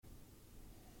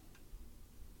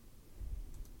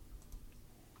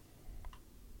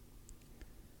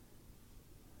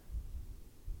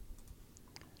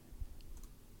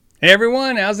Hey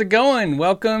everyone, how's it going?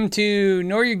 Welcome to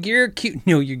Know Your Gear.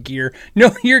 Know Your Gear. Know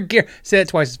Your Gear. Say it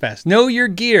twice as fast. Know Your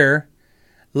Gear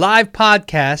live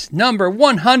podcast number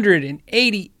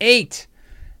 188.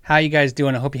 How you guys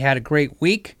doing? I hope you had a great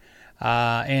week.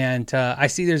 I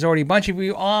see there's already a bunch of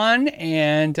you on,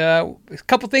 and a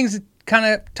couple things to kind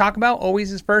of talk about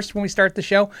always is first when we start the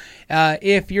show.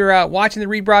 If you're watching the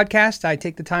rebroadcast, I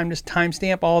take the time to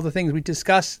timestamp all the things we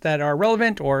discuss that are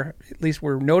relevant or at least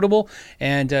were notable,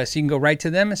 and so you can go right to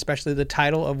them, especially the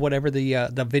title of whatever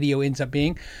the video ends up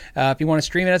being. If you want to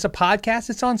stream it as a podcast,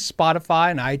 it's on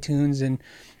Spotify and iTunes and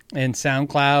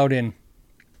SoundCloud and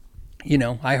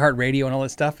iHeartRadio and all that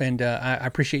stuff, and I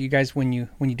appreciate you guys when you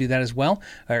do that as well,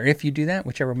 or if you do that,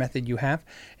 whichever method you have.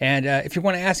 And if you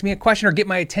want to ask me a question or get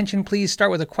my attention, please start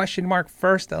with a question mark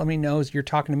first. That let me know as you're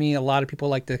talking to me. A lot of people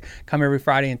like to come every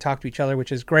Friday and talk to each other,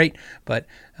 which is great, but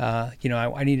I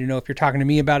need to know if you're talking to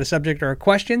me about a subject or a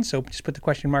question, so just put the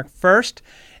question mark first.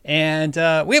 And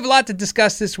we have a lot to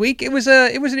discuss this week. It was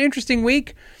an interesting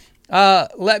week.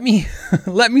 Let me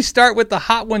start with the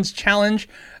Hot Ones Challenge.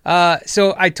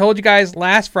 So I told you guys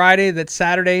last Friday that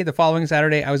the following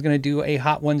Saturday, I was going to do a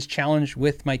Hot Ones Challenge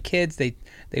with my kids. They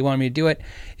wanted me to do it.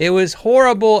 It was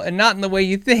horrible and not in the way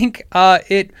you think.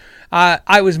 It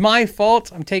was my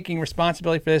fault. I'm taking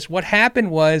responsibility for this. What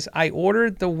happened was I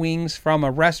ordered the wings from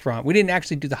a restaurant. We didn't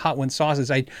actually do the Hot Ones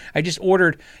sauces. I just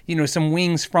ordered, some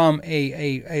wings from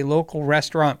a local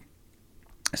restaurant.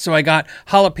 So I got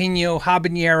jalapeno,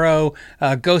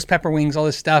 habanero, ghost pepper wings, all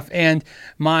this stuff. And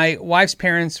my wife's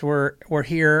parents were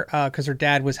here because her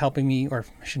dad was helping me, or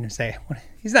I shouldn't say,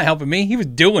 he's not helping me. He was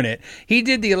doing it. He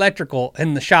did the electrical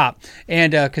in the shop,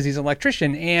 and because he's an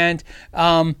electrician. And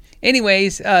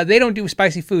anyways, they don't do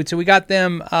spicy food, so we got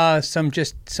them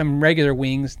some regular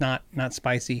wings, not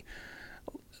spicy.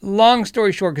 Long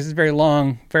story short, because it's very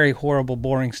long, very horrible,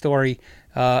 boring story.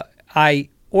 I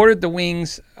ordered the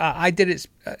wings. I did it,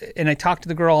 and I talked to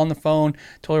the girl on the phone,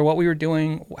 told her what we were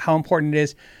doing, how important it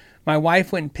is. My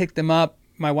wife went and picked them up.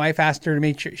 My wife asked her to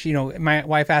make sure, my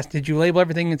wife asked, did you label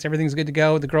everything? Everything's good to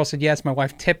go. The girl said yes. My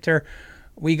wife tipped her.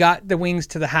 We got the wings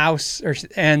to the house,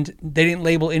 and they didn't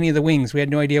label any of the wings. We had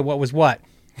no idea what was what.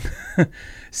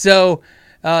 So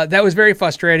that was very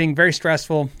frustrating, very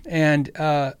stressful, and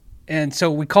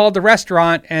so we called the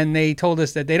restaurant, and they told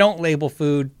us that they don't label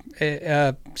food.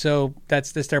 So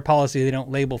that's their policy. They don't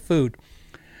label food.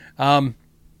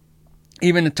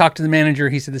 Even to talk to the manager,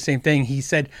 he said the same thing. He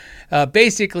said,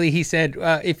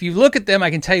 if you look at them, I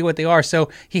can tell you what they are. So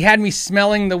he had me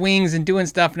smelling the wings and doing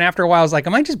stuff. And after a while, I was like,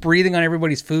 am I just breathing on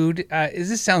everybody's food?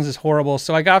 This sounds just horrible.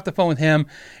 So I got off the phone with him.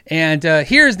 And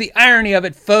here's the irony of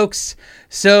it, folks.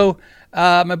 So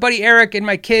my buddy Eric and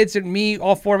my kids and me,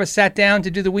 all four of us sat down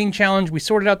to do the wing challenge. We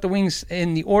sorted out the wings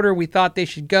in the order we thought they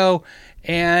should go,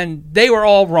 and they were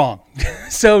all wrong.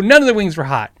 So none of the wings were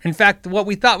hot. In fact, what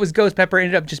we thought was ghost pepper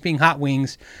ended up just being hot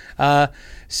wings. Yeah,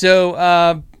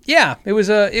 it was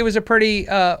a pretty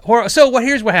horrible. So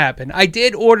here's what happened. I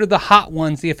did order the Hot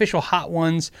Ones, the official Hot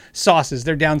Ones sauces.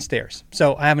 They're downstairs,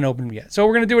 so I haven't opened them yet. So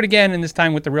we're gonna do it again, and this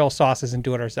time with the real sauces and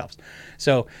do it ourselves.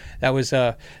 So that was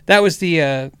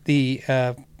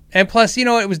and plus,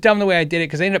 it was dumb the way I did it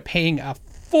because I ended up paying a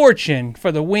fortune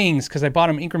for the wings because I bought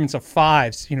them increments of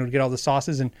fives, to get all the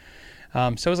sauces, and so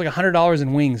it was like $100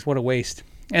 in wings. What a waste!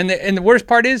 And the worst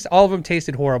part is all of them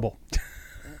tasted horrible.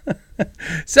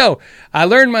 So I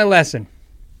learned my lesson,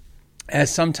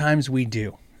 as sometimes we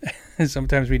do.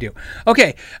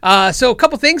 Okay, so a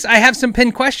couple things. I have some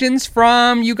pinned questions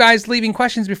from you guys leaving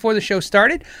questions before the show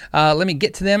started. Let me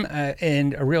get to them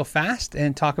real fast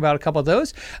and talk about a couple of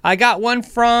those. I got one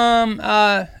from,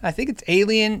 I think it's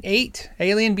Alien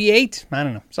B8. I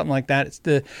don't know, something like that.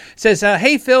 It says,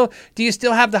 hey Phil, do you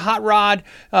still have the Hot Rod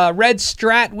red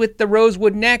Strat with the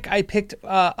rosewood neck? I picked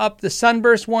up the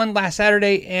Sunburst one last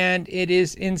Saturday, and it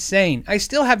is insane. I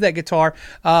still have that guitar,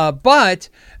 but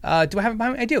do I have it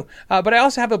behind me? I do. But I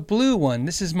also have a blue one.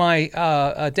 This is my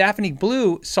Daphne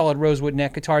Blue solid rosewood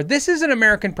neck guitar. This is an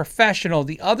American Professional.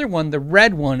 The other one, the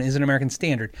red one, is an American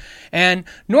Standard. And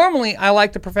normally I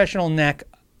like the Professional neck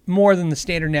more than the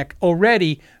Standard neck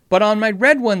already. But on my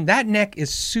red one, that neck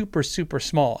is super, super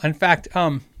small. In fact,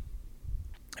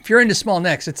 if you're into small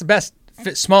necks, it's the best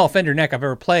small Fender neck I've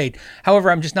ever played.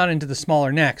 However, I'm just not into the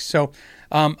smaller necks. So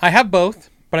I have both,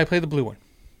 but I play the blue one.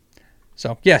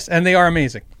 So yes, and they are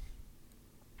amazing.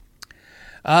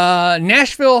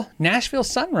 Nashville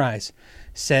Sunrise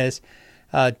says,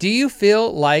 Do you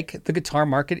feel like the guitar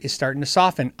market is starting to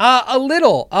soften? A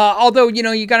little. Although,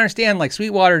 you got to understand, like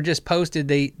Sweetwater just posted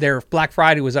their Black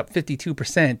Friday was up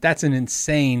 52%. That's an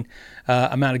insane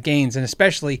amount of gains, and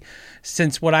especially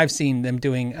since what I've seen them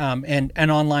doing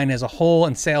and online as a whole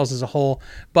and sales as a whole.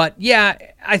 But yeah,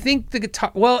 I think the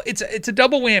guitar, well, it's a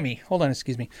double whammy. Hold on,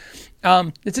 excuse me.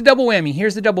 It's a double whammy.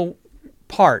 Here's the double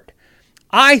part.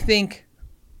 I think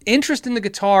interest in the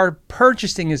guitar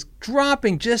purchasing is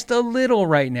dropping just a little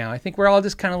right now. I think we're all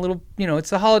just kind of a little, it's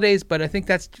the holidays, but I think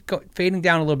that's fading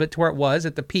down a little bit to where it was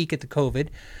at the peak at the COVID,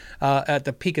 at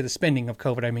the peak of the spending of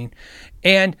COVID, I mean.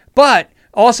 But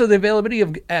also the availability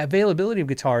of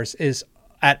guitars is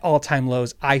at all-time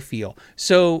lows, I feel.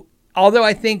 So although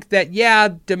I think that,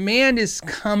 demand is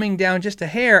coming down just a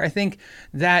hair, I think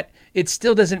that it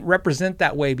still doesn't represent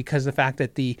that way because of the fact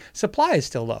that the supply is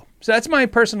still low. So that's my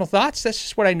personal thoughts. That's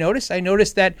just what I noticed. I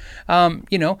noticed that,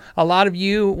 a lot of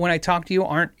you, when I talk to you,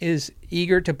 aren't as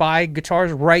eager to buy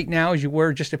guitars right now as you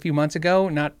were just a few months ago,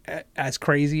 not as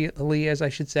crazily as I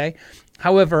should say.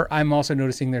 However, I'm also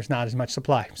noticing there's not as much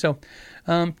supply. So,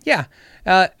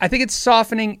 I think it's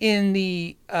softening in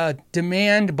the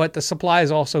demand, but the supply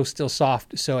is also still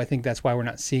soft. So I think that's why we're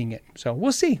not seeing it. So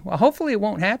we'll see. Well, hopefully it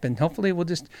won't happen. Hopefully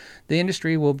the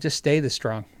industry will just stay this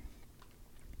strong.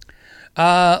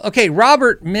 Okay,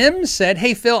 Robert Mims said,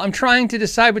 "Hey Phil, I'm trying to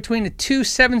decide between the two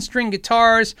 7-string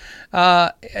guitars.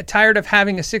 Tired of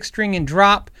having a 6-string and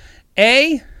drop.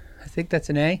 I think that's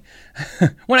an A.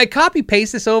 When I copy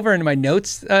paste this over into my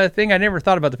notes thing, I never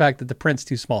thought about the fact that the print's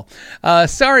too small.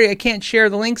 Sorry, I can't share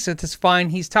the links. That's fine.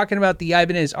 He's talking about the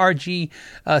Ibanez RG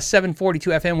 742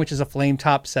 FM, which is a flame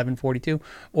top 742,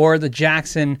 or the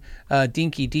Jackson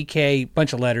Dinky DK,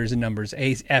 bunch of letters and numbers,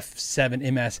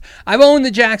 AF7MS. I've owned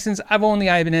the Jacksons. I've owned the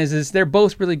Ibanezes. They're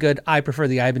both really good. I prefer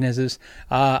the Ibanezes.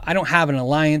 I don't have an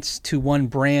alliance to one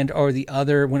brand or the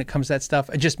other when it comes to that stuff.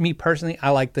 Just me personally, I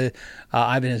like the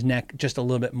Ibanez neck just a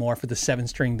little bit more for the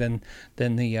 7-string than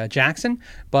the Jackson.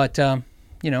 But,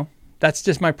 that's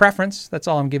just my preference. That's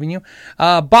all I'm giving you.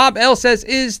 Bob L says,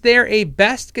 is there a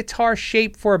best guitar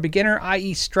shape for a beginner,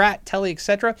 i.e. Strat, Tele,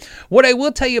 etc.? What I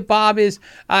will tell you, Bob, is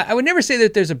I would never say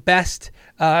that there's a best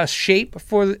shape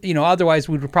for, otherwise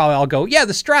we would probably all go,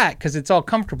 the Strat, because it's all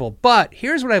comfortable. But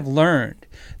here's what I've learned.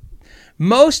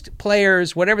 Most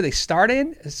players, whatever they start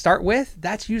with,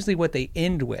 that's usually what they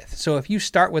end with. So if you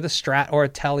start with a Strat or a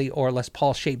Tele or a Les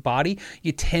Paul shaped body,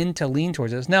 you tend to lean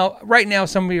towards those. Now, right now,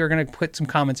 some of you are going to put some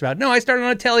comments about, no, I started on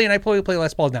a Tele and I play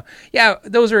Les Pauls now. Yeah,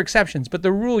 those are exceptions, but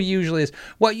the rule usually is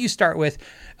what you start with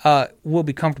will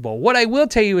be comfortable. What I will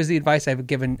tell you is the advice I've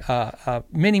given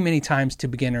many, many times to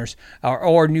beginners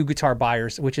or new guitar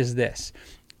buyers, which is this.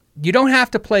 You don't have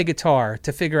to play guitar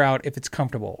to figure out if it's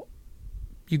comfortable.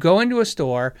 You go into a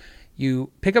store, you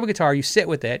pick up a guitar, you sit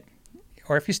with it,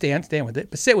 or if you stand with it,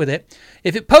 but sit with it.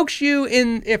 If it pokes you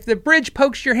if the bridge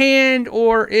pokes your hand,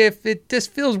 or if it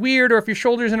just feels weird, or if your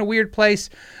shoulder's in a weird place,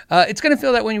 it's going to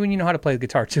feel that way when you know how to play the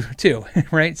guitar too,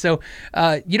 right? So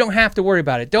you don't have to worry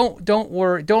about it. Don't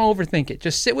worry. Don't overthink it.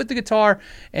 Just sit with the guitar,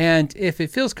 and if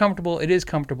it feels comfortable, it is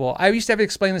comfortable. I used to have to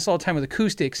explain this all the time with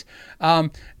acoustics.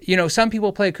 Some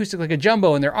people play acoustic like a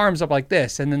jumbo, and their arm's up like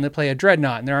this, and then they play a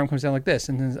dreadnought, and their arm comes down like this,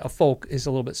 and then a folk is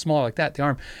a little bit smaller like that, the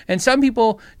arm. And some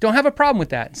people don't have a problem with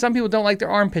that. Some people don't like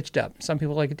their arm pitched up. Some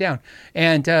people like it down.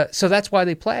 And so that's why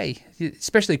they play,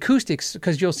 especially acoustics,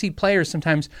 because you'll see players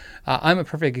sometimes. I'm a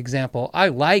perfect example. I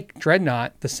like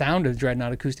Dreadnought, the sound of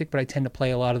Dreadnought acoustic, but I tend to play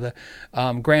a lot of the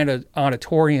grand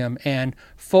auditorium and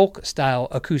folk style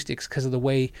acoustics because of the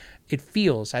way it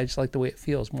feels. I just like the way it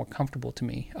feels, more comfortable to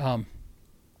me. What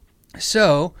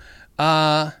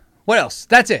else?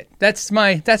 That's it. That's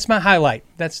my highlight.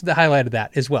 That's the highlight of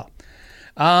that as well.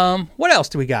 What else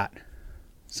do we got?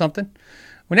 Something.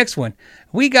 Well, next one.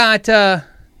 We got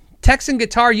Texan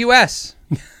Guitar US.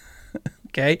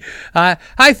 Okay.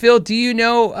 Hi, Phil. Do you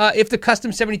know if the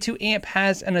Custom 72 amp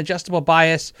has an adjustable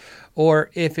bias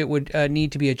or if it would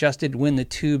need to be adjusted when the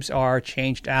tubes are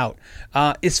changed out?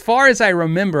 As far as I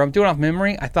remember, I'm doing off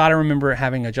memory, I thought I remember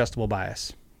having adjustable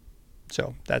bias.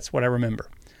 So that's what I remember.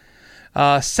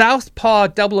 Southpaw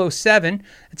 007.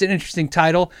 It's an interesting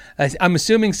title. I'm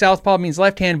assuming Southpaw means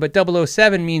left hand, but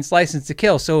 007 means license to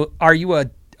kill. So are you a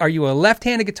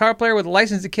left-handed guitar player with a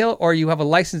license to kill, or you have a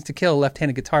license to kill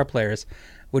left-handed guitar players?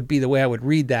 Would be the way I would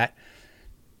read that.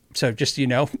 So just so you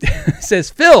know, it says,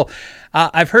 Phil,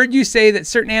 I've heard you say that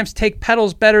certain amps take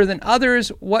pedals better than others.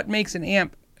 What makes an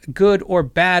amp good or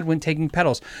bad when taking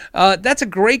pedals? That's a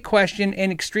great question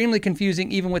and extremely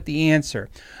confusing even with the answer.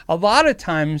 A lot of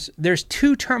times there's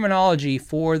two terminology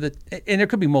for and there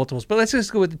could be multiples, but let's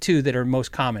just go with the two that are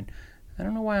most common. I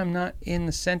don't know why I'm not in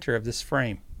the center of this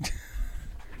frame.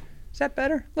 Is that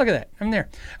better? Look at that. I'm there.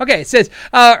 Okay, it says,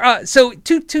 so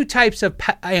two types of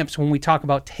amps when we talk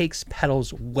about takes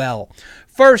pedals well.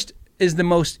 First is the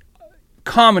most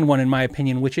common one in my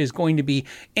opinion, which is going to be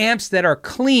amps that are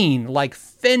clean, like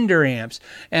Fender amps,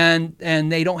 and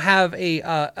they don't have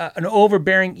an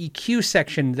overbearing EQ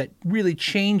section that really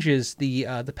changes the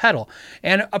pedal.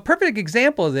 And a perfect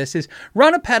example of this is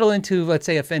run a pedal into, let's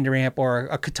say, a Fender amp or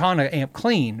a Katana amp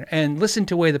clean, and listen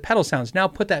to the way the pedal sounds. Now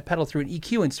put that pedal through an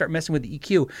EQ and start messing with the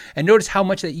EQ, and notice how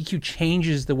much that EQ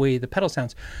changes the way the pedal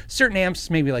sounds. Certain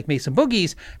amps, maybe like Mesa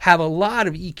Boogies, have a lot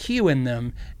of EQ in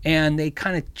them, and they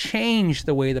kind of change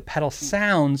the way the pedal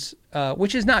sounds,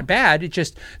 which is not bad. It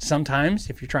just sometimes,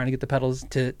 if you're trying to get the pedals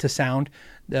to sound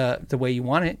the way you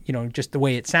want it, just the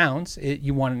way it sounds,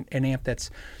 you want an amp that's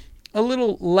a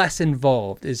little less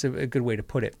involved is a good way to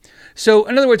put it. So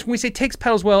in other words, when we say takes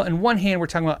pedals well, in one hand, we're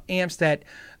talking about amps that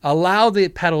allow the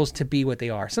pedals to be what they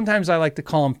are. Sometimes I like to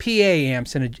call them PA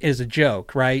amps as a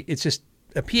joke, right? It's just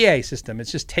a PA system.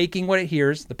 It's just taking what it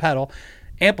hears, the pedal,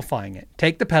 amplifying it.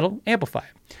 Take the pedal, amplify it.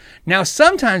 Now,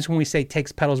 sometimes when we say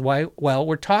takes pedals well,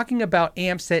 we're talking about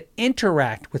amps that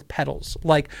interact with pedals.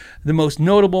 Like the most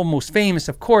notable, most famous,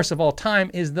 of course, of all time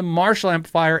is the Marshall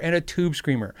amplifier and a Tube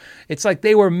Screamer. It's like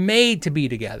they were made to be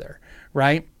together,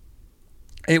 right?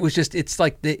 It was just, it's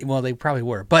like, they probably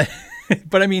were, but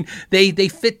I mean, they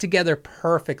fit together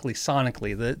perfectly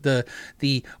sonically.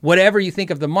 The whatever you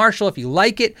think of the Marshall, if you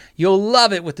like it, you'll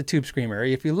love it with the Tube Screamer.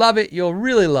 If you love it, you'll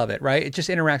really love it, right? It just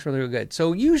interacts really, really good.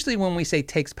 So usually when we say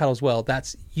takes pedals well,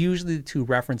 that's usually the two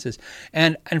references.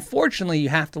 And unfortunately, you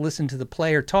have to listen to the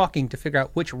player talking to figure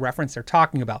out which reference they're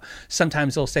talking about.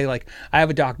 Sometimes they'll say, like, I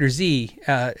have a Dr. Z.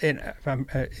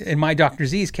 In my Dr.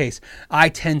 Z's case, I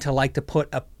tend to like to put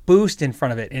a boost in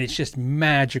front of it, and it's just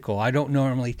magical. I don't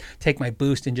normally take my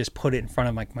boost and just put it in front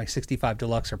of my 65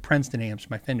 Deluxe or Princeton amps,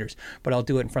 my Fenders, but I'll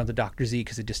do it in front of the Dr. Z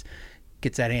because it just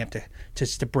gets that amp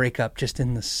to break up just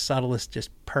in the subtlest,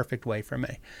 just perfect way for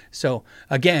me. So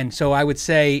again, I would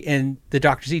say, and the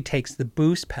Dr. Z takes the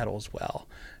boost pedals well.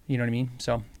 You know what I mean?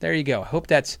 So there you go. I hope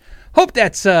that's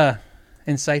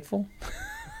insightful.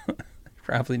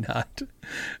 Probably not.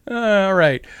 All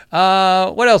right.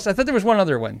 What else? I thought there was one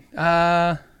other one.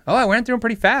 I went through them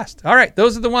pretty fast. All right.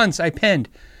 Those are the ones I pinned.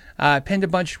 I pinned a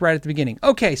bunch right at the beginning.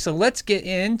 Okay, so let's get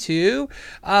into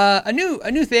a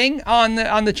new thing on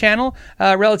the channel,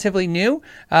 relatively new,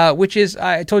 which is,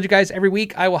 I told you guys every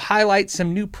week I will highlight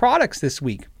some new products this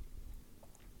week.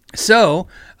 So,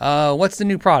 what's the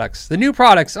new products? The new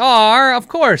products are, of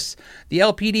course, the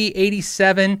LPD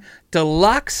 87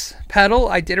 Deluxe pedal.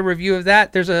 I did a review of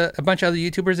that. There's a bunch of other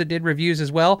YouTubers that did reviews as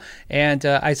well, and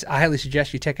I highly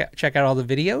suggest you check out all the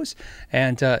videos.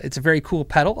 And it's a very cool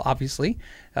pedal, obviously,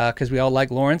 because we all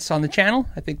like Lawrence on the channel.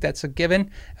 I think that's a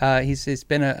given. He's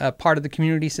been a part of the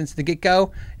community since the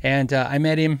get-go, and I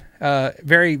met him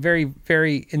very, very,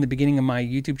 very in the beginning of my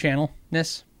YouTube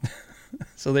channel-ness.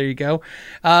 So there you go.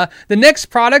 The next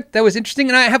product that was interesting,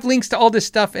 and I have links to all this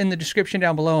stuff in the description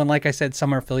down below. And like I said,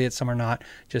 some are affiliates, some are not.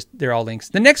 Just they're all links.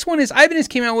 The next one is Ibanez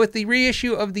came out with the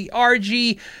reissue of the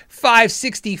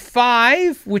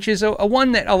RG565, which is a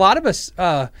one that a lot of us,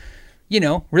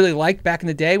 really liked back in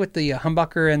the day with the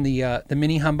humbucker and the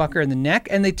mini humbucker and the neck.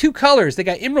 And the two colors, they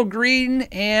got emerald green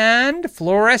and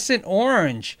fluorescent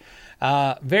orange.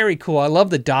 Very cool. I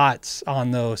love the dots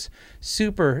on those.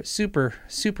 Super, super,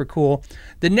 super cool.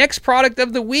 The next product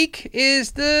of the week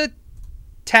is the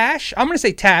Tash. I'm going to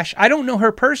say Tash. I don't know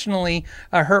her personally,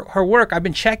 her work. I've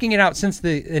been checking it out since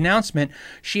the announcement.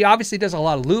 She obviously does a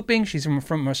lot of looping. She's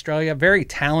from Australia. Very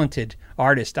talented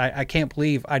artist. I can't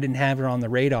believe I didn't have her on the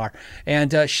radar.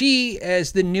 And she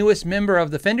is the newest member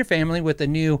of the Fender family with the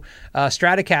new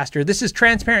Stratocaster. This is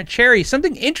Transparent Cherry.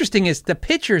 Something interesting is the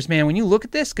pictures, man. When you look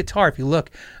at this guitar, if you look,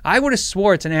 I would have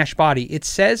swore it's an ash body. It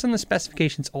says on the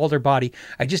specifications alder body.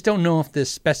 I just don't know if the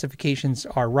specifications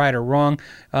are right or wrong.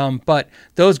 But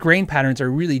those grain patterns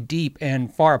are really deep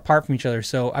and far apart from each other.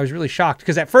 So I was really shocked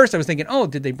because at first I was thinking, oh,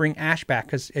 did they bring ash back?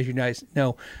 Because as you guys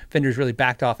know, Fender's really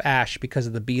backed off ash because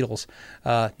of the Beatles.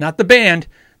 Not the band,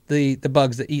 the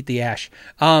bugs that eat the ash.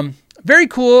 Very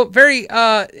cool.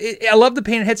 I love the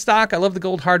painted headstock. I love the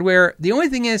gold hardware. The only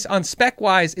thing is, on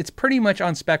spec-wise, it's pretty much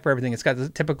on spec for everything. It's got the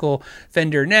typical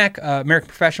Fender neck, American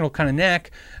Professional kind of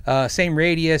neck, same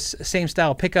radius, same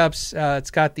style pickups.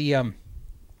 It's got the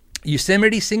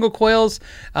Yosemite single coils.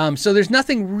 So there's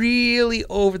nothing really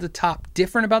over the top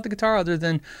different about the guitar other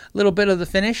than a little bit of the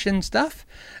finish and stuff.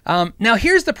 Now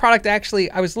here's the product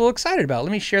actually I was a little excited about.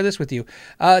 Let me share this with you.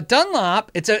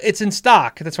 Dunlop, it's in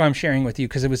stock. That's why I'm sharing with you,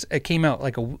 because it came out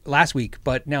like last week,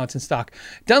 but now it's in stock.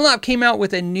 Dunlop came out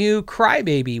with a new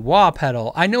Crybaby wah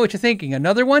pedal. I know what you're thinking,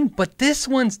 another one, but this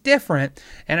one's different.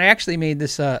 And I actually made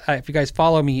this, if you guys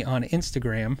follow me on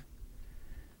Instagram,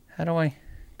 how do I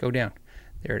go down?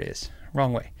 There it is.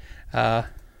 Wrong way. There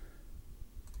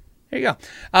you go.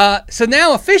 So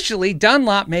now officially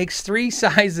Dunlop makes 3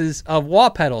 sizes of wah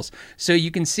pedals. So you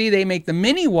can see they make the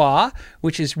mini wah,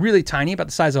 which is really tiny, about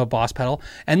the size of a Boss pedal.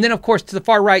 And then, of course, to the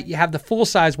far right, you have the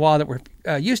full-size wah that we're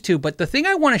used to. But the thing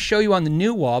I want to show you on the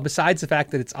new wah, besides the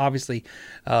fact that it's obviously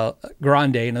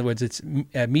grande, in other words, it's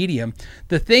medium,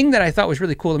 the thing that I thought was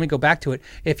really cool, let me go back to it.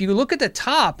 If you look at the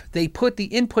top, they put the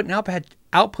input and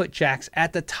output jacks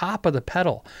at the top of the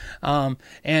pedal,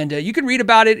 and you can read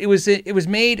about it. It was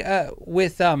made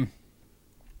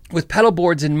with pedal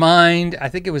boards in mind. I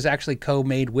think it was actually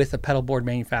co-made with a pedal board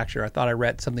manufacturer. I thought I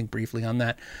read something briefly on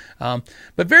that,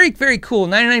 but very, very cool.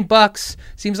 $99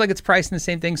 seems like it's priced in the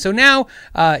same thing. So now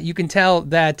you can tell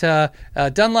that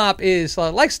Dunlop is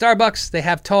like Starbucks. They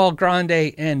have tall,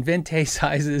 grande, and venti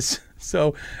sizes.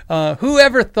 So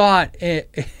whoever thought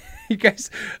it. You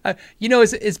guys,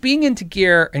 it's being into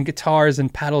gear and guitars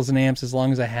and pedals and amps as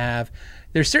long as I have.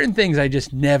 There's certain things I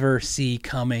just never see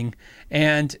coming.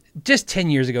 And just 10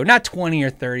 years ago, not 20 or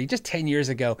 30, just 10 years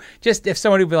ago, just if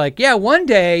somebody would be like, yeah, one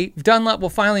day Dunlop will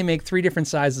finally make 3 different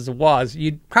sizes of wahs,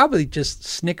 you'd probably just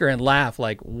snicker and laugh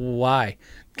like, why?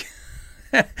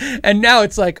 And now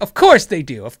it's like, of course they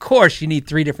do. Of course you need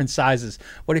 3 different sizes.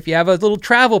 What if you have a little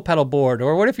travel pedal board?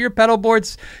 Or what if your pedal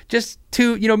board's just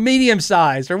too, medium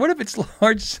sized? Or what if it's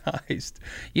large sized?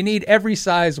 You need every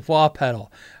size wah pedal.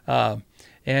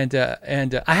 And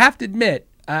I have to admit,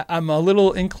 I'm a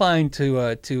little inclined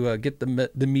to get the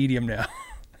medium now.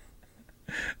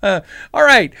 All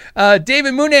right.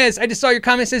 David Munez, I just saw your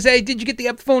comment. Says, hey, did you get the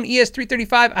Epiphone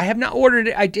ES335? I have not ordered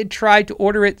it. I did try to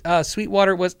order it.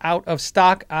 Sweetwater was out of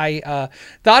stock. I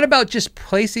thought about just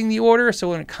placing the order so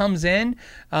when it comes in,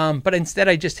 but instead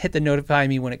I just hit the notify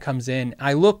me when it comes in.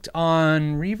 I looked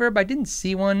on Reverb. I didn't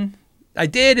see one. I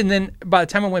did, and then by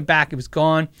the time I went back, it was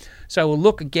gone. So I will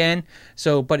look again.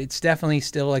 But it's definitely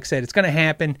still, like I said, it's going to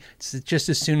happen. It's just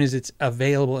as soon as it's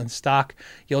available in stock.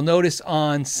 You'll notice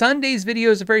on Sunday's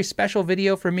video is a very special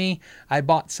video for me. I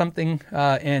bought something,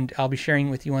 and I'll be sharing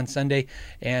with you on Sunday.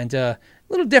 And a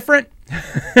little different,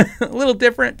 a little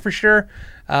different for sure.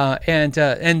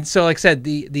 And so, like I said,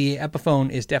 the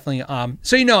Epiphone is definitely,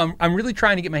 so I'm really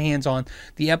trying to get my hands on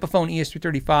the Epiphone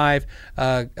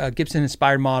ES335, Gibson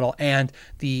inspired model, and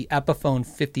the Epiphone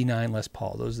 59 Les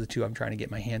Paul. Those are the 2 I'm trying to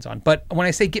get my hands on. But when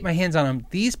I say get my hands on them,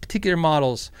 these particular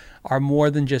models are more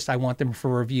than just I want them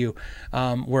for review,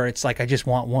 where it's like I just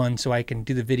want one so I can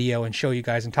do the video and show you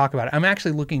guys and talk about it. I'm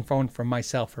actually looking for one for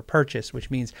myself for purchase,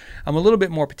 which means I'm a little bit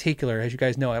more particular. As you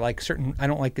guys know, I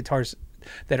don't like guitars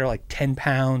that are like 10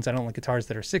 pounds. I don't like guitars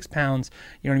that are 6 pounds.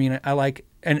 You know what I mean? I like,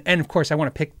 and of course I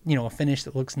want to pick, a finish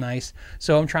that looks nice.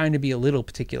 So I'm trying to be a little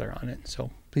particular on it.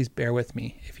 So please bear with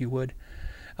me if you would.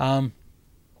 All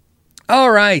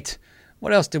right.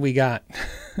 What else did we got?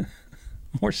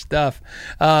 More stuff.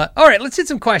 All right, let's hit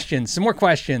some more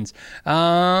questions.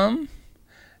 And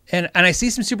I see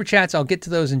some super chats. I'll get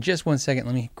to those in just one second.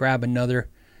 Let me grab another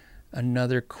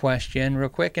question real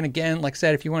quick. And again, like I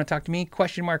said, if you want to talk to me,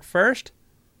 question mark first.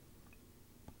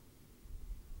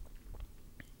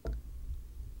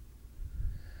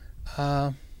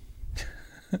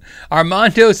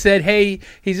 Armando said, hey,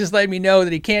 he's just letting me know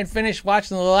that he can't finish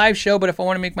watching the live show, but if I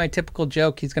want to make my typical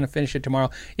joke, he's going to finish it tomorrow.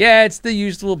 Yeah, it's the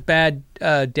usual bad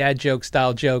dad joke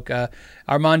style joke.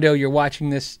 Armando, you're watching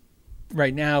this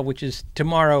right now, which is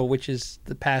tomorrow, which is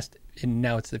the past, and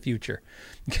now it's the future.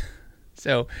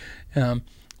 So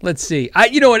let's see.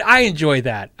 You know what? I enjoy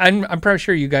that. I'm probably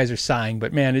sure you guys are sighing,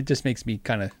 but man, it just makes me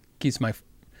keeps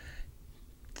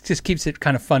it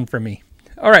kind of fun for me.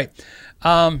 All right.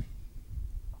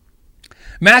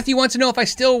 Matthew wants to know if I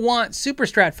still want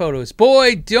Superstrat photos.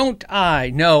 Boy, don't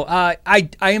I. No, I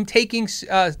am taking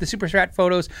the Superstrat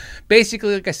photos.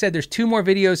 Basically, like I said, there's 2 more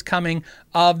videos coming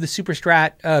of the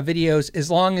Superstrat videos. As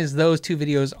long as those 2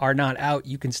 videos are not out,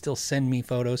 you can still send me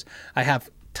photos. I have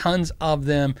tons of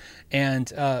them, and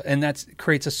that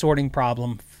creates a sorting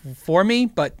problem for me.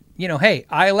 But hey,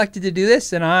 I elected to do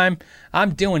this, and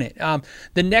I'm doing it.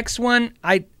 The next one,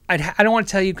 I I don't want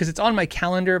to tell you because it's on my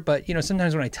calendar, but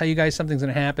sometimes when I tell you guys something's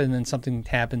going to happen, and then something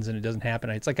happens and it doesn't happen,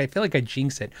 it's like I feel like I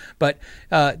jinx it. But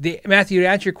Matthew, to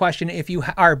answer your question, if you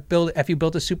built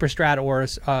a Super Strat or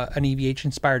an EVH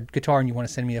inspired guitar and you want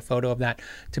to send me a photo of that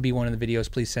to be one of the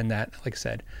videos, please send that. Like I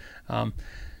said,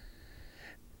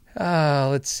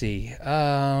 let's see,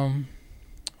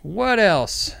 what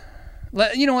else?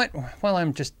 You know what? While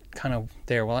I'm just kind of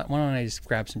there, why don't I just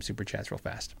grab some super chats real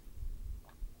fast?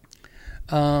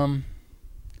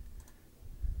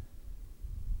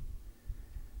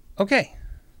 Okay.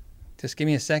 Just give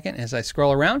me a second as I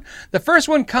scroll around. The first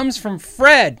one comes from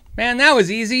Fred. Man, that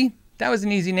was easy. That was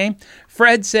an easy name.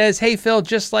 Fred says, hey, Phil,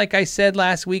 just like I said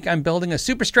last week, I'm building a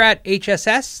Super Strat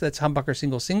HSS. That's humbucker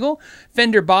single.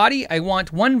 Fender body. I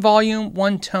want one volume,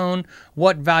 one tone.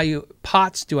 What value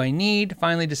pots do I need?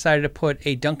 Finally decided to put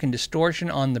a Duncan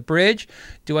distortion on the bridge.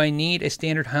 Do I need a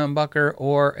standard humbucker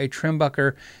or a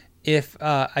trimbucker if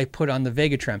I put on the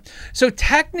Vega Trem? So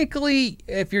technically,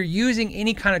 if you're using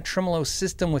any kind of tremolo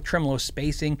system with tremolo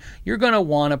spacing, you're going to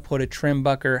want to put a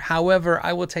trimbucker. However,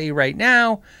 I will tell you right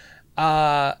now,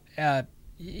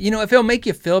 if it'll make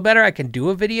you feel better, I can do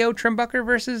a video trimbucker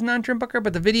versus non-trimbucker,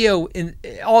 but the video,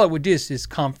 all it would do is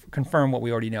confirm what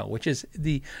we already know, which is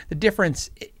the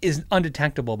difference is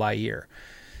undetectable by ear.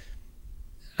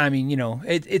 I mean,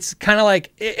 it's kind of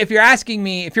like if you're asking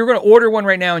me if you're going to order one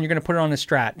right now and you're going to put it on a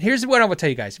Strat. Here's what I will tell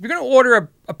you guys. If you're going to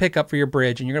order a pickup for your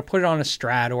bridge and you're going to put it on a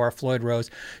Strat or a Floyd Rose,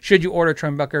 should you order a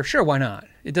trimbucker? Sure, why not?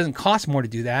 It doesn't cost more to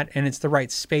do that, and it's the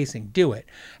right spacing. Do it.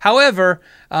 However,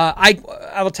 I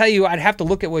will tell you, I'd have to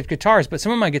look at what guitars, but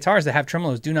some of my guitars that have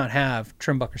tremolos do not have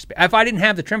trimbucker space. If I didn't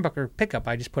have the trimbucker pickup,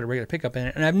 I just put a regular pickup in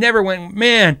it, and I've never went,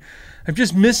 man, I'm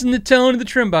just missing the tone of the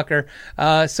trimbucker.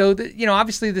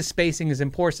 Obviously the spacing is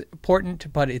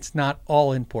important, but it's not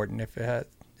all important if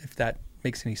that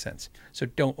makes any sense. So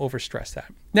don't overstress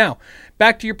that. Now,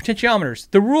 back to your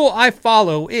potentiometers. The rule I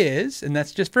follow is, and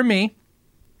that's just for me,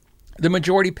 the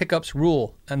majority pickups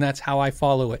rule, and that's how I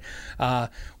follow it.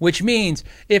 Which means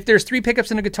if there's 3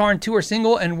 pickups in a guitar and 2 are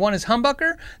single and 1 is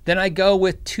humbucker, then I go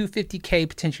with 250K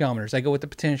potentiometers. I go with the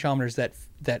potentiometers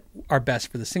that are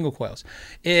best for the single coils.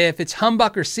 If it's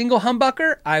humbucker, single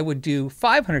humbucker, I would do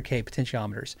 500K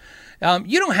potentiometers.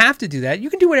 You don't have to do that. You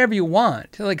can do whatever you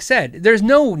want. Like I said, there's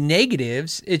no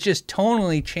negatives. It just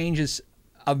tonally changes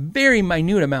a very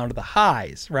minute amount of the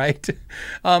highs, right?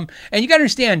 And you got to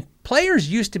understand,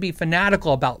 players used to be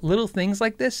fanatical about little things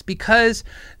like this because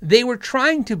they were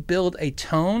trying to build a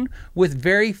tone with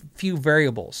very few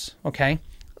variables, okay?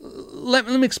 Let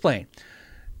me explain.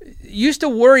 Used to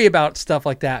worry about stuff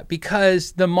like that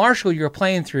because the Marshall you were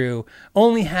playing through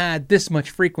only had this much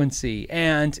frequency,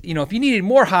 and if you needed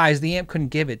more highs, the amp couldn't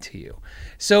give it to you.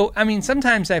 So I mean,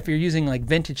 sometimes if you're using like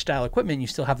vintage style equipment, you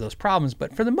still have those problems,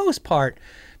 but for the most part,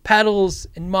 pedals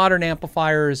and modern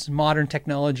amplifiers, modern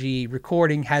technology,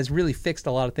 recording has really fixed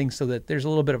a lot of things so that there's a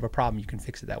little bit of a problem, you can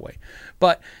fix it that way.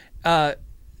 But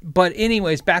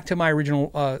anyways, back to my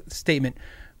original statement.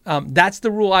 That's the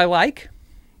rule I like.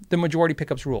 The majority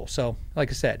pickups rule. So, like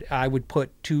I said, I would put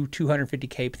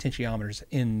 250K potentiometers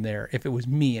in there if it was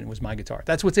me and it was my guitar.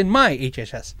 That's what's in my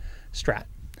HSS Strat,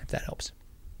 if that helps.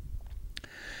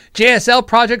 JSL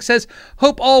Project says,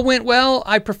 hope all went well.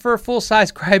 I prefer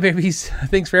full-size Crybabies.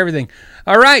 Thanks for everything.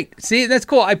 All right. See, that's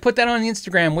cool. I put that on the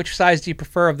Instagram. Which size do you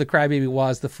prefer of the Crybaby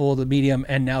Wahs, the full, the medium,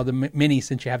 and now the mini,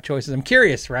 since you have choices? I'm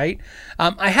curious, right?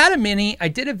 I had a mini. I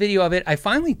did a video of it. I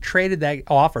finally traded that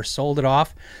off or sold it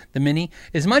off, the mini.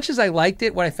 As much as I liked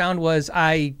it, what I found was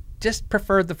I just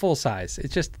preferred the full size.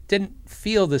 It just didn't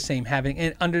feel the same having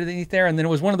it underneath there. And then it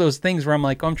was one of those things where I'm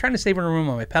like, I'm trying to save room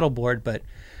on my pedal board, but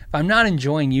if I'm not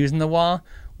enjoying using the wah,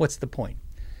 what's the point?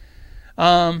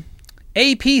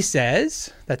 AP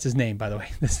says, that's his name, by the way.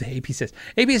 This is AP says.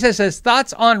 AP says,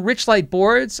 thoughts on Richlite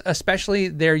boards, especially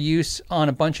their use on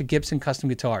a bunch of Gibson custom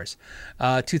guitars,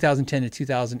 2010 to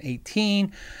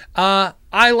 2018. I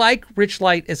like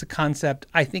Richlite as a concept.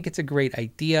 I think it's a great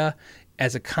idea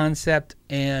as a concept,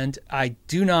 and I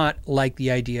do not like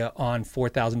the idea on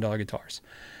 $4,000 guitars.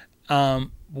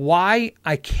 Why?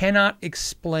 I cannot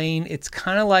explain. It's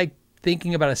kind of like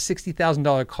thinking about a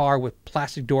 $60,000 car with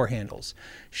plastic door handles.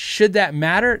 Should that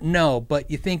matter? No,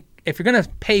 but you think if you're going to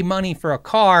pay money for a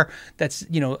car that's,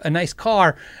 a nice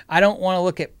car, I don't want to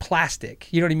look at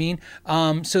plastic. You know what I mean?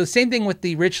 So the same thing with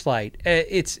the Richlite.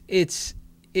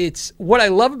 It's what I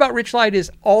love about Richlite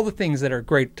is all the things that are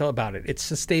great about it.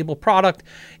 It's a stable product.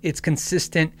 It's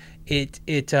consistent. It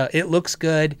looks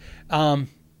good.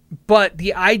 But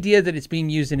the idea that it's being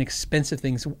used in expensive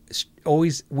things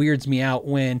always weirds me out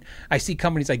when I see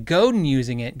companies like Godin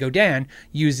using it,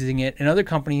 and other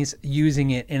companies using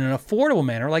it in an affordable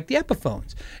manner, like the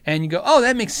Epiphones. And you go, oh,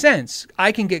 that makes sense.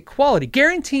 I can get quality.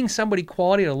 Guaranteeing somebody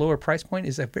quality at a lower price point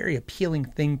is a very appealing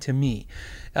thing to me.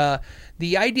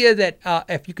 The idea that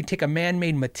if you can take a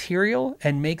man-made material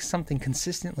and make something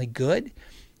consistently good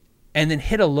and then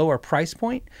hit a lower price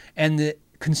point, and the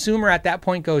consumer at that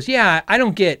point goes, yeah, I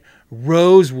don't get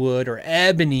rosewood or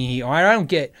ebony, or I don't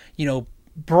get,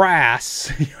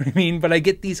 brass, you know what I mean? But I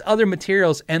get these other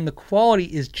materials and the quality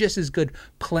is just as good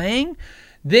playing.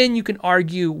 Then you can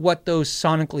argue what those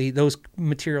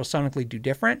materials sonically do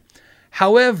different.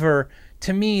 However,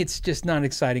 to me, it's just not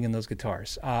exciting in those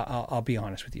guitars. I'll be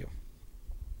honest with you.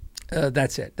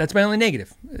 That's it. That's my only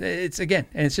negative. It's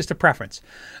just a preference.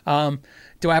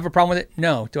 Do I have a problem with it?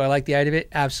 No. Do I like the idea of it?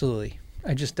 Absolutely.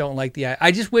 I just don't like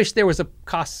I just wish there was a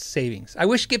cost savings. I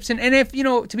wish Gibson, and if,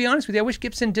 to be honest with you, I wish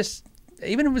Gibson just,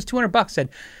 even if it was $200, said,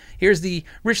 here's the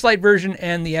Richlight version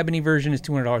and the Ebony version is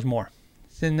 $200 more.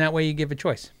 Then that way you give a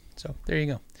choice. So there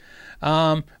you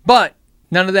go. But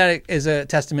none of that is a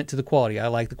testament to the quality. I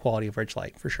like the quality of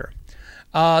Richlight for sure.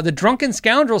 The Drunken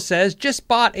Scoundrel says, just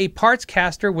bought a parts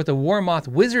caster with a Warmoth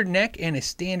wizard neck and a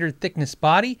standard thickness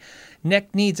body.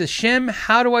 Neck needs a shim.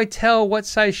 How do I tell what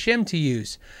size shim to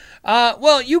use?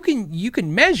 Well, you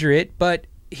can measure it, but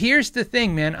here's the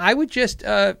thing, man. I would just,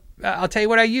 I'll tell you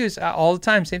what I use all the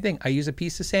time. Same thing. I use a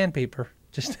piece of sandpaper.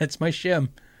 That's my shim.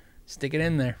 Stick it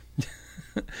in there.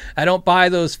 I don't buy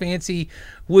those fancy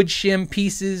wood shim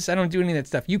pieces. I don't do any of that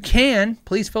stuff. You can,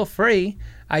 please feel free.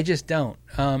 I just don't.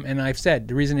 And I've said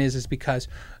the reason is because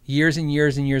years and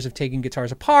years and years of taking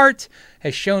guitars apart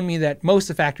has shown me that most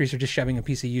of the factories are just shoving a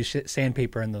piece of used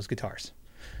sandpaper in those guitars.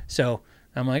 So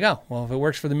I'm like, oh, well, if it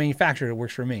works for the manufacturer, it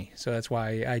works for me. So that's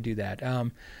why I do that.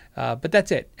 But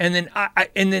that's it. And then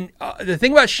the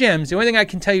thing about shims, the only thing I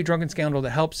can tell you, Drunken Scoundrel,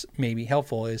 that maybe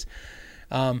helpful is,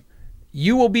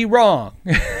 you will be wrong,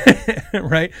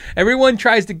 right? Everyone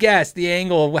tries to guess the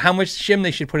angle of how much shim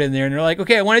they should put in there. And they're like,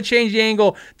 okay, I want to change the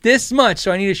angle this much, so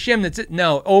I need a shim that's it.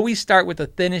 No, always start with the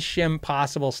thinnest shim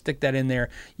possible. Stick that in there.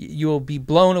 You will be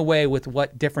blown away with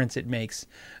what difference it makes.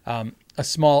 A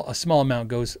small amount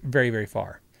goes very, very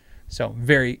far. So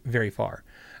very, very far.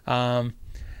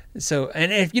 So,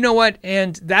 and if you know what,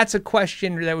 and that's a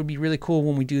question that would be really cool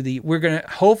when we do we're going to,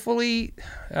 hopefully,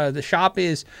 the shop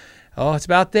is, it's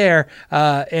about there.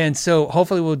 And so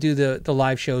hopefully we'll do the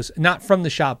live shows, not from the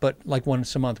shop, but like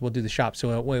once a month we'll do the shop. So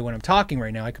that way when I'm talking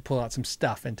right now, I could pull out some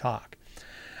stuff and talk.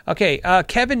 Okay,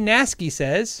 Kevin Nasky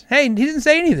says, hey, he didn't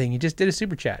say anything. He just did a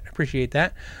super chat. Appreciate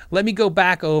that. Let me go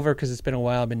back over, because it's been a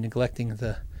while. I've been neglecting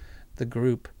the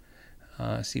group.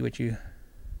 See what you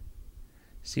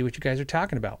guys are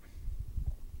talking about.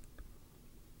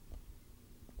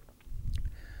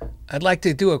 I'd like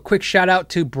to do a quick shout out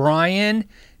to Brian.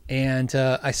 And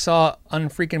I saw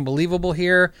Unfreaking Believable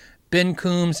here. Ben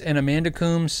Coombs and Amanda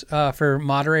Coombs for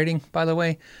moderating, by the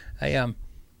way. I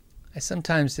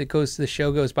sometimes the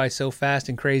show goes by so fast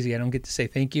and crazy I don't get to say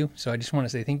thank you. So I just want to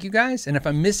say thank you guys. And if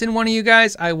I'm missing one of you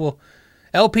guys, I will.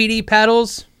 LPD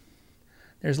Pedals.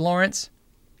 There's Lawrence.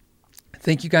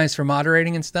 Thank you guys for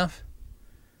moderating and stuff.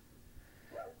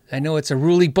 I know it's a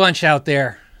ruly bunch out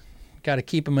there. Got to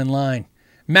keep them in line.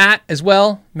 Matt as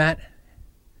well. Matt.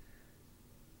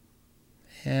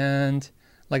 And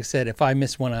like I said, if I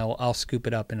miss one, I'll scoop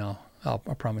it up and I'll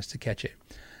promise to catch it.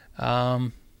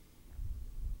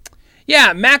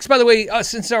 Yeah, Max, by the way,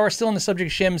 since we're still on the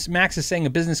subject of shims, Max is saying a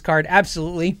business card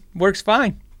absolutely works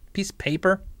fine. Piece of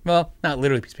paper. Well, not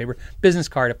literally piece of paper. Business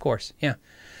card, of course. Yeah.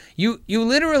 You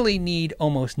literally need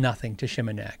almost nothing to shim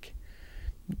a neck.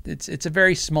 It's a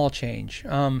very small change.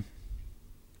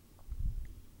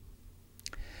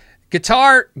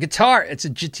 Guitar, it's a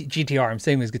GTR. I'm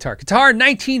saying this guitar. Guitar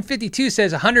 1952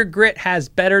 says 100 grit has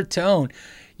better tone.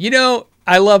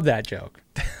 I love that joke.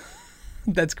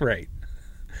 That's great.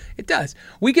 It does.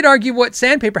 We could argue what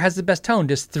sandpaper has the best tone.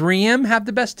 Does 3M have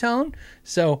the best tone?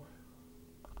 So,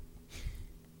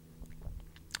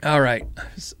 all right.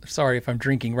 Sorry if I'm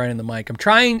drinking right in the mic.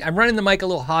 I'm running the mic a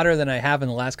little hotter than I have in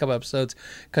the last couple episodes,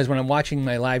 because when I'm watching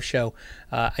my live show,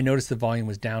 I noticed the volume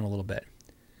was down a little bit.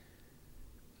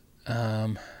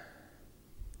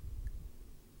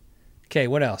 Okay,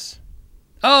 what else?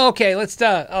 Oh, okay, let's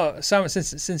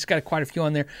since got quite a few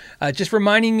on there. Just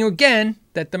reminding you again,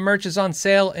 that the merch is on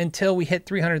sale until we hit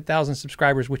 300,000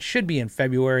 subscribers, which should be in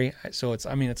February. So it's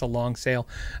a long sale.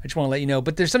 I just want to let you know.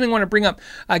 But there's something I want to bring up.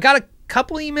 I got a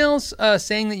couple emails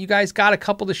saying that you guys got a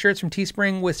couple of the shirts from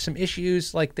Teespring with some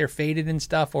issues, like they're faded and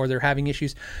stuff, or they're having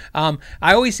issues. I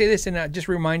always say this, and I just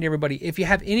remind everybody, if you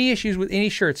have any issues with any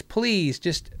shirts, please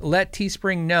just let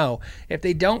Teespring know. If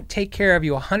they don't take care of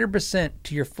you 100%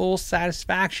 to your full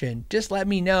satisfaction, just let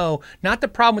me know. Not the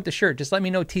problem with the shirt, just let me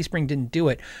know Teespring didn't do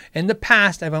it. In the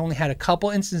past, I've only had a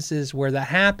couple instances where that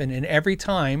happened, and every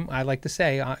time, I like to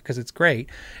say, because it's great,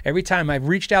 every time I've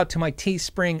reached out to my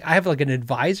Teespring, I have like an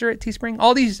advisor at Teespring.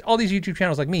 All these YouTube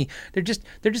channels like me, they're just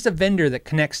a vendor that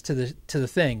connects to the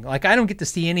thing. Like, I don't get to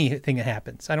see anything that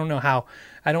happens. I don't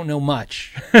know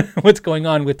much what's going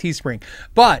on with Teespring.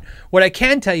 But what I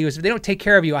can tell you is if they don't take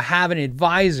care of you, I have an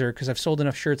advisor, because I've sold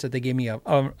enough shirts that they gave me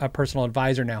a personal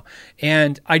advisor now.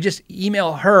 And I just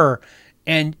email her.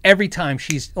 And every time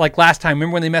she's like, last time,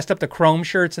 remember when they messed up the Chrome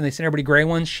shirts and they sent everybody gray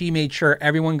ones? She made sure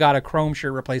everyone got a Chrome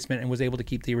shirt replacement and was able to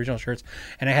keep the original shirts.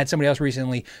 And I had somebody else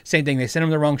recently, same thing. They sent them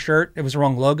the wrong shirt. It was the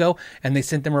wrong logo, and they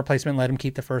sent them a replacement and let them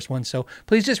keep the first one. So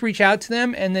please just reach out to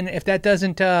them. And then if that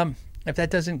doesn't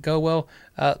go well,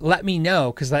 let me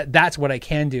know, because that's what I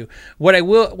can do. What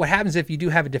happens if you do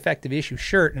have a defective issue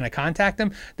shirt and I contact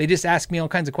them, they just ask me all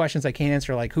kinds of questions I can't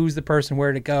answer, like who's the person,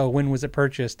 where did it go, when was it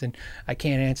purchased, and I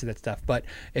can't answer that stuff. But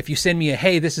if you send me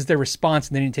hey, this is their response,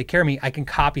 and they didn't take care of me, I can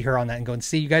copy her on that and go and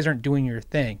see, you guys aren't doing your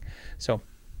thing. So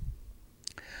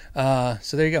there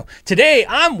you go. Today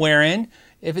I'm wearing,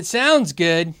 if it sounds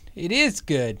good, it is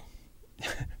good,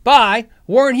 by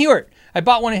Warren Hewart. I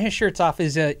bought one of his shirts off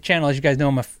his channel. As you guys know,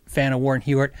 I'm a fan of Warren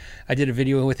Hewart. I did a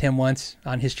video with him once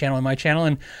on his channel and my channel,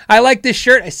 and I like this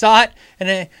shirt. I saw it,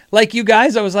 and like you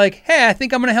guys, I was like, hey, I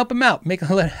think I'm going to help him out.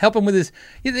 Help him with his,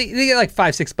 they get like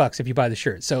 $5-6 if you buy the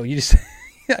shirt. So you just,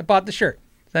 I bought the shirt.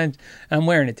 I'm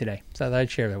wearing it today, so I thought I'd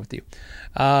share that with you.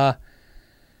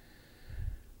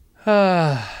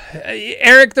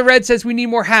 Eric the Red says we need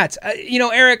more hats.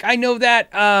 Eric, I know that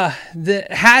the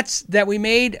hats that we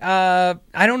made, I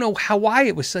don't know why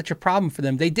it was such a problem for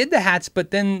them. They did the hats, but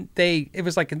then it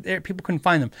was like people couldn't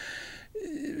find them.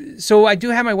 So I do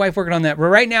have my wife working on that. But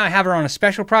right now I have her on a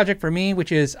special project for me,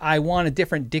 which is I want a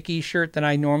different Dickie shirt than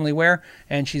I normally wear,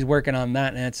 and she's working on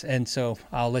that. And so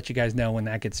I'll let you guys know when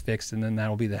that gets fixed, and then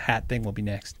that'll be the hat thing will be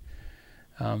next.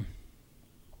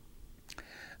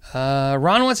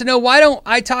 Ron wants to know, why don't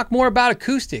I talk more about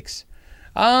acoustics?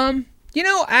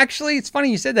 Actually, it's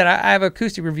funny you said that. I have an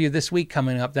acoustic review this week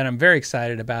coming up that I'm very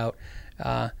excited about.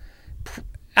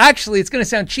 Actually, it's going to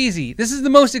sound cheesy. This is the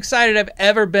most excited I've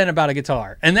ever been about a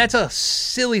guitar. And that's a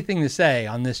silly thing to say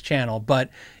on this channel, but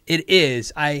it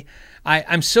is.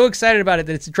 I'm so excited about it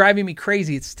that it's driving me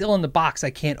crazy. It's still in the box.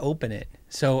 I can't open it.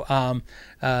 So,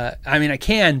 I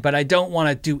can, but I don't want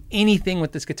to do anything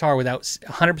with this guitar without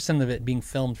 100% of it being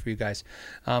filmed for you guys,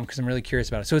 because I'm really curious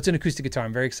about it. So it's an acoustic guitar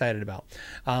I'm very excited about.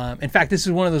 In fact, this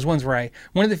is one of those ones where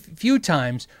one of the few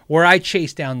times where I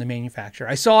chased down the manufacturer.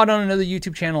 I saw it on another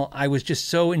YouTube channel. I was just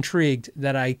so intrigued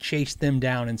that I chased them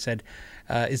down and said,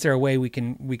 is there a way we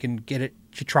can get it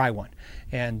to try one?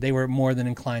 And they were more than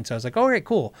inclined. So I was like, all right,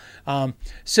 cool. But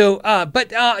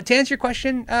to answer your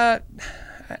question,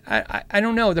 I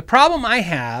don't know. The problem I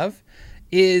have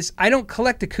is I don't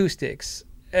collect acoustics.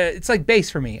 It's like bass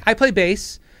for me. I play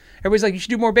bass. Everybody's like, you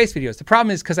should do more bass videos. The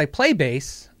problem is because I play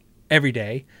bass every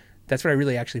day. That's what I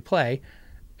really actually play.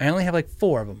 I only have like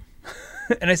 4 of them.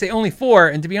 And I say only 4.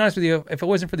 And to be honest with you, if it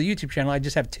wasn't for the YouTube channel, I'd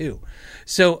just have 2.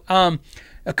 So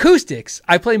acoustics,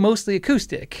 I play mostly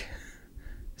acoustic.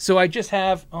 So I just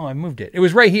have, I moved it. It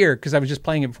was right here because I was just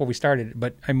playing it before we started,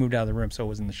 but I moved out of the room, so it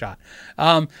was in the shot.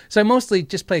 So I mostly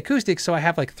just play acoustic, so I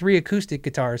have like 3 acoustic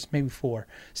guitars, maybe 4.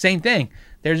 Same thing.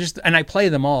 And I play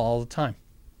them all the time.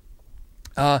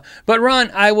 But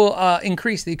Ron, I will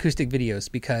increase the acoustic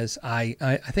videos because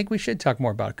I think we should talk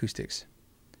more about acoustics.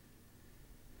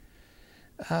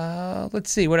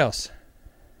 Let's see, what else?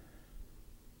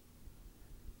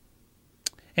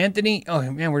 Anthony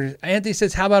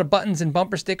says, how about buttons and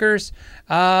bumper stickers?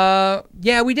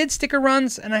 Yeah, we did sticker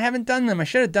runs, and I haven't done them. I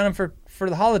should have done them for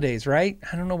the holidays, right?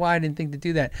 I don't know why I didn't think to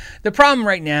do that. The problem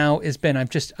right now has been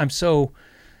I'm so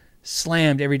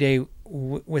slammed every day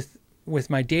with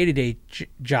my day-to-day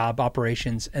job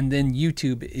operations, and then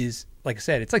YouTube is, like I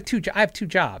said, it's like I have 2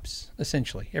 jobs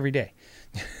essentially every day.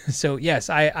 So yes,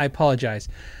 I apologize.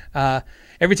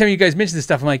 Every time you guys mention this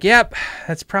stuff, I'm like, yep,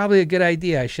 that's probably a good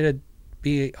idea. I should have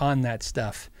be on that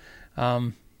stuff.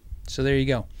 So there you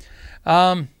go.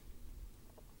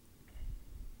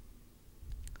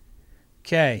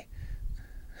 Okay.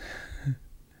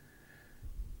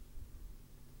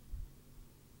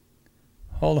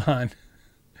 Hold on.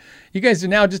 You guys are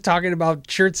now just talking about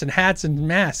shirts and hats and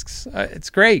masks. It's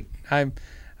great. I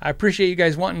appreciate you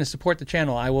guys wanting to support the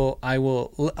channel. I will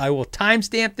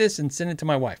timestamp this and send it to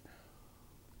my wife.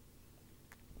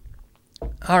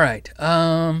 All right.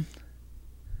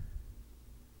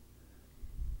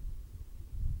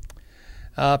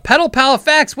 Pedal Pal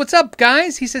Effects, what's up,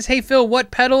 guys? He says, hey, Phil, what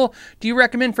pedal do you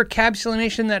recommend for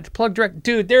cabsulination that plug direct?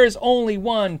 Dude, there is only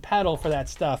one pedal for that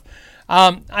stuff.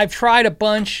 I've tried a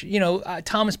bunch.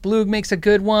 Thomas Blug makes a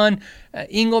good one.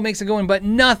 Engel makes a good one, but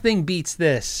nothing beats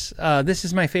this. This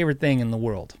is my favorite thing in the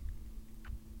world.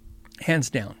 Hands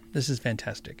down. This is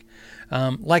fantastic.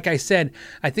 Like I said,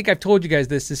 I think I've told you guys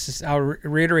this. I'll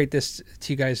reiterate this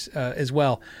to you guys as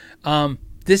well.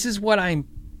 This is what I'm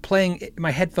playing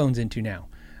my headphones into now.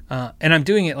 And I'm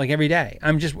doing it like every day. I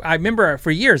remember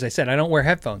for years I said I don't wear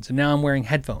headphones, and now I'm wearing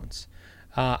headphones.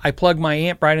 I plug my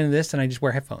amp right into this and I just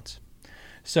wear headphones.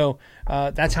 So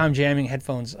that's how I'm jamming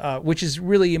headphones, which is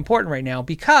really important right now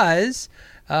because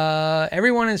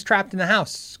everyone is trapped in the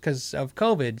house because of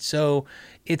COVID. So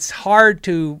it's hard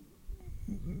to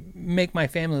make my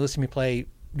family listen to me play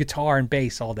guitar and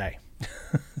bass all day.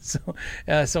 so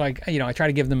I try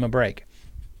to give them a break.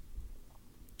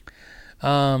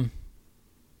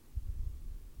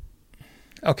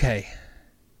 Okay.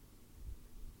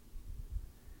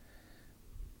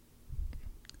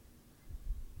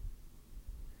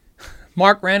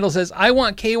 Mark Randall says, I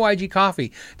want KYG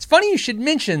coffee. It's funny you should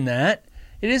mention that.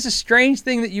 It is a strange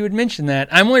thing that you would mention that.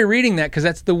 I'm only reading that because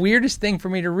that's the weirdest thing for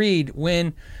me to read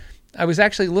when I was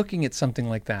actually looking at something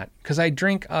like that. Because I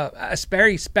drink a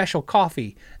very special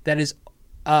coffee that is...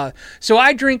 so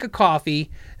I drink a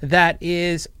coffee that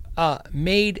is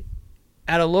made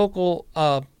at a local...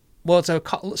 it's a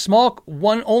small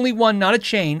one, only one, not a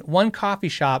chain, one coffee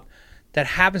shop that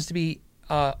happens to be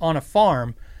on a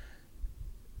farm.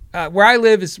 Where I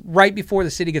live is right before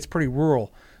the city gets pretty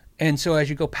rural. And so as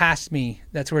you go past me,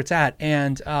 that's where it's at.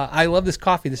 And I love this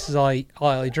coffee. This is all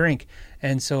I drink.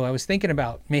 And so I was thinking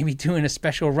about maybe doing a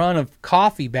special run of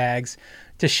coffee bags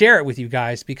to share it with you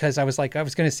guys, because I was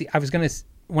going to,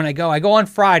 when I go on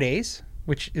Fridays,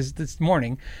 which is this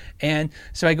morning. And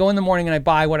so I go in the morning and I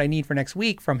buy what I need for next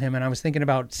week from him. And I was thinking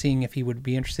about seeing if he would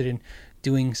be interested in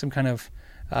doing some kind of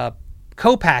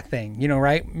co-pack thing,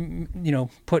 right?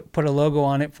 Put a logo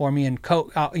on it for me, and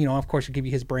of course, he'll give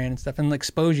you his brand and stuff and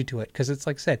expose you to it, because it's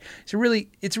like I said, it's a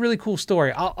really cool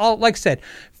story. I'll like I said,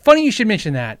 funny you should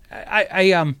mention that.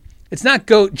 It's not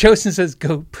goat. Joseph says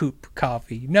goat poop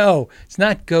coffee. No, it's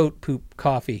not goat poop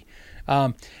coffee.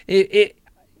 If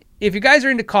you guys are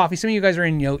into coffee, some of you guys are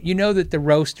in, you know that the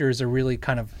roasters are really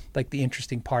kind of like the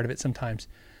interesting part of it sometimes.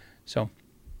 So,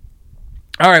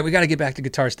 all right, we got to get back to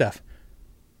guitar stuff.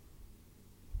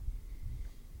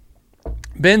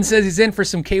 Ben says he's in for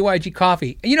some KYG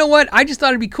coffee. You know what? I just thought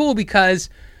it'd be cool because,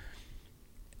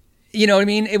 you know what I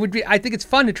mean? It would be. I think it's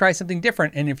fun to try something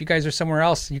different. And if you guys are somewhere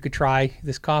else, you could try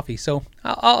this coffee. So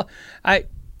it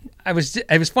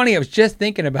was funny. I was just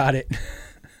thinking about it.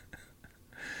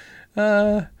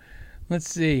 Let's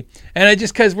see. And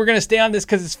because we're going to stay on this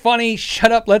because it's funny.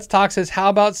 Shut Up, Let's Talk says, how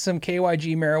about some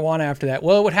KYG marijuana after that?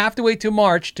 Well, it would have to wait till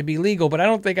March to be legal, but I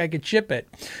don't think I could ship it.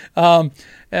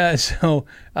 So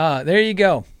there you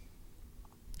go.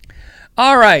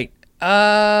 All right.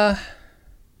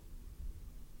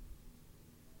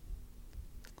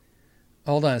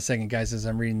 Hold on a second, guys, as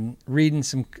I'm reading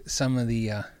some of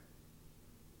the...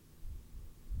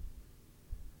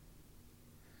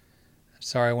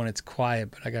 Sorry when it's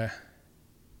quiet, but I gotta...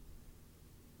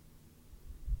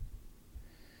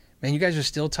 Man, you guys are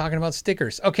still talking about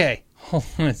stickers. Okay, hold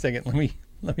on a second.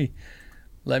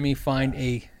 Let me find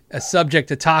a subject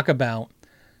to talk about.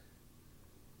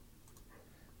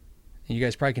 You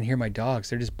guys probably can hear my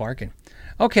dogs. They're just barking.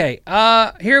 Okay,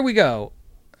 here we go.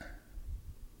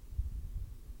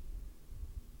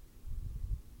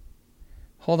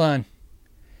 Hold on.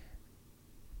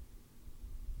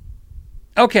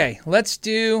 Okay, let's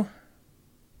do...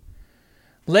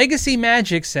 Legacy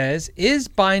Magic says, is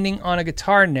binding on a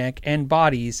guitar neck and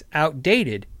bodies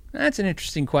outdated? That's an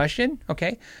interesting question.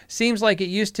 Okay. Seems like it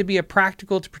used to be a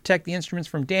practical to protect the instruments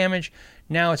from damage.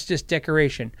 Now it's just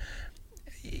decoration.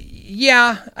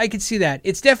 Yeah, I could see that.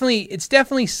 It's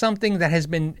definitely something that has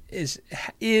been is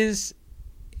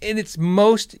in its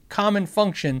most common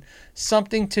function,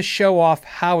 something to show off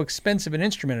how expensive an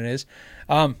instrument it is.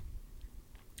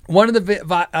 One of the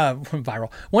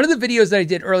One of the videos that I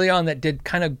did early on that did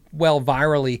kind of well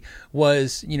virally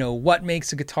was, what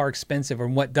makes a guitar expensive or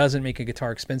what doesn't make a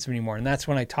guitar expensive anymore. And that's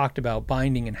when I talked about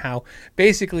binding and how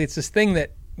basically it's this thing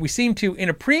that we seem to, in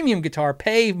a premium guitar,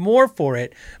 pay more for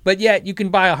it, but yet you can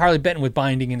buy a Harley Benton with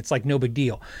binding and it's like no big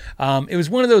deal. It was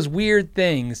one of those weird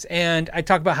things. And I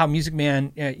talk about how Music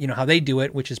Man, how they do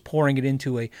it, which is pouring it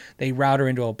into they router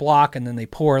into a block and then they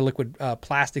pour liquid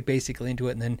plastic basically into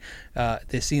it. And then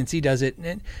the CNC does it.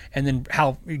 And then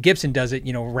how Gibson does it,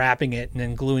 wrapping it and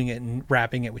then gluing it and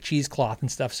wrapping it with cheesecloth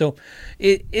and stuff. So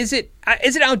is it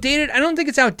outdated? I don't think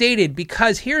it's outdated,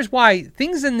 because here's why.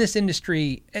 Things in this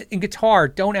industry, in guitar,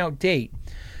 don't outdate.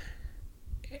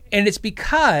 And it's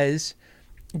because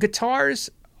guitars,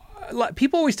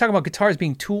 people always talk about guitars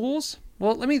being tools.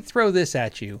 Well, let me throw this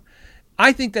at you.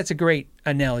 I think that's a great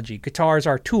analogy. Guitars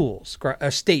are tools,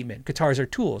 a statement. Guitars are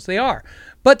tools. They are.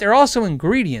 But they're also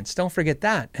ingredients. Don't forget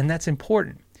that. And that's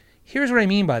important. Here's what I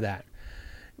mean by that.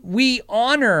 We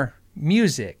honor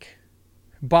music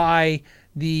by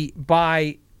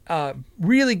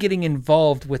really getting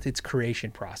involved with its creation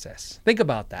process. Think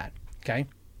about that, okay?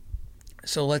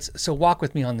 So walk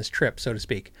with me on this trip, so to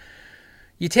speak.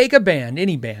 You take a band,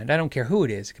 any band, I don't care who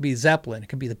it is. It could be Zeppelin, it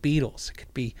could be the Beatles, it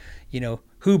could be,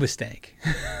 Hoobastank,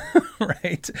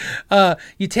 right?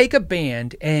 You take a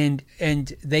band and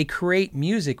they create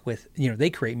music with, they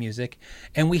create music,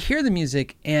 and we hear the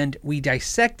music and we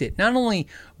dissect it. Not only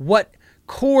what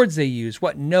chords they use,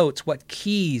 what notes, what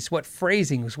keys, what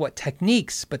phrasings, what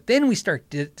techniques, but then we start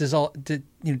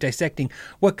dissecting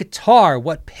what guitar,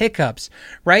 what pickups,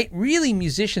 right? Really,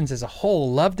 musicians as a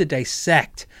whole love to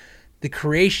dissect the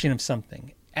creation of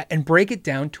something and break it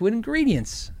down to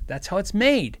ingredients. That's how it's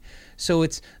made. So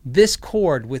it's this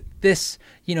chord with this,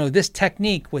 this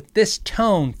technique with this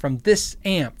tone from this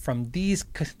amp, from these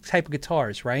type of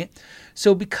guitars, right?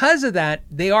 So because of that,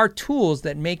 they are tools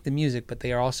that make the music, but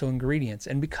they are also ingredients.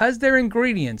 And because they're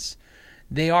ingredients,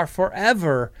 they are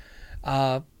forever,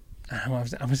 I'm going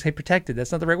to say protected.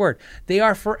 That's not the right word. They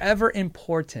are forever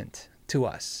important to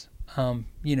us.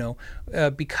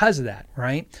 Because of that,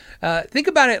 right? Think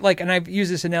about it and I've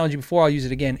used this analogy before, I'll use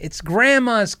it again. It's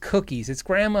grandma's cookies. It's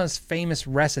grandma's famous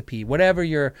recipe, whatever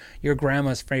your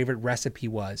grandma's favorite recipe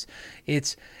was.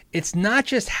 It's not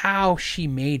just how she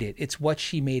made it, it's what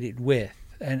she made it with.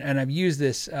 And I've used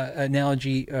this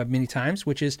analogy many times,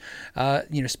 which is,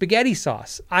 spaghetti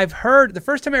sauce. The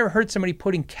first time I ever heard somebody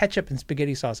putting ketchup in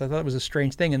spaghetti sauce, I thought it was a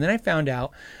strange thing. And then I found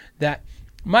out that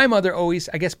my mother always,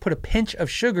 I guess, put a pinch of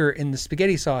sugar in the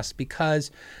spaghetti sauce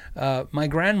because my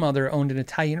grandmother owned an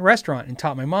Italian restaurant and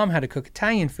taught my mom how to cook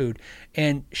Italian food.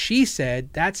 And she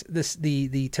said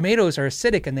the tomatoes are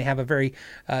acidic and they have a very,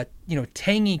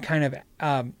 tangy kind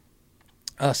of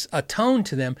a tone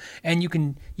to them, and you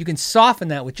can soften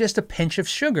that with just a pinch of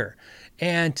sugar.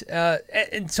 And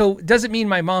so it doesn't mean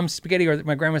my mom's spaghetti or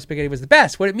my grandma's spaghetti was the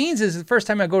best. What it means is the first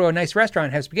time I go to a nice restaurant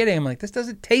and have spaghetti, I'm like, this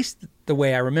doesn't taste the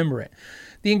way I remember it.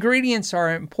 The ingredients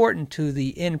are important to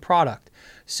the end product.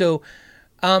 So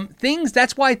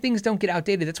that's why things don't get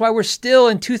outdated. That's why we're still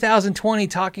in 2020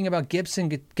 talking about Gibson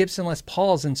Les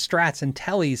Pauls and Strats and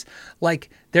Tellys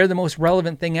like they're the most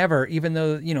relevant thing ever, even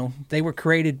though, they were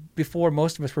created before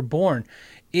most of us were born.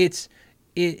 It's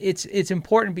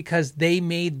important because they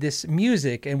made this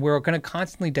music, and we're going to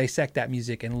constantly dissect that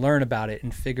music and learn about it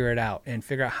and figure it out and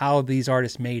figure out how these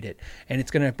artists made it. And it's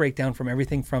going to break down from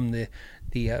everything from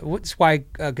that's why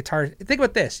guitar. Think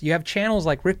about this. You have channels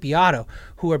like Rick Beato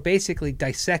who are basically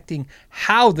dissecting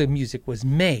how the music was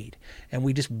made, and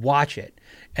we just watch it.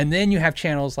 And then you have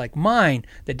channels like mine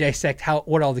that dissect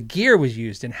what all the gear was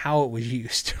used and how it was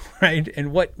used, right?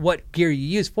 And what gear you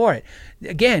use for it.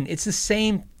 Again, it's the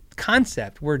same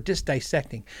concept. We're just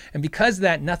dissecting. And because of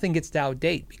that, nothing gets to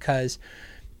outdate, because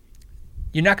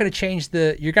you're not going to change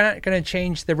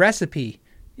the recipe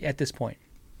at this point.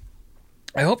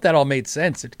 I hope that all made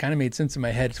sense. It kind of made sense in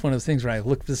my head. It's one of those things when I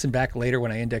listen back later,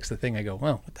 when I index the thing, I go,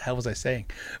 well, what the hell was I saying?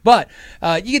 But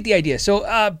you get the idea. So,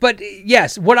 but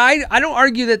yes, I don't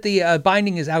argue that the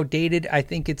binding is outdated. I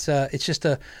think it's just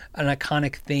an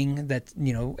iconic thing that,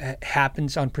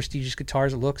 happens on prestigious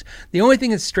guitars. It looks. The only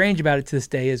thing that's strange about it to this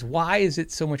day is, why is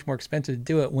it so much more expensive to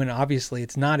do it when obviously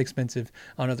it's not expensive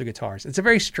on other guitars? It's a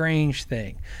very strange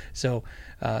thing. So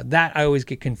that I always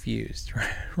get confused,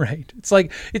 right? It's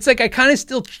like I kind of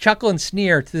still chuckle and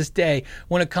sneer to this day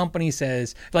when a company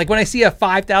says, like when I see a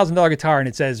 $5,000 guitar and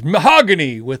it says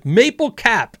mahogany with maple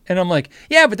cap, and I'm like,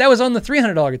 yeah, but that was on the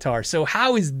 $300 guitar. So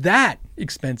how is that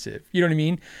expensive? You know what I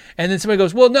mean? And then somebody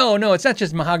goes, well, no, it's not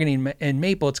just mahogany and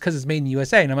maple. It's because it's made in the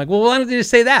USA. And I'm like, well, why don't they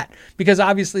just say that? Because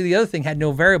obviously the other thing had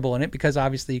no variable in it, because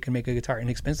obviously you can make a guitar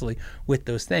inexpensively with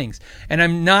those things. And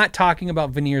I'm not talking about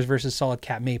veneers versus solid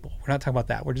cap maple. We're not talking about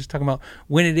that. We're just talking about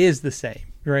when it is the same,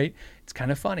 right? It's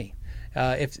kind of funny.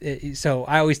 So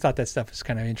I always thought that stuff was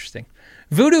kind of interesting.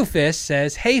 Voodoo Fist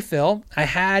says, "Hey Phil,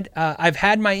 I've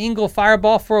had my Engel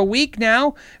Fireball for a week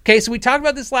now." Okay, so we talked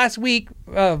about this last week.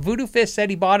 Voodoo Fist said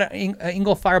he bought an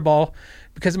Engel Fireball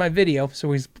because of my video,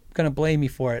 so he's gonna blame me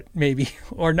for it, maybe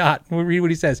or not. We'll read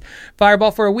what he says.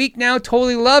 "Fireball for a week now,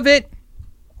 totally love it.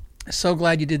 So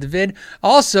glad you did the vid.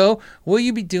 Also, will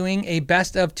you be doing a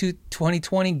best of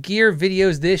 2020 gear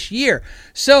videos this year?"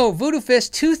 So, Voodoo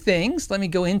Fist, two things. Let me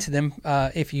go into them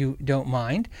if you don't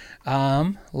mind.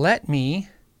 Let me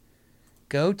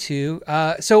go to...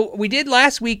 so, we did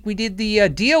last week, we did the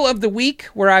deal of the week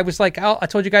where I was like, I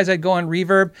told you guys I'd go on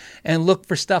Reverb and look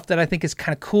for stuff that I think is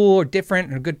kind of cool or different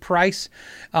and a good price.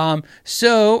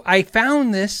 So, I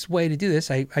found this way to do this.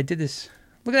 I did this...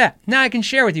 Look at that. Now I can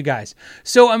share with you guys.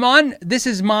 So I'm on, this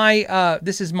is my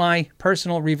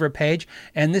personal Reverb page,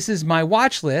 and this is my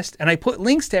watch list, and I put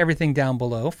links to everything down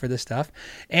below for this stuff.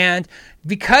 And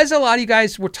because a lot of you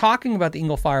guys were talking about the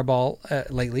Engel Fireball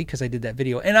lately, because I did that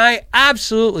video, and I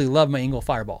absolutely love my Engel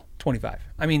Fireball 25.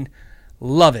 I mean,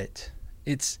 love it.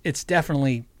 It's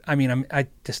definitely, I mean, I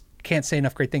just can't say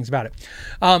enough great things about it.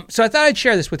 So I thought I'd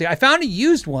share this with you. I found a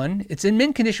used one. It's in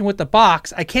mint condition with the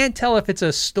box. I can't tell if it's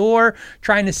a store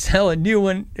trying to sell a new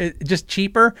one just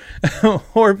cheaper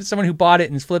or someone who bought it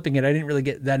and is flipping it. I didn't really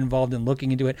get that involved in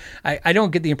looking into it. I don't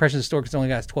get the impression the store because it only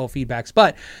got 12 feedbacks,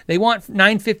 but they want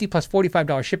 $950 plus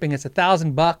 $45 shipping. It's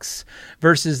 $1,000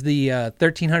 versus the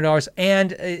 $1,300,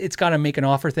 and it's got to make an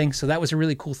offer thing. So that was a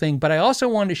really cool thing. But I also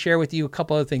wanted to share with you a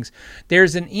couple other things.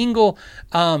 There's an Engel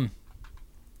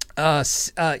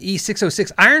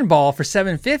E606 Iron Ball for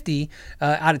 $750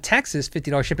 out of Texas,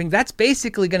 $50 shipping. That's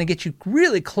basically going to get you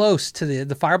really close to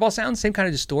the Fireball sound, same kind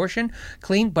of distortion,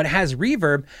 clean, but it has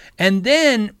reverb. And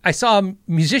then I saw a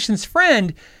musician's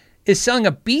friend is selling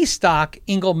a B-stock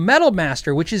Engel Metal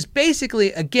Master, which is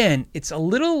basically, again, it's a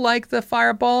little like the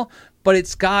Fireball, but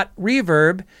it's got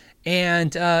reverb.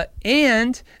 And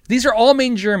these are all made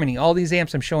in Germany. All these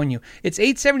amps I'm showing you. It's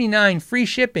 $879 free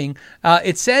shipping.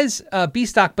 It says B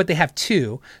stock, but they have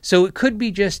two, so it could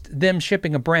be just them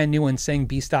shipping a brand new one, saying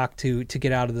B stock to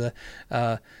get out of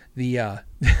the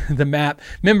map.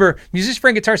 Remember, Musician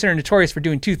Friend Guitar Center are notorious for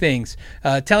doing two things: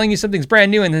 telling you something's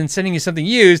brand new and then sending you something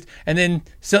used, and then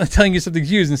telling you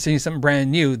something's used and sending you something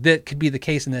brand new. That could be the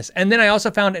case in this. And then I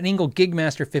also found an Engel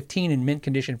Gigmaster 15 in mint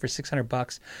condition for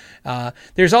 $600.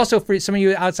 There's also, for some of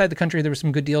you outside the country, there were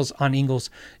some good deals on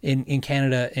Engels in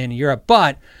Canada and Europe,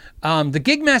 but the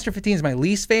Gigmaster 15 is my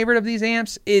least favorite of these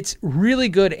amps. It's really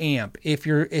good amp. If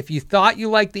you thought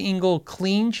you liked the Engel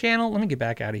Clean channel, let me get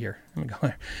back out of here. Let me go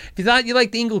there. If you thought you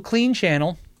liked the Engel Clean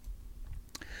channel,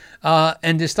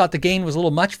 and just thought the gain was a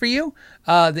little much for you,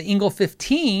 the Engel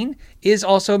 15 is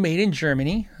also made in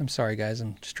Germany. I'm sorry, guys.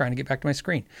 I'm just trying to get back to my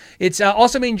screen. It's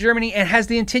also made in Germany and has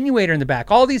the attenuator in the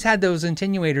back. All these had those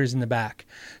attenuators in the back.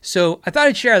 So I thought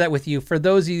I'd share that with you. For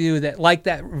those of you that liked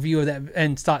that review of that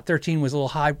and thought 13 was a little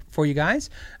high for you guys,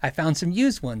 I found some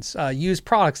used ones, used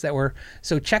products that were,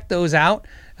 so check those out.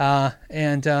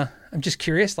 I'm just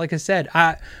curious, like I said.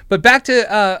 But back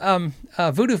to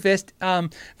Voodoo Fist.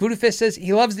 Voodoo Fist says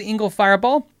he loves the Engel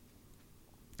Fireball,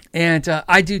 and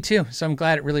I do too. So I'm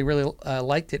glad it really, really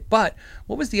liked it. But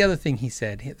what was the other thing he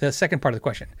said? The second part of the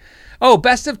question. Oh,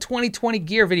 best of 2020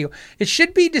 gear video. It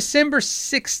should be December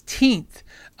 16th.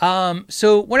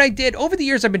 So what I did over the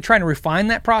years, I've been trying to refine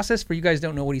that process. For you guys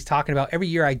don't know what he's talking about. Every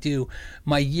year I do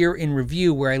my year in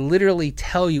review where I literally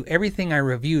tell you everything I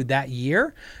reviewed that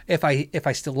year. If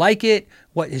I still like it,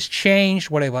 what has changed,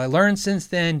 what have I learned since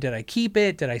then? Did I keep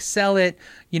it? Did I sell it?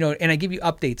 And I give you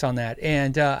updates on that.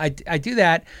 And I do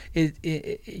that,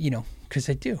 because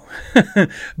I do.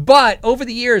 But over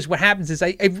the years, what happens is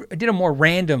I did a more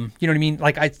random, you know what I mean?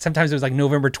 Like sometimes it was like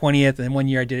November 20th, and then one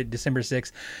year I did it December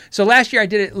 6th. So last year I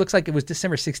did it looks like it was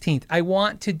December 16th. I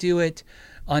want to do it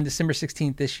on December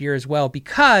 16th this year as well,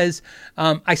 because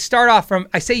I start off from,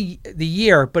 I say the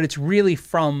year, but it's really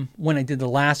from when I did the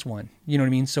last one. You know what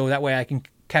I mean? So that way I can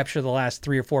capture the last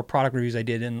 3 or 4 product reviews I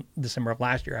did in December of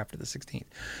last year after the 16th.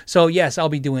 So yes, I'll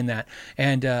be doing that.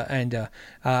 And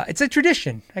it's a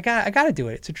tradition. I got to do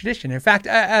it. It's a tradition. In fact,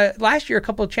 last year, a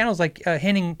couple of channels like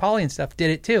Henning, Polly and stuff did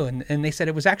it too. And they said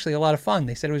it was actually a lot of fun.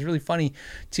 They said it was really funny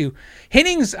too.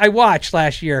 Henning's I watched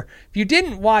last year. If you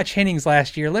didn't watch Henning's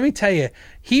last year, let me tell you,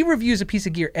 he reviews a piece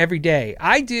of gear every day.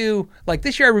 I do, like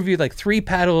this year I reviewed like 3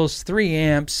 pedals, 3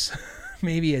 amps,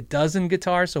 maybe a dozen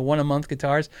guitars. So 1 a month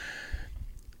guitars.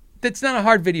 That's not a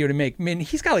hard video to make. I mean,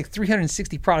 he's got like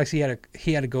 360 products he had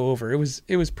to go over. It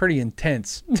was pretty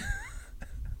intense.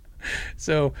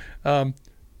 So,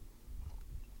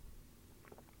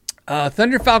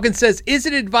 Thunder Falcon says, is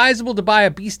it advisable to buy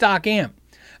a B-stock amp?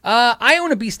 I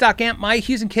own a B-Stock amp. My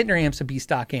Hughes and Kittner amp's a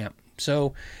B-Stock amp.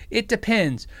 So it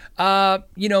depends. Like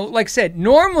I said,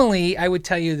 normally I would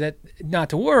tell you that not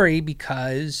to worry,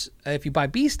 because if you buy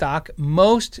B-Stock,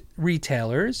 most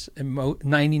retailers,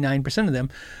 99% of them,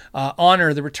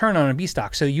 honor the return on a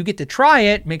B-Stock. So you get to try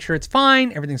it, make sure it's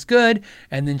fine, everything's good,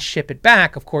 and then ship it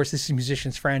back. Of course, this is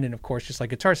Musician's Friend, and of course, just like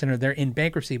Guitar Center, they're in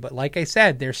bankruptcy. But like I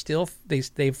said,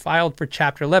 they've filed for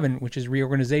Chapter 11, which is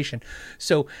reorganization.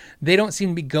 So they don't seem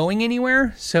to be going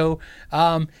anywhere. So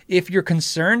if you're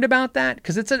concerned about that,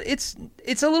 because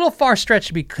it's a little far stretch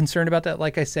to be concerned about that.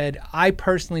 Like I said, I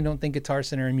personally don't think Guitar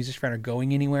Center and Musician's Friend are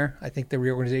going anywhere. I think the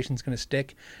reorganization is going to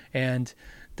stick, and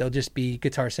they'll just be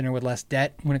Guitar Center with less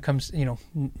debt when it comes,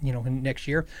 next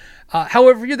year.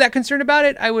 However, if you're that concerned about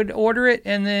it, I would order it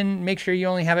and then make sure you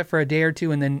only have it for a day or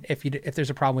two. And then if there's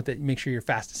a problem with it, make sure you're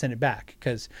fast to send it back,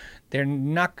 because they're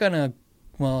not going to,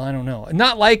 I don't know,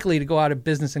 not likely to go out of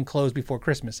business and close before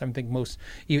Christmas. I think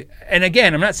and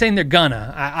again, I'm not saying they're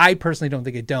gonna. I personally don't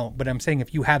think it don't, but I'm saying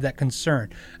if you have that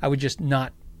concern, I would just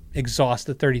not exhaust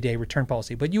the 30-day return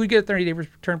policy, but you would get a 30-day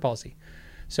return policy.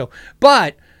 So,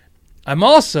 but I'm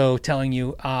also telling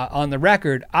you on the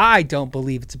record, I don't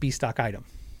believe it's a B-Stock item.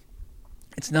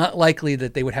 It's not likely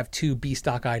that they would have 2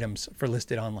 B-Stock items for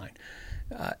listed online.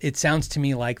 It sounds to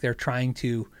me like they're trying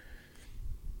to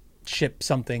ship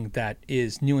something that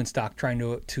is new in stock, trying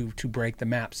to break the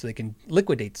map so they can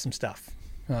liquidate some stuff.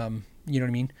 You know what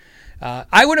I mean?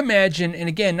 I would imagine, and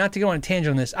again, not to go on a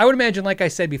tangent on this, I would imagine, like I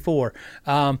said before,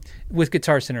 with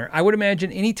Guitar Center, I would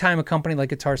imagine anytime a company like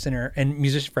Guitar Center and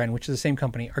Musician's Friend, which is the same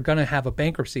company, are going to have a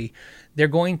bankruptcy, they're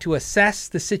going to assess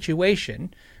the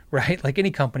situation, right, like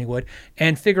any company would,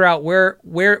 and figure out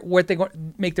what they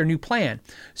make their new plan.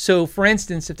 So, for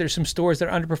instance, if there's some stores that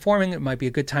are underperforming, it might be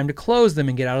a good time to close them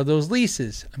and get out of those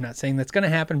leases. I'm not saying that's going to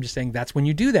happen. I'm just saying that's when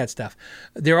you do that stuff.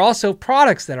 There are also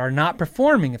products that are not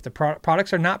performing. If the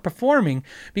products are not performing,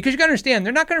 because you got to understand,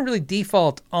 they're not going to really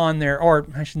default on or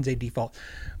I shouldn't say default.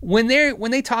 When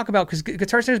they talk about, because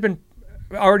Guitar Center's been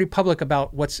already public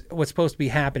about what's supposed to be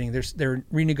happening. They're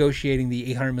renegotiating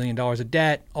the $800 million of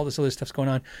debt. All this other stuff's going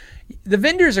on. The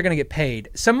vendors are going to get paid.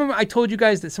 I told you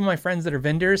guys that some of my friends that are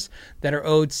vendors that are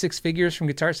owed 6 figures from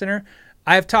Guitar Center,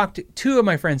 I have talked to 2 of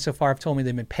my friends so far have told me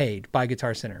they've been paid by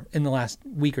Guitar Center in the last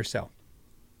week or so.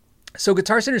 So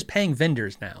Guitar Center is paying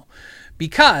vendors now,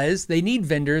 because they need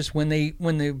vendors when the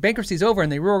bankruptcy is over and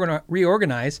they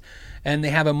reorganize and they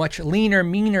have a much leaner,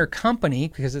 meaner company,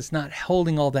 because it's not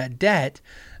holding all that debt.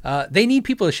 They need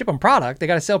people to ship them product. They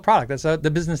got to sell product. That's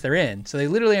the business they're in. So they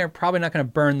literally are probably not going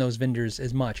to burn those vendors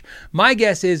as much. My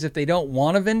guess is if they don't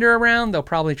want a vendor around, they'll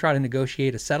probably try to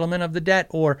negotiate a settlement of the debt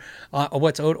or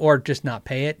what's owed, or just not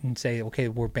pay it and say, okay,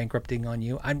 we're bankrupting on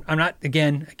you. I'm not,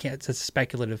 again, I can't, it's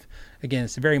speculative. Again,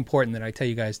 it's very important that I tell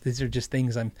you guys, these are just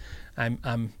things I'm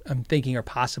thinking are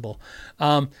possible.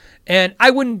 And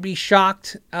I wouldn't be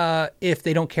shocked if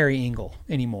they don't carry Engel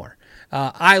anymore.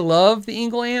 I love the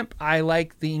Engel amp. I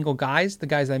like the Engel guys. The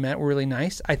guys I met were really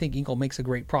nice. I think Engel makes a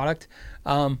great product.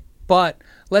 But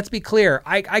let's be clear.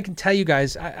 I can tell you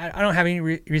guys, I don't have any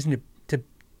reason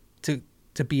to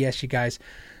BS you guys.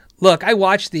 Look, I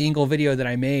watched the Engel video that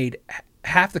I made.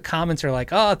 Half the comments are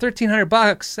like, oh,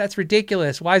 $1,300. That's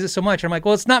ridiculous. Why is it so much? I'm like,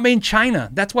 well, it's not made in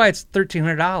China. That's why it's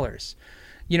 $1,300.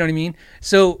 You know what I mean?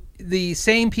 So the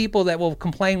same people that will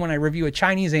complain when I review a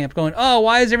Chinese amp going, oh,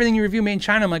 why is everything you review made in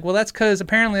China? I'm like, well, that's because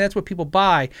apparently that's what people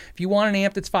buy. If you want an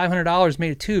amp that's $500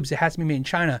 made of tubes, it has to be made in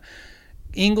China.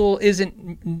 Engel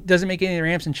doesn't make any of their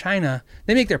amps in China.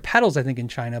 They make their pedals, I think, in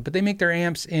China, but they make their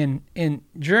amps in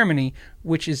Germany,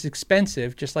 which is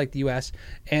expensive, just like the U.S.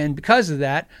 And because of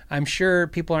that, I'm sure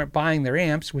people aren't buying their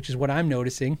amps, which is what I'm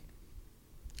noticing,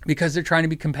 because they're trying to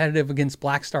be competitive against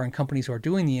Blackstar and companies who are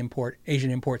doing the Asian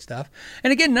import stuff.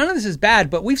 And again, none of this is bad,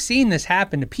 but we've seen this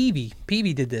happen to Peavey.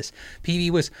 Peavey did this.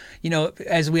 Peavey was,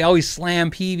 as we always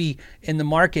slam Peavey in the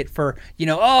market for,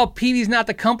 oh, Peavey's not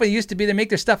the company it used to be. They make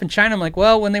their stuff in China. I'm like,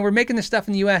 well, when they were making their stuff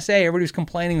in the USA, everybody was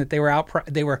complaining that they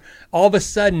were all of a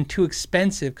sudden too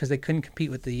expensive because they couldn't compete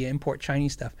with the import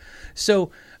Chinese stuff. So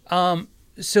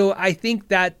I think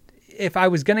that if I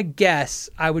was going to guess,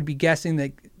 I would be guessing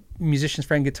that Musician's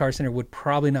Friend Guitar Center would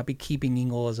probably not be keeping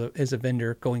Engel as a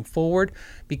vendor going forward,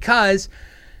 because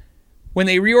when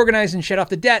they reorganize and shut off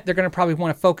the debt, they're going to probably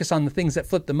want to focus on the things that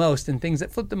flip the most, and things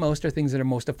that flip the most are things that are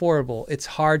most affordable. It's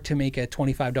hard to make a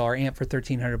 $25 amp for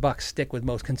 $1,300 stick with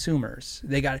most consumers.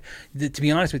 To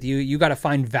be honest with you, you got to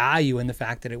find value in the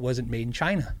fact that it wasn't made in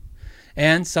China.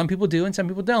 And some people do and some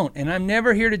people don't. And I'm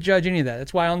never here to judge any of that.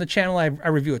 That's why on the channel I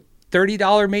review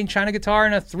 $30 made in China guitar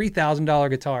and a $3,000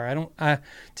 guitar.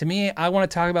 To me, I want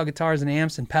to talk about guitars and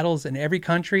amps and pedals in every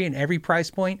country and every price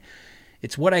point.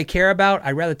 It's what I care about.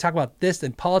 I'd rather talk about this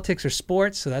than politics or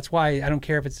sports. So that's why I don't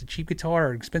care if it's a cheap guitar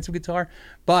or an expensive guitar.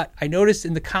 But I noticed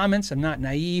in the comments, I'm not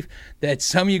naive, that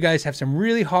some of you guys have some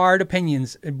really hard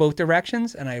opinions in both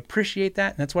directions. And I appreciate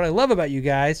that. And that's what I love about you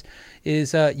guys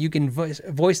is you can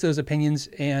voice those opinions.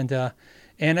 And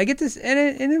I get this, and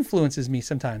it influences me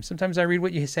sometimes. Sometimes I read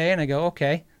what you say and I go,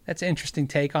 okay, that's an interesting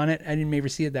take on it. I didn't maybe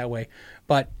see it that way.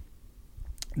 But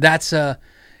that's...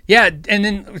 Yeah, and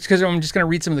then it's because I'm just going to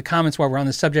read some of the comments while we're on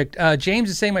the subject. James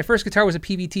is saying, my first guitar was a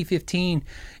PVT-15.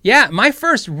 Yeah, my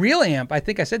first real amp, I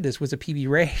think I said this, was a PV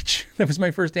Rage. That was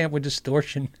my first amp with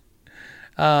distortion.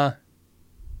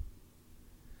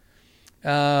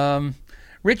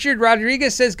 Richard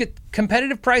Rodriguez says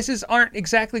competitive prices aren't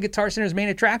exactly Guitar Center's main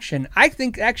attraction. I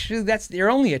think actually that's their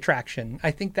only attraction.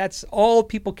 I think that's all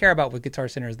people care about with Guitar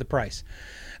Center is the price.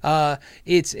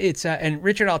 And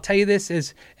Richard, I'll tell you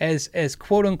this as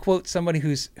quote unquote somebody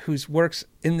who's works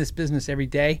in this business every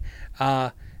day.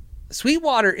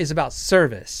 Sweetwater is about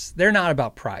service. They're not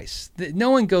about price.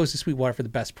 No one goes to Sweetwater for the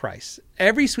best price.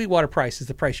 Every Sweetwater price is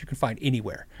the price you can find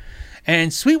anywhere.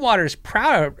 And Sweetwater is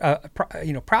proud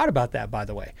about that. By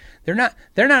the way, they're not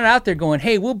out there going,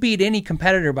 "Hey, we'll beat any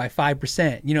competitor by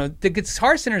 5%." The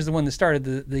Guitar Center is the one that started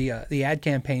the ad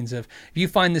campaigns of, if you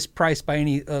find this price by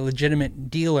any legitimate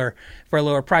dealer for a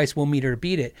lower price, we'll meet or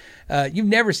beat it. You've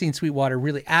never seen Sweetwater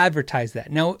really advertise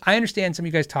that. Now, I understand some of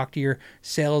you guys talk to your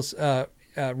sales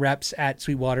reps at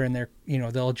Sweetwater, and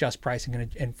they'll adjust pricing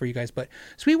and for you guys. But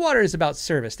Sweetwater is about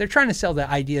service. They're trying to sell the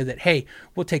idea that, hey,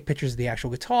 we'll take pictures of the actual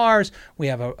guitars. We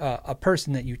have a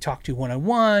person that you talk to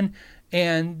one-on-one,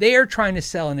 and they are trying to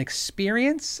sell an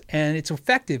experience, and it's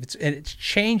effective. It's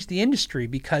changed the industry,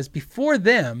 because before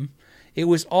them, it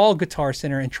was all Guitar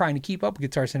Center and trying to keep up with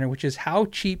Guitar Center, which is, how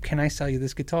cheap can I sell you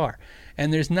this guitar?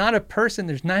 And there's not a person,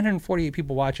 there's 948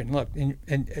 people watching. Look, and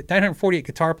 948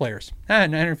 guitar players.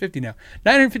 950 now.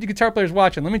 950 guitar players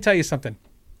watching. Let me tell you something.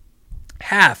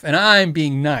 Half, and I'm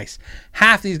being nice,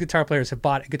 half these guitar players have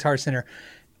bought a Guitar Center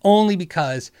only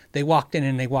because they walked in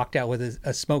and they walked out with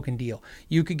a smoking deal.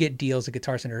 You could get deals at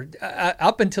Guitar Center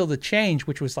up until the change,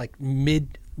 which was like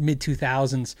mid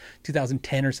 2000s,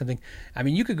 2010 or something. I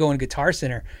mean, you could go in Guitar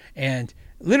Center and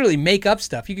literally make up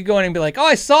stuff. You could go in and be like, "Oh,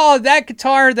 I saw that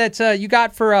guitar that you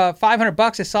got for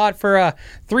 $500. I saw it for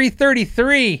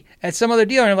 $333 at some other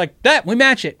dealer." And I'm like, "That we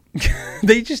match it."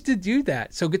 They just did do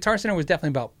that. So Guitar Center was definitely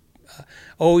about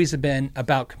always been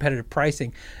about competitive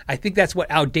pricing. I think that's what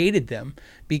outdated them,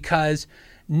 because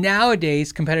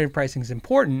nowadays competitive pricing is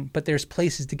important, but there's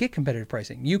places to get competitive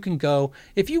pricing. You can go,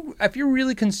 if you're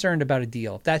really concerned about a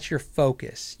deal, if that's your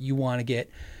focus, you want to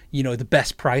get the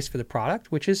best price for the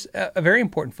product, which is a very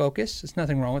important focus. There's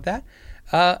nothing wrong with that.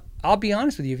 I'll be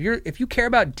honest with you. If you care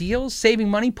about deals, saving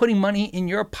money, putting money in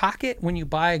your pocket when you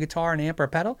buy a guitar, an amp, or a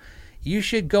pedal, you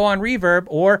should go on Reverb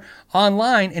or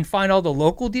online and find all the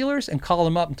local dealers and call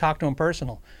them up and talk to them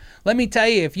personal. Let me tell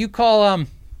you, if you call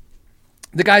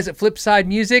the guys at Flipside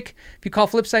Music, if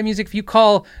you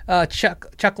call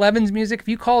Chuck Levin's Music, if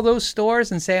you call those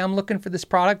stores and say, "I'm looking for this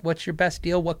product, what's your best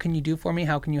deal? What can you do for me?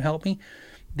 How can you help me?"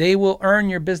 They will earn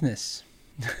your business.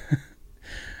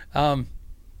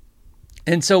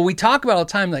 And so we talk about all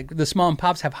the time, like the small and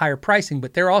pops have higher pricing,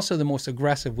 but they're also the most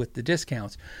aggressive with the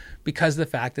discounts because of the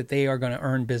fact that they are going to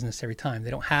earn business every time. They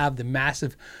don't have the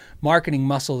massive marketing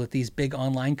muscle that these big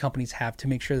online companies have to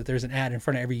make sure that there's an ad in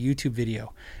front of every YouTube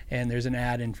video and there's an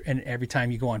ad in every time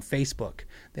you go on Facebook.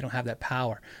 They don't have that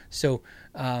power. So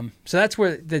that's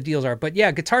where the deals are. But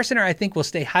yeah, Guitar Center, I think, will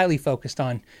stay highly focused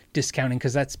on discounting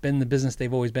because that's been the business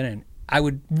they've always been in. I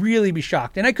would really be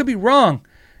shocked, and I could be wrong.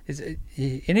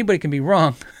 Anybody can be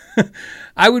wrong.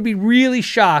 I would be really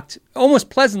shocked, almost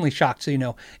pleasantly shocked,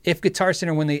 if Guitar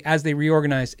Center, as they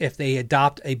reorganize, if they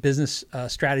adopt a business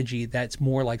strategy that's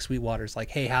more like Sweetwater's, like,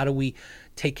 hey, how do we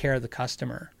take care of the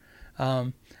customer?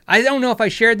 I don't know if I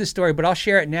shared this story, but I'll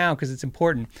share it now because it's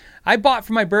important. I bought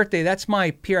for my birthday, that's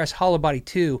my PRS Hollow Body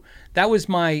 2. That was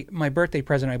my birthday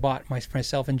present I bought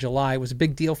myself in July. It was a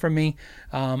big deal for me.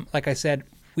 Like I said,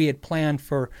 we had planned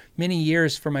for many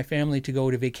years for my family to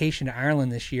go to vacation to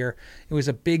Ireland this year. It was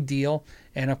a big deal.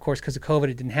 And of course, because of COVID,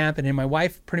 it didn't happen. And my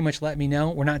wife pretty much let me know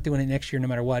we're not doing it next year no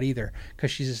matter what either,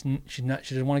 because she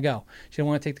doesn't want to go. She didn't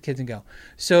want to take the kids and go.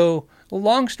 So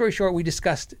long story short, we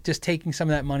discussed just taking some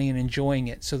of that money and enjoying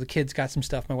it. So the kids got some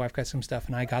stuff, my wife got some stuff,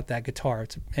 and I got that guitar.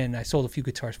 And I sold a few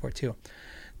guitars for it too.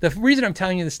 The reason I'm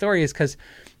telling you the story is because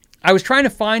I was trying to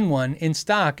find one in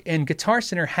stock, and Guitar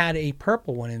Center had a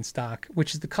purple one in stock,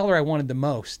 which is the color I wanted the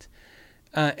most.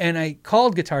 And I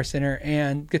called Guitar Center,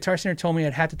 and Guitar Center told me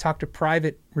I'd have to talk to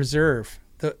Private Reserve,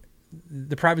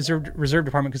 the Private Reserve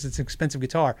department, because it's an expensive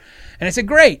guitar. And I said,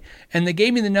 great. And they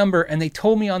gave me the number, and they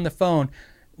told me on the phone,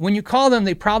 when you call them,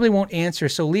 they probably won't answer,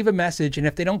 so leave a message. And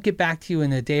if they don't get back to you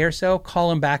in a day or so, call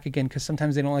them back again, because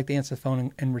sometimes they don't like to answer the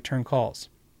phone and return calls.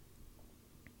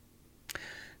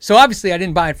 So obviously I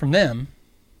didn't buy it from them,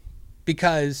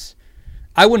 because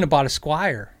I wouldn't have bought a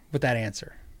Squire with that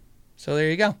answer. So there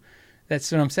you go.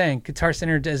 That's what I'm saying. Guitar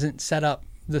Center doesn't set up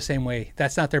the same way.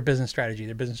 That's not their business strategy.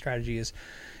 Their business strategy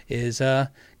is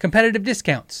competitive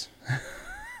discounts.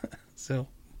 So,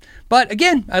 but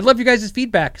again, I'd love you guys'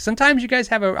 feedback. Sometimes you guys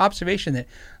have an observation that,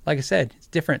 like I said, it's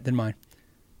different than mine.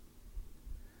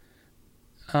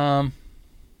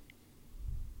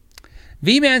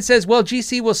 V-Man says, well,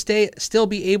 GC will still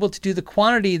be able to do the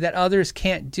quantity that others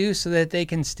can't do, so that they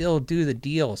can still do the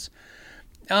deals.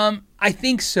 I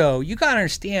think so. You got to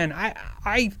understand,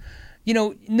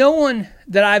 no one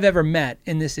that I've ever met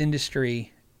in this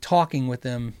industry, talking with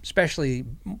them, especially,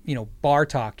 bar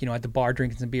talk, at the bar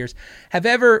drinking some beers, have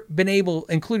ever been able,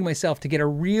 including myself, to get a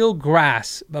real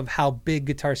grasp of how big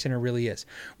Guitar Center really is.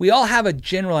 We all have a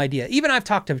general idea. Even I've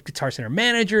talked to Guitar Center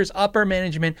managers, upper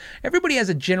management. Everybody has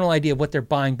a general idea of what they're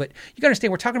buying, but you got to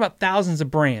understand, we're talking about thousands of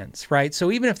brands, right?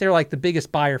 So even if they're like the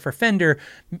biggest buyer for Fender,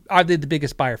 are they the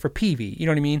biggest buyer for Peavey? You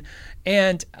know what I mean?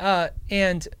 And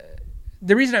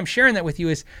the reason I'm sharing that with you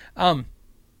is,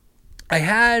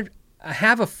 I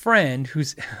have a friend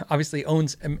who's obviously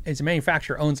is a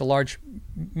manufacturer, owns a large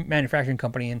manufacturing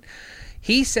company. And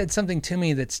he said something to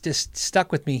me that's just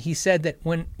stuck with me. He said that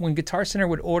when Guitar Center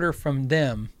would order from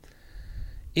them,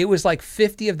 it was like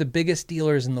 50 of the biggest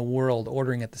dealers in the world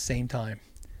ordering at the same time.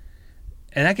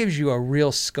 And that gives you a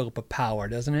real scope of power,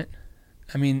 doesn't it?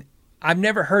 I mean, I've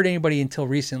never heard anybody until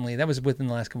recently, that was within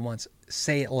the last couple months,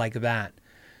 say it like that.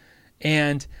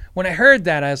 And when I heard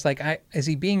that, I was like, is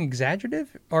he being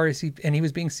exaggerative, or is he? And he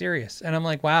was being serious. And I'm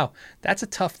like, wow, that's a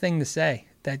tough thing to say.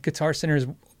 That Guitar Center's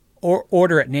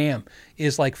order at NAMM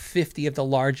is like 50 of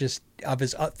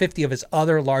his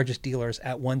other largest dealers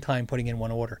at one time putting in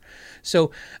one order.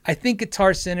 So I think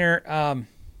Guitar Center,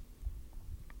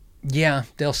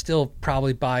 they'll still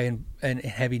probably buy in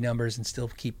heavy numbers and still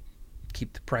keep the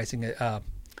pricing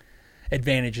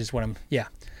advantage is what I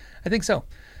think so.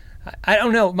 I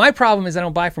don't know. My problem is I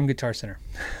don't buy from Guitar Center.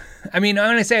 I mean, when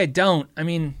I say I don't, I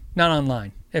mean not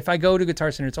online. If I go to Guitar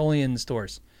Center, it's only in the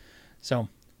stores. So,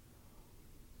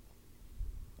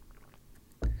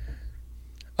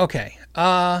 okay.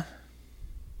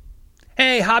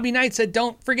 Hey, Hobby Knight said,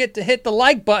 don't forget to hit the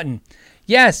like button.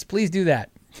 Yes, please do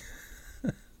that.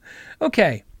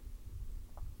 Okay.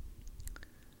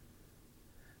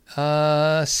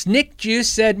 Snick Juice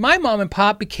said, my mom and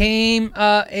pop became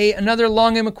another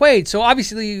Long and McQuaid. So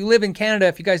obviously you live in Canada.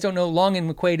 If you guys don't know, Long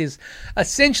and McQuaid is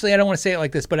essentially, I don't want to say it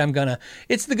like this, but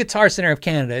it's the Guitar Center of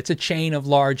Canada. It's a chain of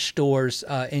large stores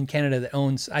in Canada that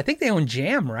owns, I think they own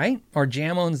Jam, right? Or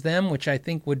Jam owns them, which I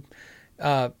think is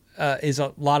a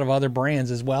lot of other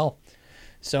brands as well.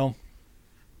 So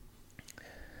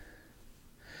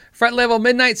Front Level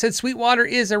Midnight said Sweetwater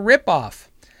is a ripoff.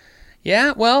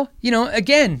 Yeah, well,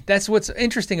 again, that's what's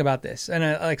interesting about this. And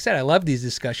like I said, I love these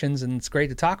discussions, and it's great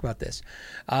to talk about this.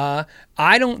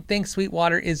 I don't think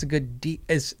Sweetwater is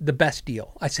is the best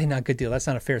deal. I say not good deal. That's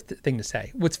not a fair thing to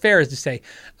say. What's fair is to say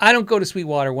I don't go to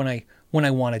Sweetwater when I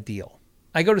want a deal.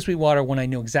 I go to Sweetwater when I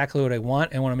know exactly what I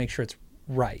want and want to make sure it's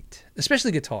right,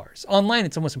 especially guitars. Online,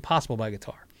 it's almost impossible to buy a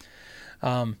guitar.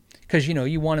 Because,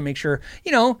 you want to make sure,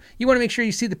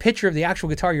 you see the picture of the actual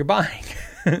guitar you're buying.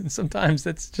 Sometimes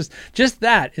that's just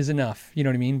that is enough. You know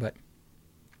what I mean? But,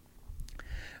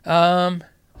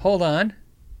 hold on.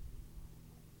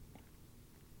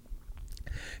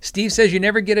 Steve says you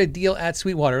never get a deal at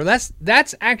Sweetwater.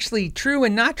 That's actually true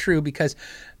and not true, because,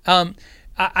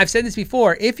 I've said this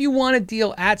before. If you want a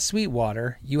deal at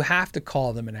Sweetwater, you have to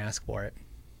call them and ask for it.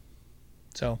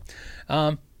 So,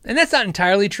 and that's not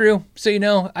entirely true. So,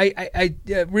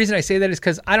 the reason I say that is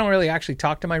because I don't really actually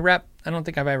talk to my rep. I don't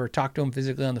think I've ever talked to them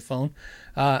physically on the phone.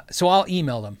 So I'll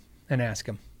email them and ask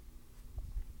them.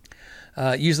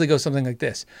 Usually goes something like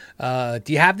this. Do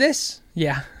you have this?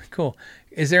 Yeah, cool.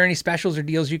 Is there any specials or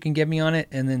deals you can give me on it?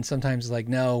 And then sometimes like,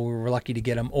 no, we're lucky to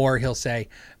get them. Or he'll say,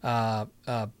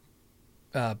 what's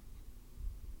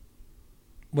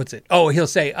it? Oh, he'll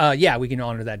say, yeah, we can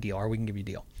honor that deal, or we can give you a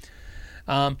deal.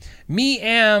 I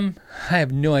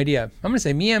have no idea. I'm going to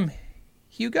say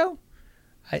Hugo.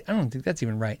 I don't think that's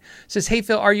even right. It says, hey,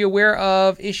 Phil, are you aware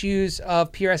of issues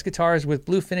of PRS guitars with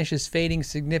blue finishes fading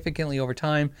significantly over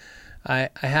time? I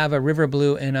have a river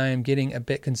blue and I am getting a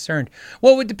bit concerned.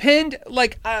 Well, it would depend.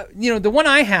 Like, the one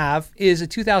I have is a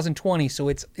 2020, so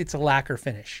it's a lacquer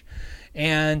finish.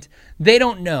 And they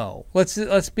don't know.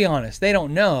 Let's be honest. They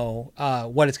don't know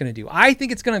what it's going to do. I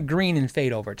think it's going to green and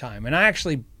fade over time. And I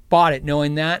actually bought it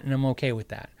knowing that, and I'm okay with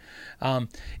that.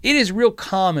 It is real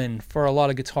common for a lot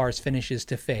of guitars finishes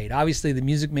to fade. Obviously, the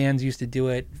Music Mans used to do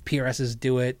it. PRSs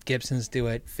do it. Gibsons do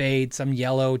it. Fade, some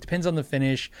yellow. Depends on the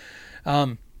finish.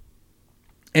 And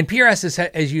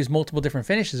PRS has used multiple different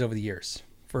finishes over the years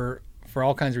for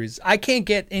all kinds of reasons. I can't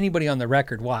get anybody on the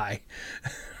record why.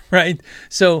 Right?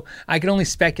 So I can only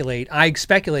speculate. I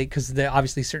speculate because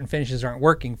obviously certain finishes aren't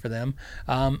working for them.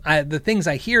 The things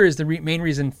I hear is the main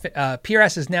reason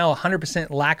PRS is now 100%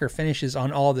 lacquer finishes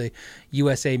on all the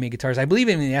USA made guitars. I believe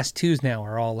even the S2s now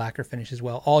are all lacquer finish as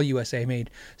well, all USA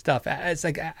made stuff. It's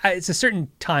like it's a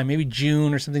certain time, maybe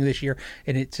June or something this year,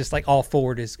 and it's just like all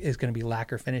forward is going to be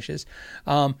lacquer finishes.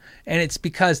 And it's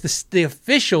because the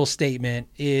official statement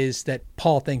is that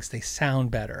Paul thinks they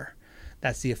sound better.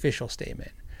 That's the official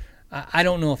statement. I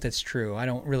don't know if that's true. I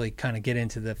don't really kind of get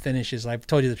into the finishes. I've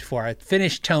told you this before.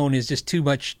 Finish tone is just too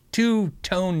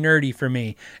tone nerdy for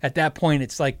me. At that point,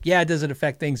 it's like, yeah, does it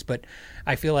affect things? But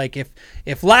I feel like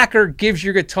if lacquer gives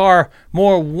your guitar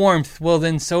more warmth, well,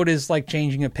 then so does like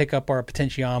changing a pickup or a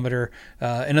potentiometer.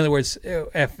 In other words,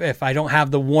 if I don't have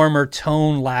the warmer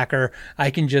tone lacquer,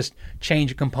 I can just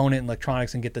change a component in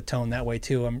electronics and get the tone that way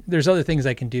too. There's other things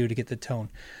I can do to get the tone.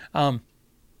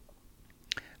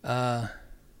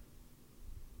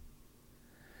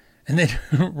 And then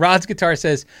Rod's Guitar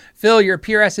says, Phil, your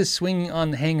PRS is swinging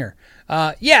on the hanger.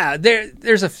 Yeah,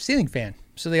 there's a ceiling fan.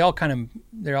 So they're all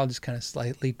just kind of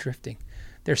slightly drifting.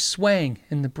 They're swaying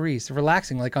in the breeze. They're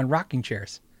relaxing like on rocking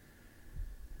chairs.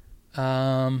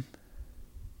 Yeah,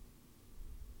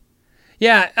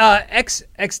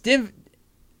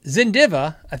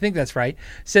 Zindiva, I think that's right,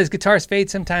 says guitars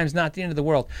fade sometimes, not the end of the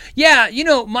world. Yeah,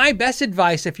 my best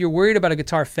advice if you're worried about a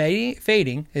guitar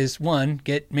fading is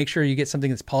make sure you get something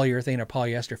that's polyurethane or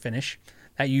polyester finish.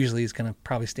 That usually is going to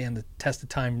probably stand the test of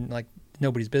time like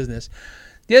nobody's business.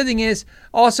 The other thing is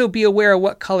also be aware of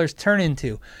what colors turn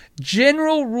into.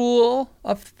 General rule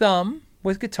of thumb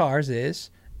with guitars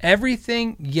is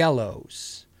everything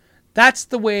yellows. That's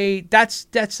the way, that's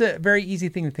a very easy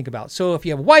thing to think about. So if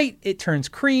you have white, it turns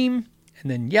cream and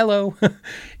then yellow.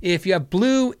 If you have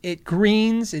blue, it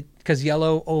greens because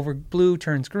yellow over blue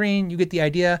turns green. You get the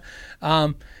idea.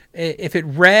 If it's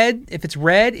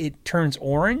red, it turns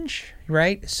orange,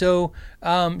 right? So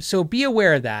be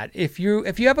aware of that. If you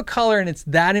have a color and it's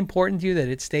that important to you that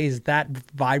it stays that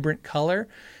vibrant color,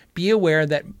 be aware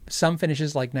that some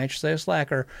finishes like nitrocellulose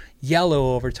lacquer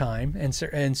yellow over time, and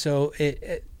so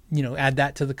it add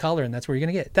that to the color, and that's where you're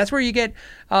going to get. That's where you get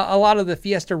a lot of the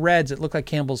Fiesta Reds that look like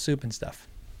Campbell's soup and stuff.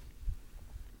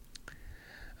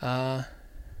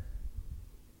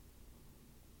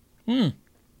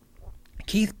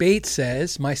 Keith Bates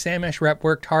says, my Sam Ash rep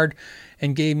worked hard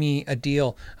and gave me a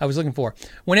deal I was looking for.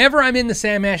 Whenever I'm in the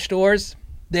Sam Ash stores,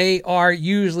 they are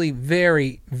usually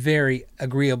very, very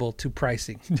agreeable to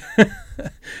pricing.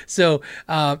 So,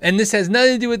 and this has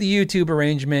nothing to do with the YouTube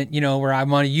arrangement, where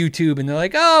I'm on a YouTube and they're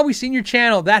like, oh, we've seen your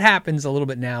channel. That happens a little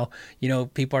bit now.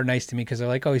 People are nice to me because they're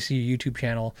like, oh, we see your YouTube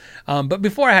channel. But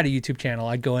before I had a YouTube channel,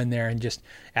 I'd go in there and just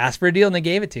ask for a deal and they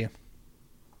gave it to you.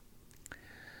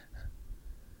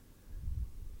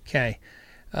 Okay.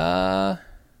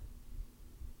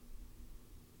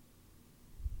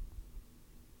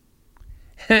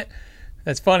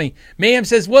 That's funny. Mayhem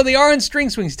says, well, they are on string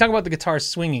swings. He's talking about the guitar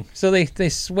swinging. So they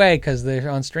sway because they're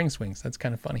on string swings. That's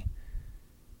kind of funny.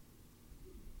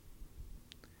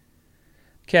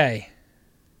 Okay.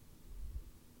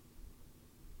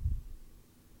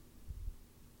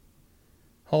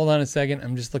 Hold on a second.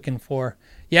 I'm just looking for...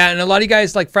 Yeah, and a lot of you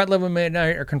guys like Fret Level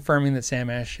Midnight are confirming that Sam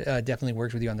Ash definitely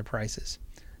works with you on the prices.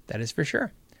 That is for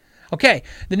sure. Okay,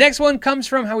 the next one comes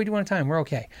from, how we do on time? We're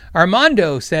okay.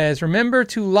 Armando says, remember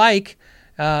to like,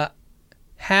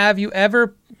 have you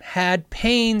ever had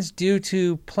pains due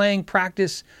to playing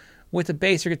practice with a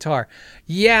bass or guitar?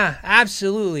 Yeah,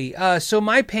 absolutely. So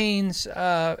my pains,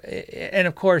 and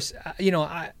of course,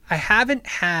 I haven't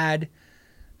had,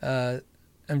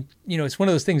 it's one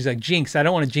of those things like jinx. I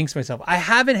don't want to jinx myself. I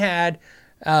haven't had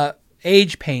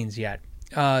age pains yet.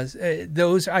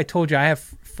 Those, I told you, I have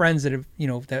friends that have,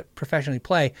 that professionally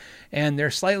play, and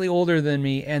they're slightly older than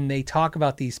me, and they talk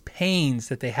about these pains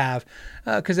that they have,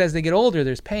 because as they get older,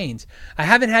 there's pains. I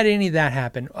haven't had any of that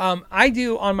happen. I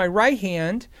do on my right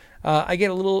hand, I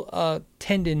get a little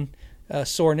tendon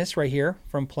soreness right here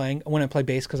from playing when I play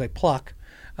bass because I pluck.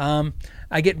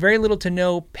 I get very little to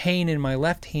no pain in my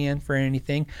left hand for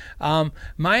anything.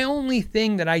 My only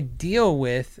thing that I deal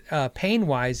with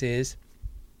pain-wise is,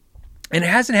 and it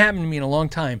hasn't happened to me in a long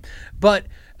time, but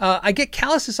I get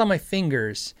calluses on my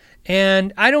fingers.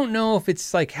 And I don't know if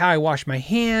it's like how I wash my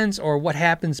hands or what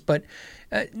happens, but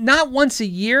not once a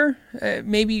year,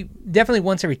 maybe definitely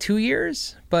once every 2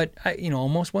 years, but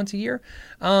almost once a year.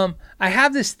 I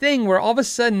have this thing where all of a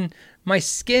sudden my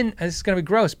skin, this is going to be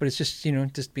gross, but it's just,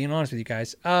 just being honest with you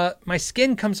guys. My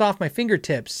skin comes off my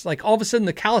fingertips. Like all of a sudden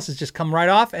the calluses just come right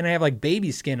off and I have like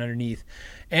baby skin underneath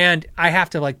and I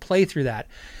have to like play through that.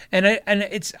 And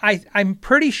I'm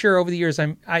pretty sure over the years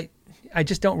I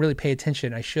just don't really pay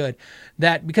attention. I should.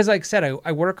 That because, like I said,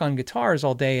 I work on guitars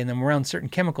all day and I'm around certain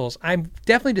chemicals. I've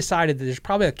definitely decided that there's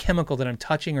probably a chemical that I'm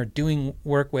touching or doing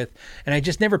work with, and I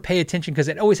just never pay attention because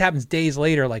it always happens days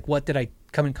later. Like, what did I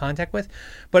come in contact with?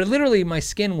 But literally, my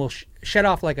skin will shed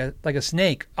off like a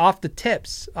snake off the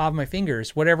tips of my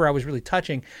fingers, whatever I was really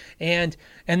touching, and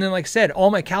then, like I said, all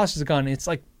my calluses are gone. It's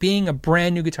like being a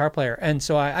brand new guitar player, and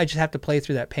so I just have to play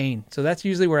through that pain. So that's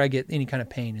usually where I get any kind of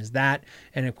pain, is that,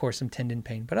 and of course some tendon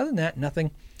pain. But other than that,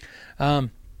 nothing.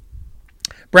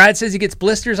 Brad says he gets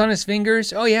blisters on his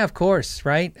fingers. Oh yeah, of course,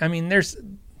 right? I mean,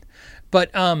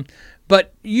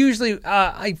 but usually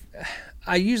I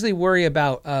usually worry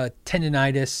about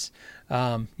tendinitis,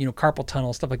 carpal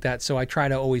tunnel, stuff like that. So I try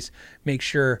to always make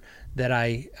sure that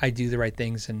I do the right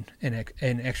things and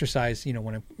exercise.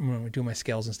 When I do my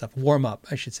scales and stuff, warm up.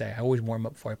 I should say I always warm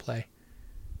up before I play.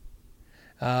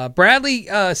 Bradley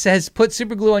says, put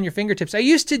super glue on your fingertips. I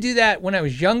used to do that when I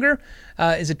was younger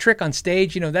as a trick on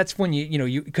stage. That's when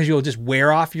because you'll just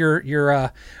wear off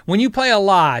your when you play a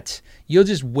lot, you'll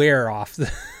just wear off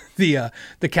the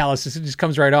calluses. It just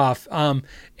comes right off.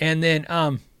 And then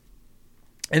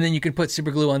you can put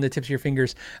super glue on the tips of your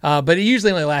fingers. But it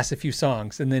usually only lasts a few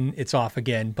songs and then it's off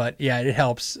again. But yeah, it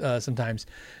helps sometimes.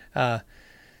 Yeah.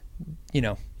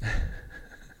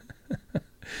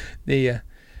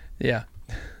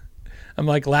 I'm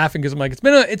like laughing because I'm like,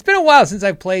 it's been a while since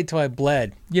I played till I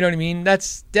bled. You know what I mean?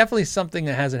 That's definitely something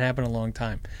that hasn't happened in a long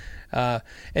time.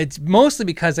 It's mostly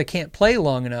because I can't play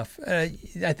long enough.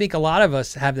 I think a lot of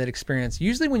us have that experience.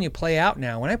 Usually when you play out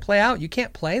now, when I play out, you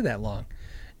can't play that long.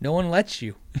 No one lets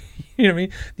you. You know what I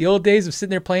mean? The old days of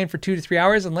sitting there playing for 2 to 3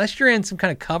 hours, unless you're in some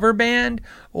kind of cover band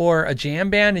or a jam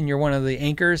band and you're one of the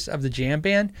anchors of the jam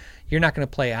band, you're not going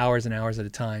to play hours and hours at a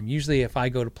time. Usually if I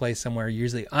go to play somewhere,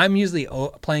 I'm usually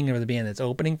playing with a band that's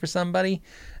opening for somebody.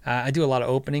 I do a lot of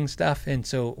opening stuff. And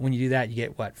so when you do that, you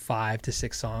get 5 to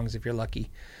 6 songs if you're lucky.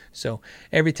 So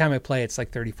every time I play, it's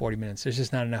like 30, 40 minutes. There's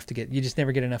just not enough you just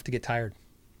never get enough to get tired.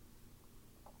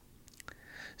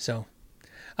 So,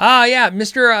 yeah,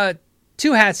 Mr.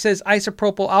 Two Hats says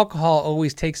isopropyl alcohol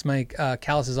always takes my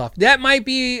calluses off. That might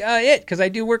be it, because I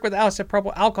do work with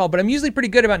isopropyl alcohol, but I'm usually pretty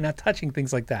good about not touching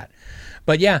things like that.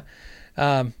 But yeah,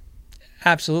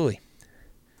 absolutely.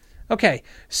 Okay,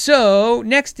 so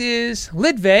next is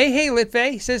Litve. Hey,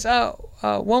 Litve. He says,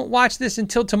 won't watch this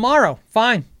until tomorrow.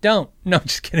 Fine, don't. No,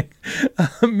 just kidding.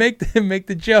 Make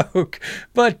the joke.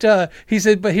 But he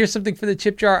said, but here's something for the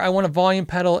chip jar. I want a volume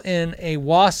pedal in a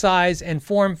wah size and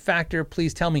form factor.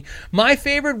 Please tell me. My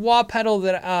favorite wah pedal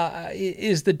that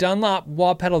is the Dunlop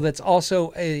wah pedal that's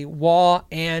also a wah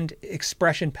and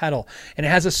expression pedal. And it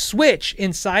has a switch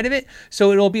inside of it.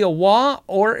 So it'll be a wah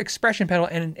or expression pedal.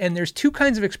 And there's 2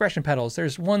 kinds of expression pedals.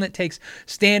 There's one that takes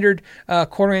standard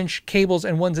 1/4-inch cables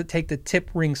and ones that take the tip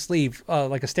ring sleeve,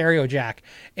 like a stereo jack.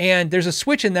 And there's a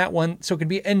switch in that one, so it can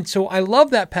be. And so I love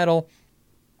that pedal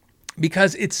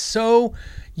because it's so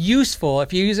useful.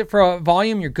 If you use it for a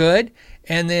volume, you're good.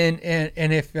 And then,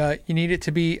 and if you need it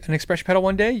to be an expression pedal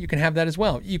one day, you can have that as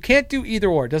well. You can't do either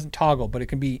or. It doesn't toggle, but it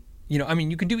can be. You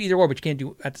can do either or, but you can't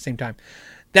do at the same time.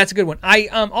 That's a good one. I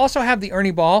also have the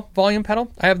Ernie Ball volume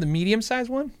pedal. I have the medium size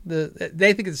one.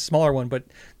 They think it's a smaller one, but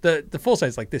the full size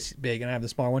is like this big, and I have the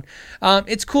smaller one.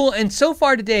 It's cool. And so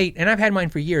far to date, and I've had mine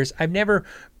for years, I've never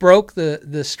broke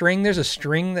the string. There's a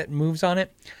string that moves on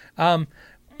it.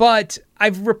 But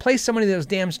I've replaced so many of those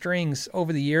damn strings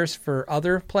over the years for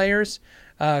other players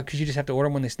because you just have to order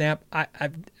them when they snap.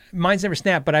 Mine's never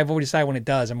snapped, but I've already decided when it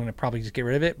does, I'm going to probably just get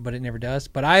rid of it, but it never does.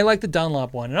 But I like the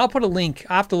Dunlop one, and I'll put a link.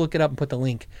 I'll have to look it up and put the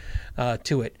link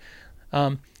to it.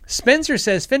 Spencer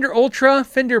says, Fender Ultra,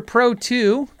 Fender Pro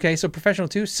 2, okay, so Professional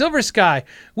 2, Silver Sky,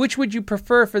 which would you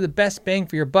prefer for the best bang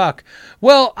for your buck?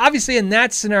 Well, obviously in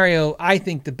that scenario, I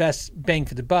think the best bang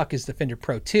for the buck is the Fender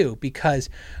Pro 2 because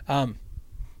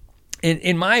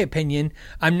in my opinion,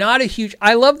 I'm not a huge,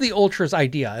 I love the Ultra's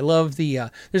idea. I love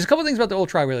there's a couple things about the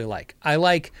Ultra I really like. I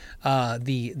like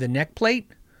the neck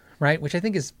plate, right? Which I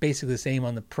think is basically the same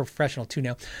on the Professional 2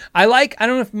 now. I don't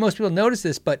know if most people notice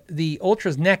this, but the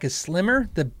Ultra's neck is slimmer.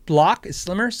 The block is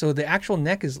slimmer. So the actual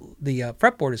neck the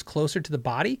fretboard is closer to the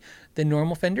body than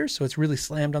normal Fenders. So it's really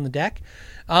slammed on the deck.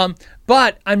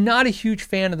 But I'm not a huge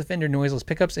fan of the Fender noiseless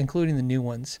pickups, including the new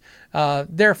ones.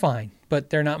 They're fine,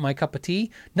 but they're not my cup of tea.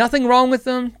 Nothing wrong with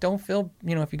them. Don't feel,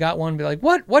 if you got one, be like,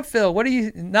 what, Phil? What are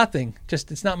you? Nothing.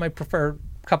 Just, it's not my preferred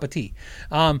cup of tea.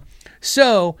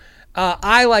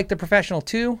 I like the Professional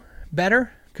 2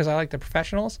 better because I like the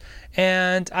Professionals,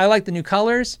 and I like the new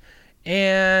colors,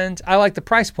 and I like the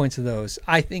price points of those.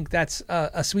 I think that's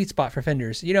a sweet spot for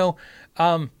Fenders.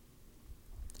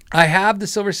 I have the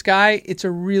Silver Sky. It's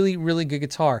a really, really good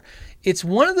guitar. It's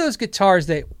one of those guitars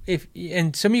that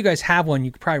and some of you guys have one,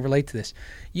 you could probably relate to this.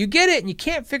 You get it and you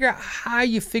can't figure out how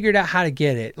you figured out how to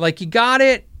get it. Like, you got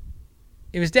it.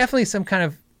 It was definitely some kind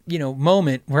of,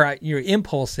 moment where you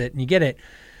impulse it and you get it.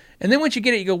 And then once you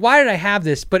get it, you go, why did I have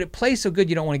this? But it plays so good,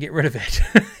 you don't want to get rid of it.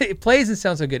 It plays and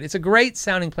sounds so good. It's a great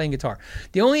sounding playing guitar.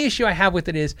 The only issue I have with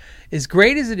it is, as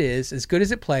great as it is, as good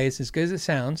as it plays, as good as it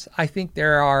sounds, I think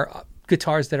there are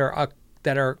guitars that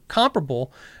are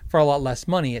comparable for a lot less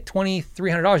money at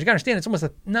 $2,300. You got to understand, it's almost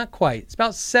not quite. It's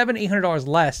about $700-800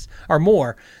 less or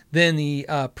more than the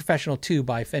Professional 2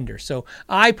 by Fender. So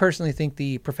I personally think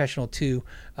the Professional 2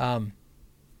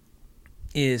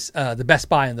 is the best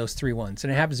buy in those three ones,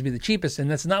 and it happens to be the cheapest. And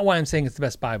that's not why I'm saying it's the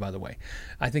best buy, by the way.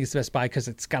 I think it's the best buy because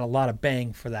it's got a lot of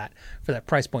bang for that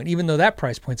price point. Even though that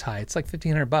price point's high, it's like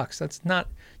 $1,500.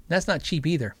 That's not cheap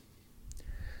either.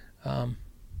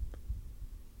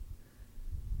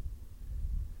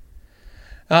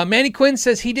 Manny Quinn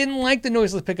says he didn't like the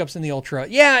noiseless pickups in the Ultra.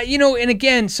 Yeah, and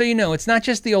again, so it's not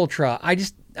just the Ultra.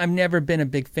 I've never been a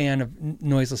big fan of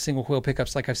noiseless single coil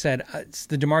pickups. Like I've said, it's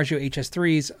the DiMarzio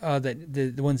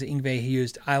HS3s, the ones that Yngwie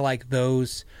used. I like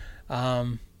those.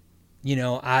 The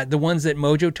ones that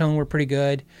Mojo Tone were pretty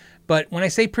good. But when I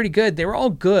say pretty good, they were all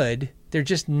good. They're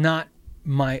just not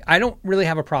I don't really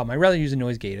have a problem. I'd rather use a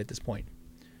noise gate at this point.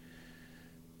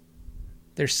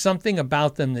 There's something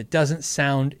about them that doesn't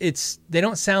sound, they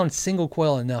don't sound single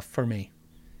coil enough for me.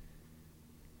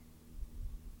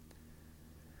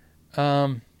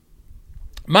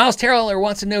 Miles Taylor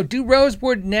wants to know, do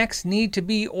rosewood necks need to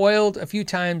be oiled a few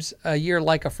times a year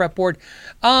like a fretboard?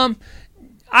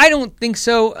 I don't think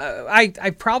so. I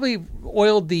probably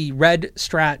oiled the red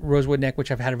Strat rosewood neck,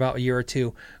 which I've had about a year or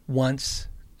two, once,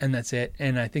 and that's it.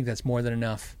 And I think that's more than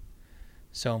enough.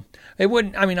 So it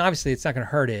wouldn't, obviously it's not going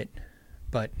to hurt it,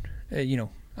 but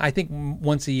I think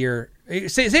once a year,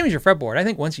 same as your fretboard. I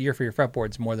think once a year for your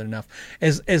fretboard is more than enough,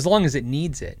 as long as it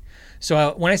needs it.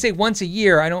 So when I say once a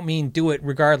year, I don't mean do it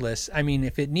regardless. I mean,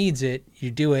 if it needs it,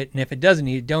 you do it, and if it doesn't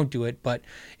need it, don't do it. But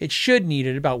it should need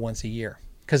it about once a year,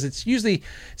 because it's usually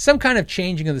some kind of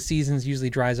changing of the seasons usually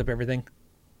dries up everything.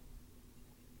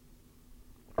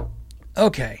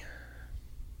 Okay,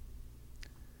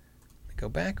 go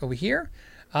back over here.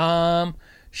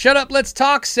 Shut Up, Let's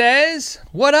Talk says,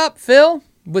 what up, Phil?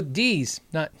 With D's,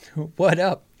 not what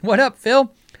up. What up,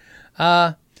 Phil?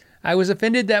 I was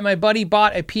offended that my buddy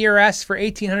bought a PRS for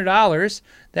 $1,800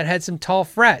 that had some tall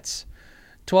frets.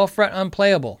 12 fret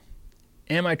unplayable.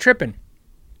 Am I tripping?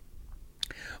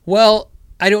 Well,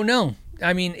 I don't know.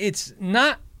 It's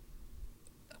not,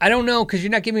 I don't know, because you're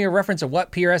not giving me a reference of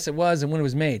what PRS it was and when it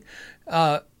was made.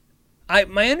 My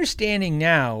understanding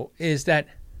now is that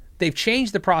they've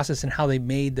changed the process and how they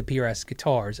made the PRS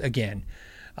guitars again.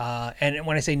 And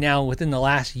when I say now, within the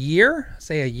last year,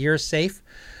 say a year safe,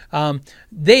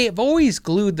 they have always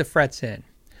glued the frets in.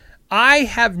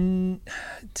 I'm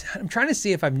trying to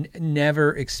see if I've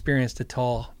never experienced a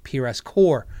tall PRS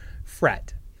core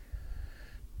fret.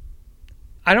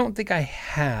 I don't think I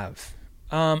have.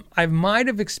 I might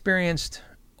have experienced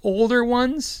older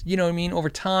ones, over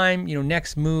time,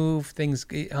 necks move, things,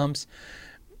 humps.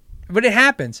 But it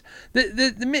happens.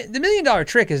 The $1 million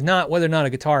trick is not whether or not a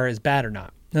guitar is bad or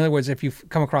not. In other words, if you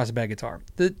come across a bad guitar.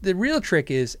 The real trick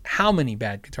is how many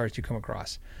bad guitars do you come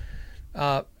across.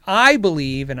 I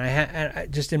believe, and I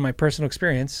just in my personal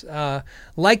experience,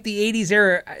 like the 80s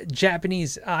era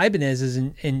Japanese Ibanez's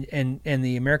and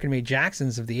the American-made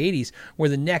Jacksons of the 80s, where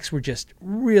the necks were just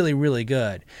really, really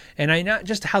good. And not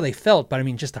just how they felt, but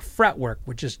just the fretwork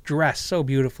would just dress so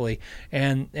beautifully,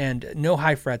 and no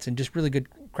high frets, and just really good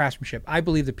craftsmanship. I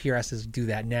believe the PRSs do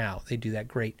that now. They do that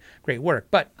great work.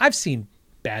 But I've seen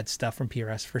bad stuff from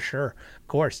PRS for sure, of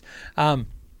course.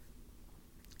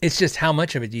 It's just how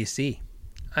much of it do you see?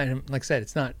 Like I said,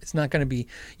 it's not going to be,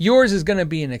 yours is going to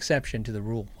be an exception to the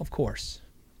rule, of course.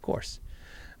 So,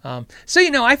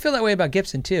 I feel that way about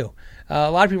Gibson too.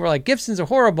 A lot of people are like, Gibsons are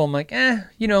horrible. I'm like,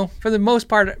 for the most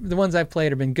part, the ones I've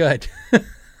played have been good.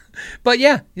 But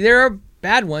yeah, there are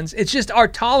bad ones. It's just our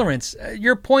tolerance.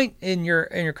 Your point in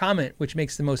your comment, which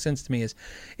makes the most sense to me, is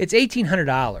it's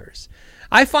 $1,800.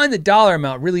 I find the dollar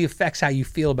amount really affects how you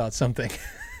feel about something.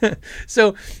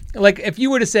 So, like, if you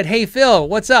would have said, "Hey Phil,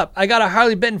 what's up? I got a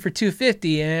Harley Benton for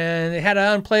 $250 and it had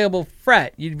an unplayable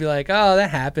fret," you'd be like, "Oh, that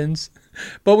happens."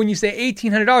 But when you say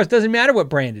 $1,800, doesn't matter what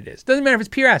brand it is. Doesn't matter if it's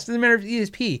PRS. Doesn't matter if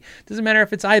it's ESP. Doesn't matter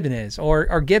if it's Ibanez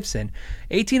or Gibson.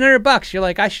 $1,800. You're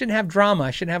like, I shouldn't have drama.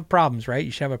 I shouldn't have problems, right?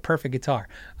 You should have a perfect guitar.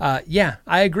 Yeah,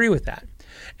 I agree with that,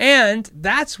 and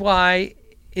that's why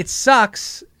it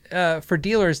sucks for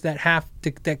dealers that have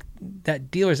to, that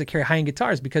dealers that carry high-end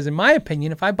guitars, because in my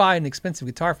opinion, if I buy an expensive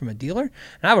guitar from a dealer and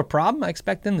I have a problem, I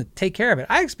expect them to take care of it.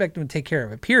 I expect them to take care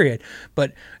of it, period.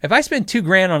 But if I spend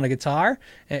 $2,000 on a guitar,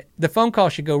 the phone call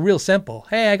should go real simple.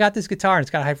 Hey, I got this guitar and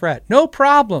it's got a high fret. No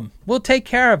problem. We'll take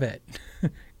care of it.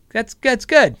 That's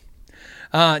good.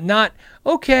 Not,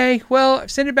 okay, well,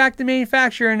 send it back to the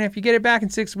manufacturer, and if you get it back in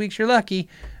 6 weeks, you're lucky.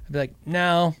 I'd be like,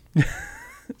 no.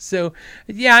 So,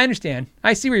 yeah, I understand.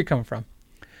 I see where you're coming from.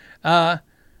 Oh,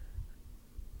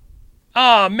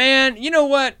 man. You know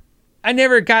what? I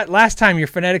never got last time your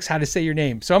phonetics how to say your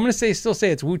name. So I'm going to still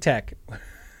say it's Wu-Tech.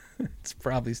 It's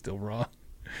probably still wrong.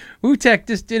 Wu-Tech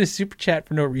just did a super chat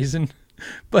for no reason.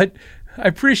 But I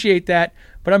appreciate that.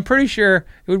 But I'm pretty sure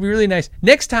it would be really nice.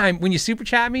 Next time when you super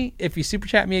chat me, if you super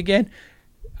chat me again,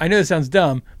 I know this sounds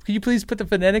dumb. Could you please put the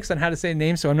phonetics on how to say the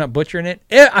name so I'm not butchering it?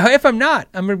 If I'm not,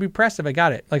 I'm going to be impressed if I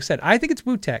got it. Like I said, I think it's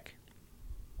Wu-Tech.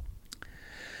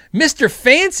 Mr.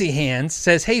 Fancy Hands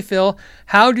says, "Hey, Phil,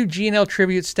 how do G&L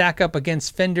tributes stack up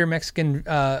against Fender Mexican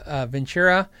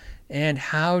Ventura? And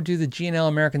how do the G&L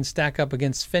Americans stack up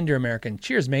against Fender American?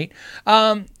 Cheers, mate."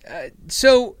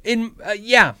 So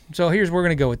here's where we're going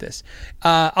to go with this.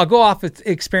 I'll go off with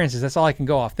experiences. That's all I can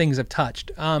go off. Things I've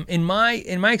touched. In my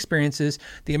experiences,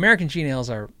 the American G&Ls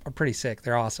are pretty sick.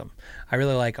 They're awesome. I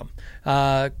really like them.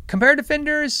 Compared to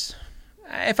Fenders,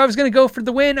 if I was going to go for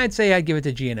the win, I'd say I'd give it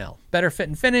to G&L. Better fit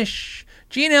and finish.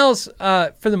 G&Ls,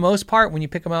 for the most part, when you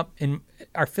pick them up,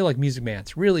 I feel like Music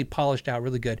Man's really polished out,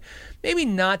 really good. Maybe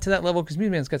not to that level because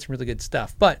Music Man's got some really good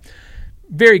stuff, but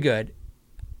very good.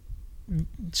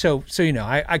 So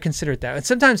I consider it that. And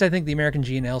sometimes I think the American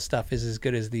G&L stuff is as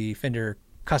good as the Fender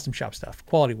custom shop stuff,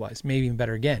 quality-wise, maybe even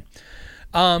better again.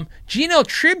 G&L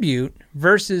Tribute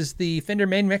versus the Fender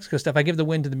Made in Mexico stuff, I give the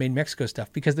win to the Made in Mexico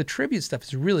stuff because the Tribute stuff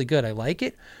is really good. I like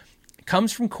it. It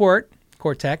comes from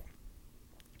Cortec,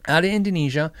 out of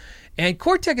Indonesia. And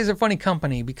Cortec is a funny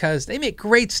company because they make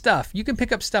great stuff. You can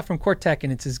pick up stuff from Cortec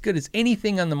and it's as good as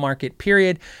anything on the market,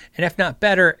 period. And if not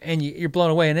better, and you're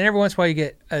blown away. And then every once in a while you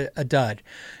get a dud.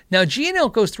 Now, G&L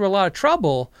goes through a lot of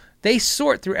trouble. They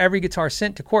sort through every guitar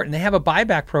sent to Cort, and they have a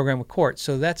buyback program with Cort.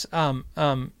 So that's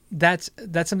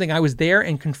something I was there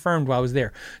and confirmed while I was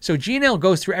there. So G&L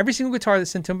goes through every single guitar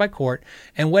that's sent to them by Cort,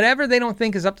 and whatever they don't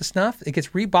think is up to snuff, it gets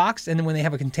reboxed, and then when they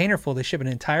have a container full, they ship an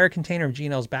entire container of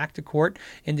G&Ls back to Cort,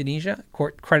 Indonesia.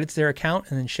 Cort credits their account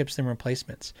and then ships them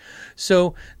replacements.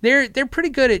 So they're pretty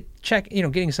good at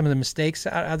getting some of the mistakes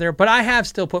out there, but I have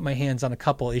still put my hands on a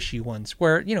couple issue ones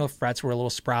where, frets were a little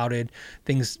sprouted,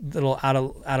 things a little out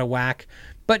of whack.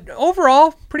 But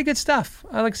overall, pretty good stuff.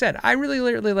 Like I said, I really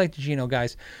like the G&L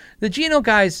guys. The G&L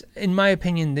guys, in my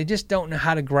opinion, they just don't know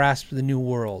how to grasp the new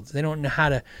world. They don't know how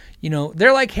to,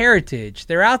 they're like Heritage.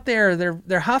 They're out there,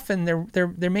 they're huffing,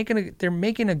 they're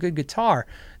making a good guitar.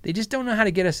 They just don't know how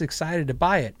to get us excited to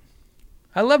buy it.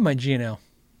 I love my G&L.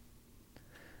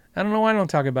 I don't know why I don't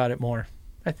talk about it more.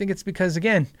 I think it's because,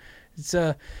 again, it's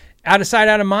out of sight,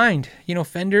 out of mind.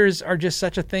 Fenders are just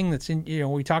such a thing that's in,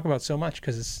 we talk about so much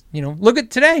because it's, look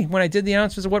at today when I did the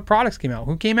announcements of what products came out.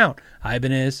 Who came out?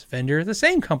 Ibanez, Fender, the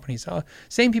same companies,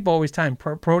 same people always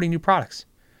promoting new products.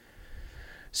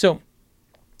 So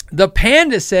the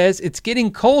Panda says it's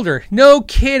getting colder. No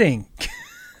kidding.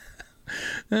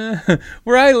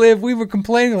 Where I live, we were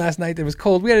complaining last night that it was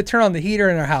cold. We had to turn on the heater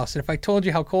in our house. And if I told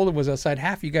you how cold it was outside,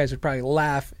 half of you guys would probably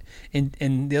laugh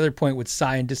and the other point would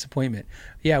sigh in disappointment.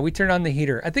 Yeah, we turned on the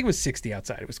heater. I think it was 60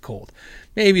 outside. It was cold.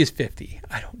 Maybe it's 50.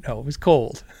 I don't know. It was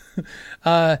cold.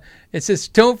 It says,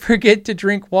 don't forget to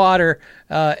drink water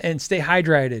and stay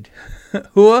hydrated.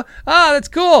 Hua? Oh, that's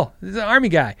cool. This is an Army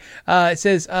guy. It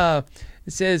says,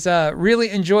 really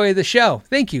enjoy the show.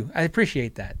 Thank you. I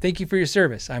appreciate that. Thank you for your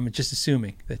service. I'm just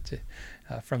assuming that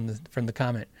from the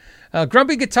comment.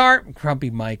 Grumpy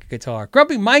Mike Guitar.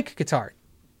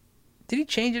 Did he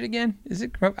change it again? Is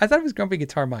it? I thought it was Grumpy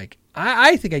Guitar Mike.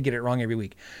 I think I get it wrong every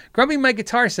week. Grumpy Mike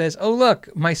Guitar says, "Oh look,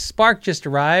 my Spark just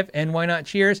arrived, and why not?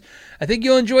 Cheers! I think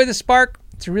you'll enjoy the Spark.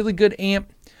 It's a really good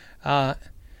amp. I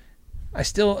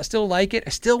still like it.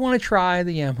 I still want to try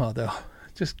the Yamaha though.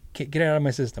 Just can't get it out of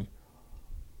my system."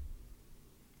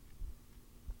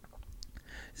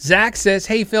 Zach says,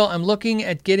 "Hey Phil, I'm looking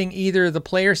at getting either the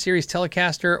Player Series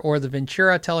Telecaster or the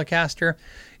Ventura Telecaster.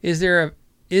 Is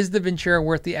the Ventura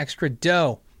worth the extra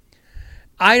dough?"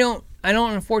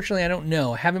 Unfortunately, I don't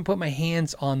know. I haven't put my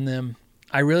hands on them.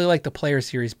 I really like the Player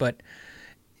Series, but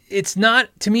it's not,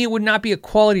 to me, it would not be a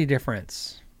quality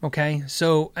difference. Okay.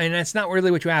 So, and that's not really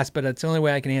what you asked, but that's the only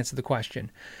way I can answer the question.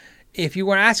 If you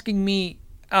were asking me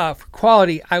for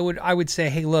quality, I would say,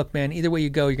 hey, look, man, either way you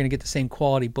go, you're going to get the same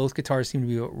quality. Both guitars seem to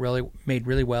be really made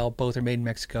really well. Both are made in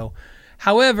Mexico.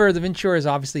 However, the Ventura is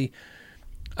obviously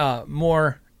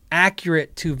more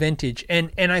accurate to vintage.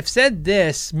 And I've said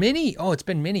this it's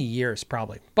been many years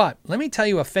probably. But let me tell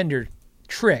you a Fender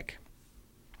trick.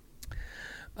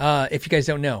 If you guys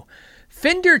don't know.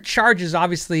 Fender charges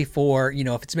obviously for,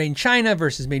 if it's made in China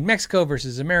versus made in Mexico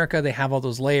versus America, they have all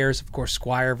those layers. Of course,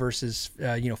 Squier versus,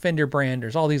 Fender brand.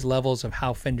 There's all these levels of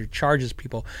how Fender charges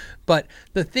people. But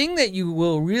the thing that you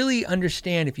will really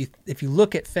understand if you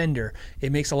look at Fender,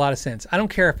 it makes a lot of sense. I don't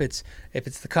care if it's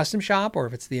the custom shop or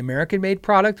if it's the American made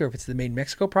product or if it's the made in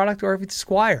Mexico product or if it's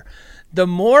Squier. The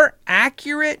more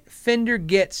accurate Fender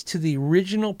gets to the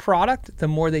original product, the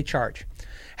more they charge.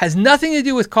 Has nothing to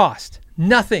do with cost.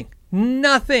 Nothing. Get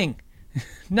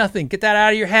that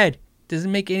out of your head.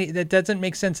 That doesn't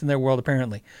make sense in their world,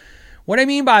 apparently. What I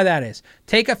mean by that is,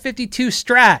 take a 52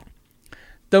 Strat.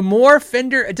 The more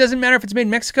Fender, it doesn't matter if it's made in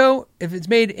Mexico, if it's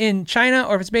made in China,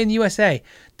 or if it's made in the USA.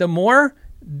 The more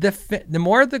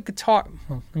the guitar,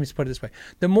 let me just put it this way.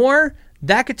 The more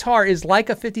that guitar is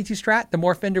like a 52 Strat, the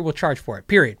more Fender will charge for it,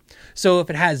 period. So if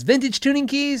it has vintage tuning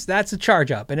keys, that's a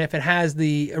charge up. And if it has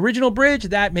the original bridge,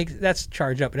 that's a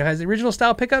charge up. And if it has the original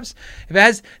style pickups, do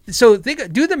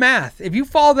the math. If you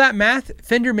follow that math,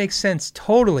 Fender makes sense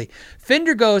totally.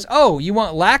 Fender goes, oh, you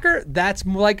want lacquer? That's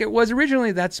like it was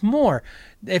originally, that's more.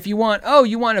 If you want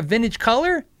a vintage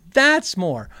color? That's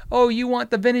more. Oh, you want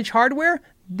the vintage hardware?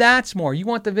 That's more. You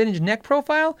want the vintage neck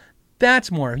profile?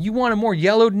 That's more. You want a more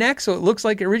yellowed neck so it looks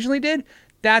like it originally did?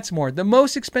 That's more. The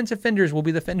most expensive Fenders will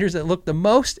be the Fenders that look the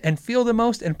most and feel the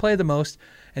most and play the most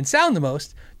and sound the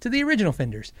most to the original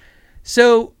Fenders.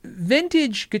 So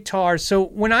vintage guitars, so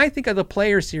when I think of the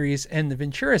Player Series and the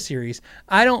Ventura Series,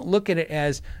 I don't look at it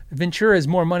as Ventura is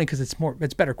more money because it's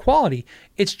better quality.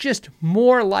 It's just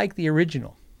more like the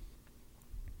original.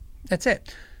 That's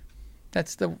it.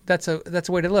 That's a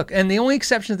way to look. And the only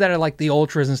exceptions that are like the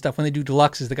Ultras and stuff, when they do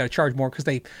deluxes, they got to charge more because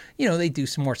they do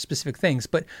some more specific things.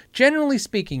 But generally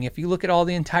speaking, if you look at all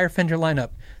the entire Fender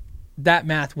lineup, that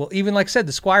math will, even like I said,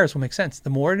 the Squiers will make sense. The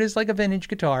more it is like a vintage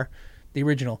guitar, the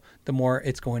original, the more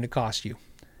it's going to cost you.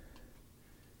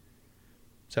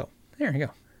 So there you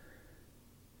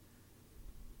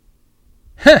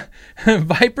go.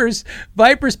 Vipers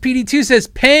PD2 says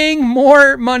paying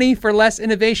more money for less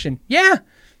innovation. Yeah.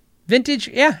 Vintage,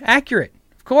 yeah, accurate,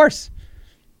 of course.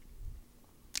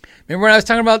 Remember what I was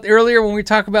talking about earlier when we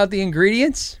talked about the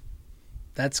ingredients?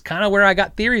 That's kind of where I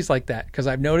got theories like that, because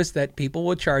I've noticed that people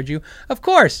will charge you. Of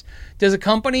course. Does a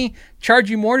company charge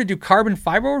you more to do carbon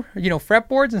fiber,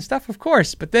 fretboards and stuff? Of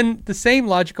course. But then the same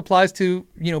logic applies to,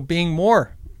 being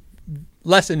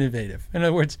less innovative. In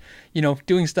other words,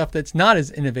 doing stuff that's not as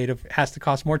innovative has to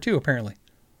cost more too, apparently.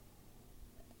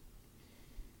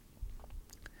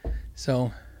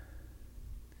 So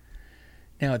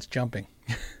now it's jumping.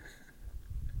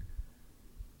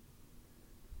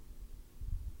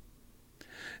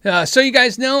 So you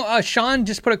guys know, Sean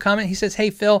just put a comment. He says, hey,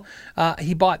 Phil,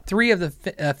 he bought 3 of the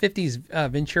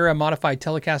 50s Ventura modified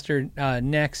Telecaster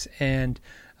necks and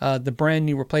the brand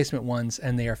new replacement ones,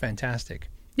 and they are fantastic.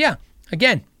 Yeah,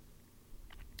 again,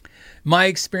 my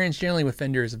experience generally with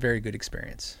Fender is a very good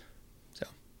experience. So,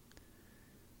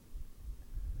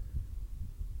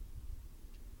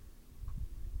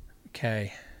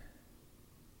 okay.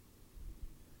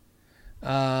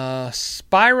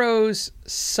 Spyro's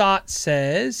Sot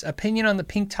says, opinion on the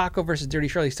Pink Taco versus Dirty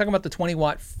Shirley. He's talking about the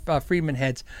 20-watt Friedman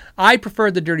heads. I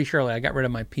preferred the Dirty Shirley. I got rid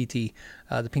of my PT,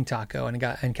 the Pink Taco,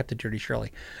 and kept the Dirty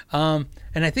Shirley. And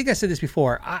I think I said this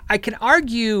before. I could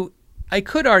argue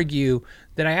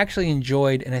that I actually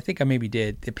enjoyed, and I think I maybe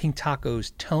did, the Pink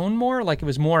Taco's tone more. Like it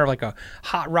was more like a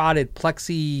hot-rodded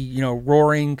plexi,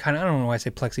 roaring kind of, I don't know why I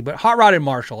say plexi, but hot-rodded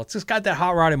Marshall. It's just got that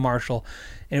hot-rodded Marshall,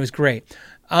 and it was great.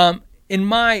 in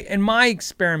my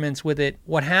experiments with it,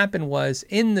 what happened was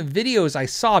in the videos I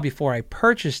saw before I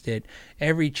purchased it,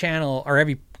 every channel or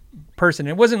every person,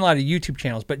 it wasn't a lot of YouTube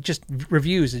channels, but just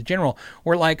reviews in general,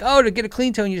 were like, oh, to get a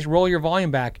clean tone, you just roll your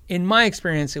volume back. In my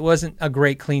experience, it wasn't a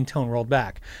great clean tone rolled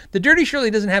back. The Dirty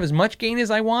Shirley doesn't have as much gain as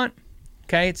I want.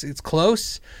 Okay, it's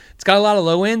close. It's got a lot of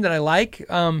low end that I like,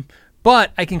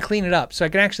 but I can clean it up, so I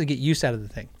can actually get use out of the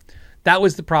thing. That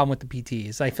was the problem with the PT.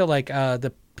 Is I feel like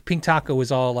the Pink Taco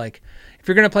was all like, if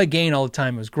you're going to play gain all the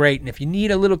time, it was great. And if you need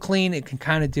a little clean, it can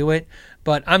kind of do it.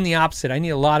 But I'm the opposite. I need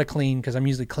a lot of clean because I'm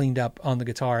usually cleaned up on the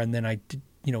guitar, and then I,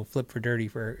 flip for dirty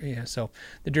for, so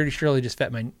the Dirty Shirley just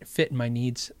fit my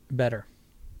needs better.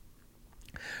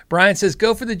 Brian says,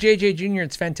 go for the JJ Jr.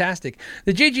 It's fantastic.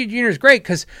 The JJ Jr. is great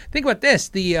because think about this.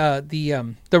 The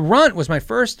Runt was my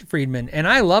first Friedman, and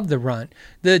I love the Runt.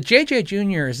 The JJ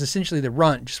Jr. is essentially the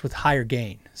Runt just with higher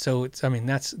gain. So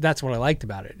that's what I liked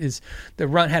about it. Is the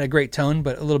Runt had a great tone,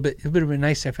 but it would have been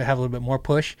nice if it had a little bit more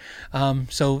push.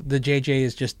 So the JJ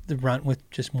is just the Runt with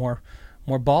just more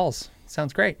balls.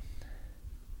 Sounds great.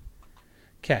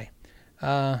 Okay.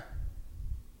 Okay,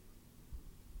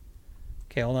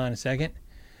 hold on a second.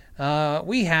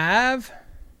 We have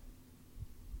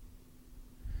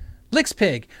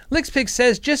Lixpig. Lixpig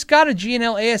says, just got a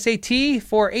G&L ASAT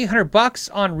for $800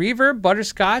 on Reverb,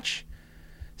 butterscotch,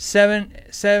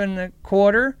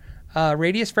 7.25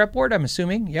 radius fretboard, I'm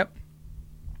assuming. Yep.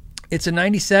 It's a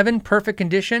 97, perfect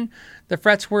condition. The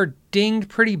frets were dinged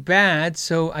pretty bad,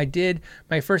 so I did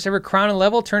my first ever crown and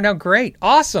level. Turned out great.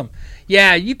 Awesome.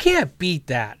 Yeah, you can't beat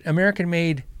that.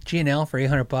 American-made G&L for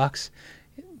 $800.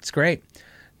 It's great.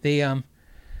 I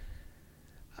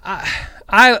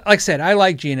like I said, I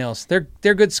like G&Ls.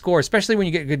 They're good scores, especially when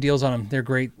you get good deals on them. They're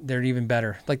great. They're even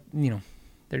better. Like,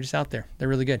 they're just out there. They're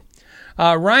really good.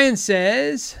 Ryan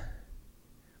says,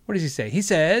 what does he say? He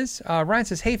says, Ryan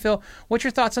says, hey, Phil, what's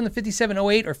your thoughts on the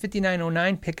 5708 or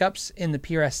 5909 pickups in the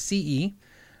PRS CE?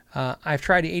 I've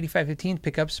tried the 8515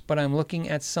 pickups, but I'm looking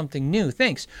at something new.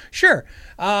 Thanks. Sure.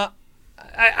 I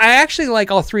actually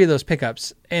like all three of those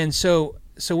pickups. And so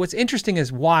what's interesting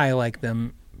is why I like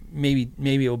them. Maybe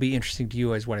it will be interesting to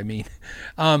you is what I mean.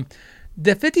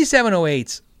 The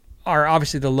 5708s are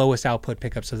obviously the lowest output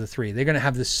pickups of the three. They're going to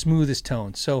have the smoothest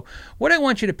tone. So what I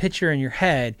want you to picture in your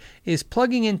head is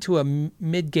plugging into a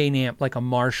mid-gain amp like a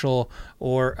Marshall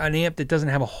or an amp that doesn't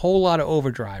have a whole lot of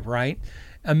overdrive, right?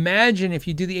 Imagine if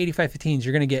you do the 8515s,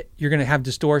 you're going to have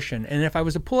distortion. And if I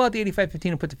was to pull out the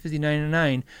 8515 and put the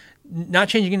 5909, not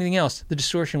changing anything else, the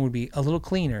distortion would be a little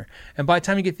cleaner. And by the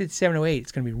time you get 5708,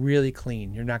 it's going to be really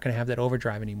clean. You're not going to have that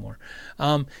overdrive anymore.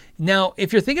 Now,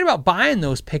 if you're thinking about buying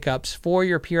those pickups for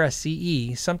your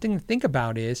PRS CE, something to think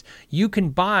about is you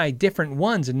can buy different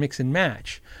ones and mix and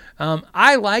match.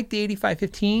 I like the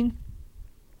 8515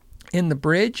 in the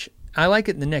bridge. I like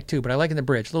it in the neck too, but I like it in the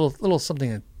bridge. Little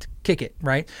something to kick it,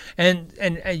 right? And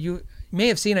you may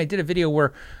have seen I did a video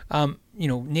where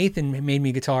Nathan made me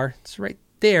a guitar. It's right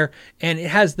there, and it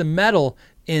has the metal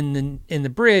in the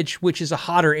bridge, which is a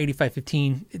hotter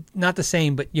 8515. Not the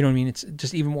same, but you know what I mean. It's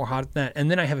just even more hot than that. And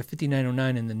then I have a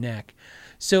 5909 in the neck.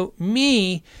 So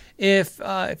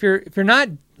if you're not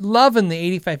loving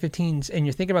the 8515s and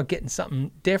you're thinking about getting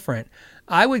something different,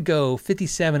 I would go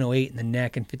 5708 in the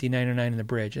neck and 5909 in the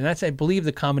bridge. And that's, I believe,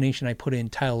 the combination I put in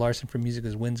Tyler Larson from Music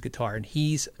is Wins guitar. And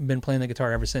he's been playing the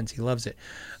guitar ever since. He loves it.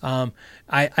 I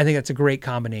think that's a great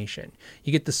combination.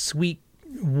 You get the sweet,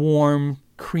 warm,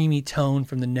 creamy tone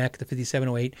from the neck, the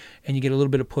 5708, and you get a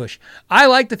little bit of push. I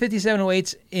like the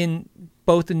 5708s in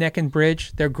both the neck and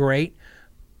bridge. They're great.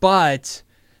 But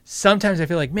sometimes I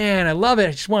feel like, man, I love it.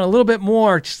 I just want a little bit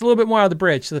more out of the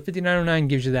bridge. So the 5909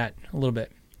 gives you that a little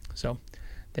bit. So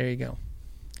there you go.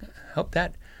 Hope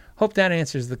that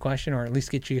answers the question, or at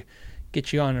least get you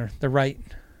on the right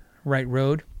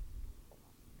road.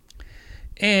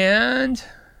 And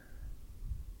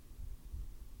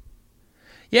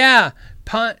yeah,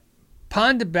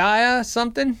 Pondabaya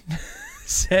something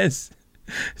says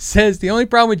the only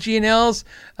problem with G&Ls,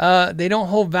 they don't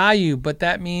hold value, but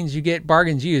that means you get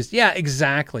bargains used. Yeah,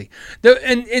 exactly.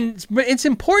 And it's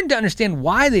important to understand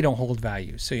why they don't hold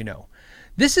value. So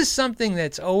this is something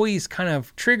that's always kind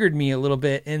of triggered me a little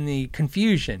bit in the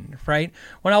confusion, right?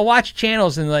 When I watch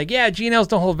channels and like, yeah, G&Ls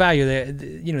don't hold value.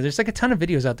 There's like a ton of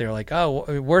videos out there like,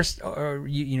 oh, worst, or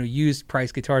used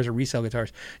price guitars or resale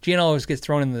guitars. G&L always gets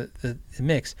thrown in the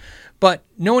mix, but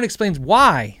no one explains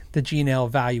why the G&L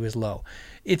value is low.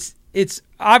 It's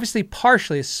obviously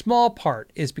partially, a small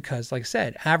part is because, like I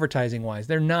said, advertising wise,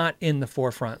 they're not in the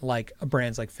forefront like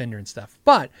brands like Fender and stuff,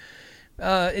 but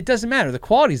it doesn't matter. The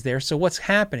quality's there. So what's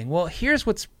happening? Well, here's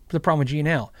what's the problem with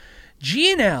G&L.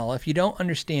 G&L, if you don't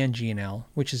understand G&L,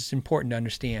 which is important to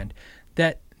understand,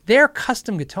 that they're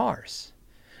custom guitars.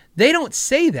 They don't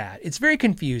say that. It's very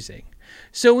confusing.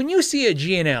 So when you see a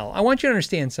G&L, I want you to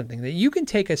understand something, that you can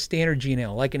take a standard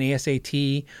G&L, like an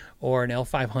ASAT or an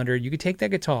L500. You could take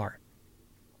that guitar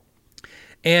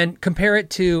and compare it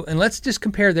to, and let's just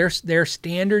compare their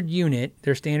standard unit,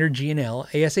 their standard G&L,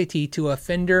 ASAT, to a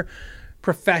Fender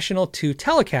Professional 2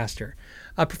 Telecaster.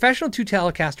 A Professional 2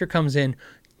 Telecaster comes in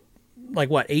like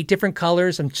 8 different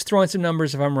colors. I'm just throwing some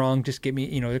numbers. If I'm wrong, just give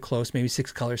me, they're close, maybe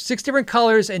 6 colors, 6 different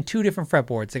colors and 2 different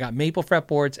fretboards. They got maple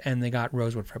fretboards and they got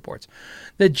rosewood fretboards.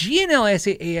 The G&L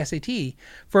ASAT,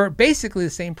 for basically the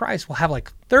same price, will have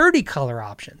like 30 color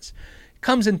options. It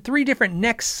comes in 3 different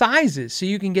neck sizes. So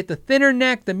you can get the thinner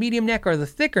neck, the medium neck, or the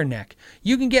thicker neck.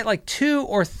 You can get like 2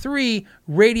 or 3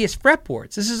 radius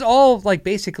fretboards. This is all like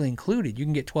basically included. You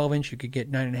can get 12-inch, you could get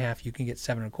 9.5, you can get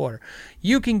 7.25.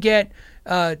 You can get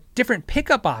different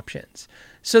pickup options.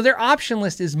 So their option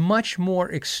list is much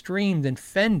more extreme than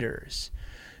Fender's.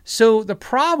 So the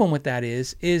problem with that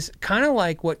is kind of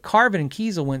like what Carvin and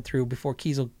Kiesel went through before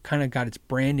Kiesel kind of got its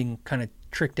branding kind of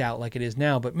tricked out like it is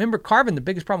now. But remember, Carvin, the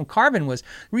biggest problem with Carvin was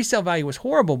resale value was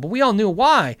horrible, but we all knew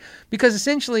why. Because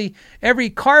essentially every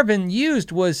Carvin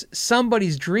used was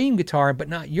somebody's dream guitar, but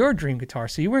not your dream guitar.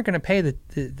 So you weren't going to pay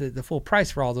the full price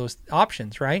for all those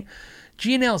options, right?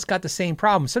 G&L's got the same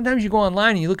problem. Sometimes you go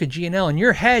online and you look at G&L, in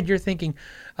your head you're thinking,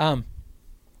 oh,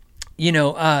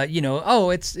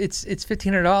 it's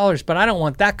 $1,500, but I don't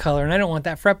want that color and I don't want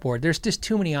that fretboard. There's just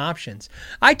too many options.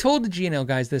 I told the G&L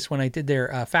guys this when I did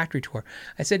their factory tour.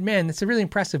 I said, man, that's really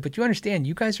impressive, but you understand,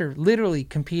 you guys are literally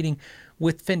competing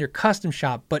with Fender Custom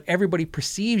Shop, but everybody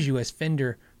perceives you as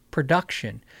Fender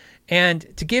Production.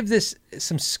 And to give this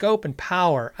some scope and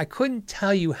power, I couldn't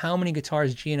tell you how many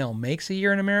guitars G&L makes a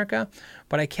year in America,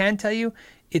 but I can tell you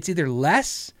it's either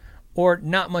less or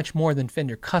not much more than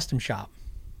Fender Custom Shop.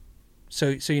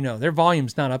 So their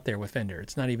volume's not up there with Fender.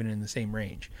 It's not even in the same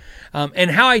range.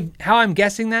 And how I'm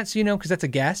guessing that, because that's a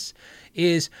guess,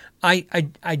 is I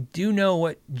do know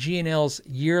what G&L's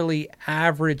yearly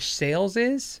average sales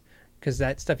is, because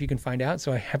that stuff you can find out.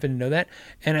 So I happen to know that.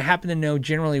 And I happen to know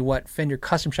generally what Fender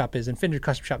Custom Shop is. And Fender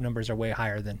Custom Shop numbers are way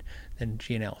higher than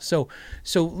G&L. So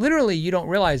literally you don't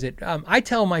realize it. I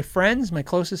tell my friends, my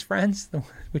closest friends,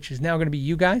 which is now going to be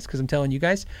you guys, because I'm telling you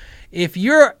guys, if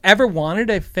you're ever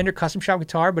wanted a Fender Custom Shop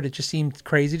guitar, but it just seemed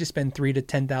crazy to spend $3,000 to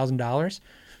 $10,000,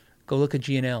 go look at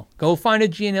G&L. Go find a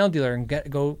G&L dealer and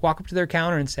go walk up to their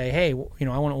counter and say, hey, I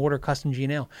want to order custom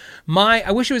G&L.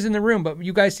 I wish it was in the room, but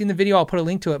you guys seen the video. I'll put a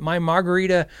link to it. My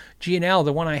Margarita G&L,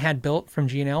 the one I had built from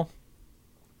G&L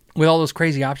with all those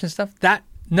crazy option stuff,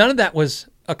 none of that was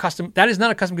a custom. That is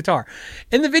not a custom guitar.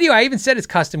 In the video, I even said it's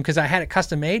custom because I had it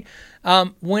custom made.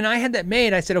 When I had that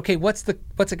made, I said, okay, what's it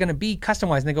going to be custom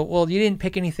wise? And they go, well, you didn't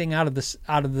pick anything out of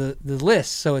the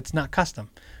list, so it's not custom.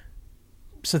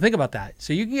 So think about that.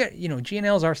 So you can get,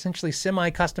 G&Ls are essentially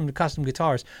semi-custom to custom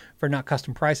guitars for not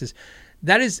custom prices.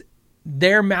 That is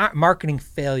their marketing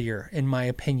failure, in my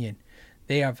opinion.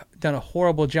 They have done a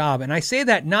horrible job. And I say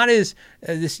that not as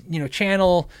this,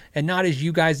 channel and not as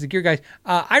you guys, the gear guys.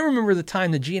 I remember the time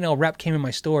the G&L rep came in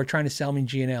my store trying to sell me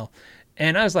G&L.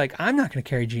 And I was like, I'm not going to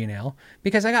carry G&L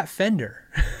because I got Fender.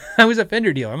 I was a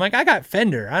Fender dealer. I'm like, I got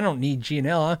Fender. I don't need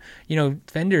G&L.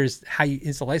 Fender is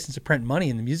it's a license to print money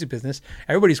in the music business.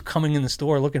 Everybody's coming in the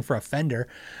store looking for a Fender.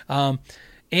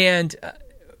 And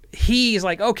he's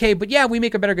like, okay, but yeah, we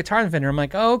make a better guitar than Fender. I'm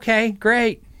like, oh, okay,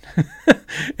 great.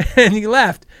 And he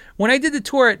left. When I did the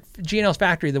tour at G&L's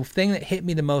factory, the thing that hit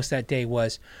me the most that day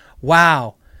was,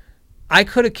 wow, I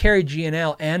could have carried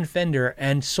G&L and Fender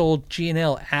and sold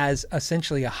G&L as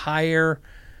essentially a higher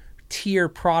tier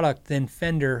product than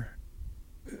Fender,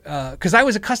 because I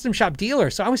was a custom shop dealer.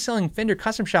 So I was selling Fender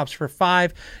custom shops for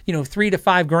 $3,000 to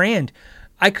 $5,000.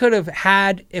 I could have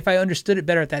had, if I understood it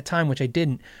better at that time, which I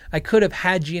didn't, I could have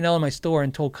had G&L in my store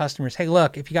and told customers, hey,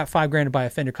 look, if you got $5,000 to buy a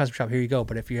Fender custom shop, here you go.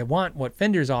 But if you want what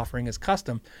Fender's offering as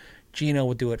custom, G&L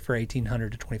will do it for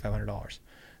 $1,800 to $2,500.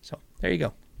 So there you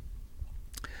go.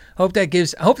 I hope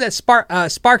that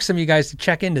sparks some of you guys to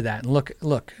check into that and look,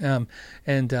 and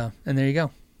there you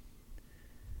go.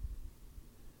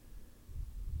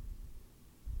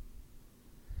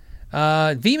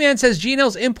 V-Man says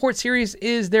G&L's import series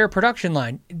is their production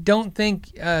line. Don't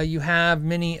think you have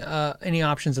any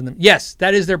options in them. Yes,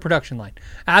 that is their production line.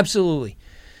 Absolutely.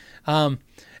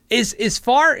 As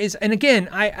far as, and again,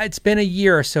 it's been a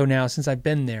year or so now since I've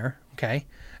been there. Okay,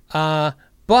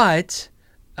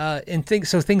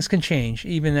 things can change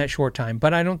even in that short time.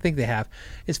 But I don't think they have.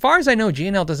 As far as I know,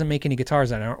 G&L doesn't make any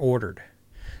guitars that aren't ordered.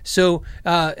 So,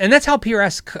 and that's how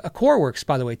PRS core works,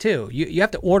 by the way, too. You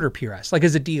have to order PRS, like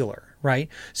as a dealer, right?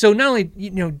 So not only,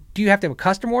 do you have to have a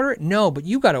custom order? No, but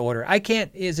you got to order. I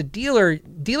can't, as a dealer,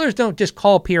 dealers don't just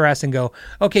call PRS and go,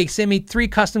 okay, send me 3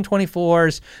 custom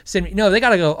 24s. No, they got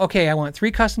to go, okay, I want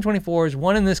 3 custom 24s,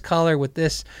 one in this color with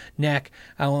this neck.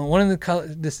 I want one in the color,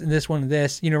 this one,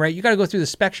 this, right? You got to go through the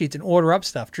spec sheets and order up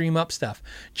stuff, dream up stuff.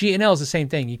 GNL is the same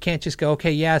thing. You can't just go,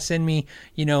 okay, yeah, send me,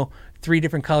 3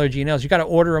 different color GNLs. You got to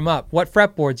order them up. What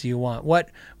fretboards do you want?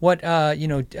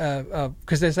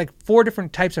 Because there's like 4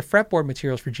 different types of fretboard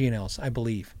materials for GNLs, I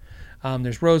believe.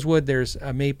 There's rosewood, there's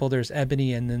maple, there's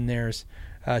ebony, and then there's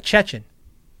Chechen.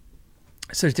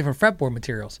 So there's different fretboard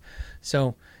materials.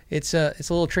 So it's a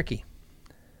little tricky.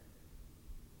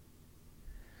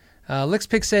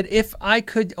 Lixpick said, if I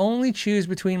could only choose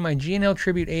between my GNL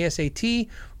Tribute ASAT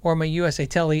or my USA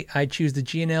Tele, I'd choose the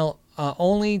GNL.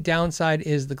 Only downside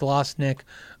is the gloss neck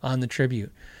on the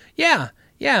Tribute. I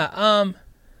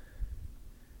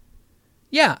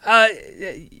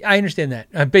understand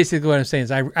that. Basically what I'm saying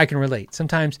is I can relate.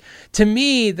 Sometimes, to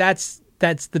me, that's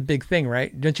the big thing,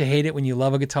 right? Don't you hate it when you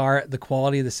love a guitar, the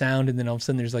quality of the sound, and then all of a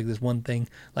sudden there's like this one thing,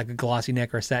 like a glossy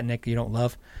neck or a satin neck you don't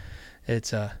love? It's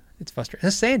frustrating.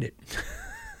 Let's sand it.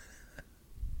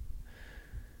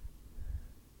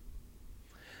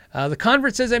 The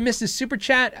convert says I missed his super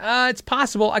chat. It's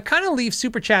possible. I kind of leave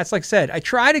super chats, like I said. I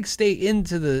try to stay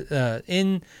into the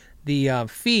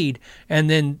feed, and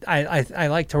then I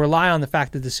like to rely on the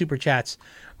fact that the super chats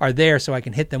are there so I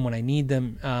can hit them when I need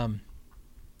them.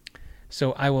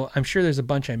 So I will. I'm sure there's a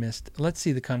bunch I missed. Let's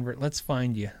see the convert. Let's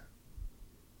find you.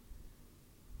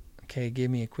 Okay,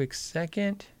 give me a quick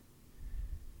second.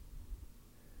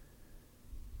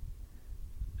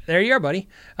 There you are, buddy.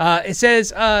 It says,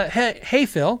 hey,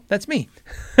 Phil, that's me.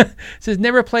 It says,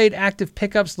 never played active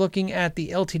pickups. Looking at the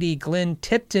LTD Glenn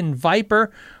Tipton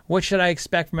Viper. What should I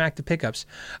expect from active pickups?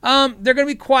 They're going to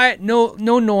be quiet, no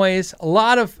noise. A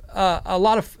lot of.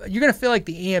 You're going to feel like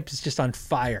the amp is just on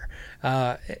fire.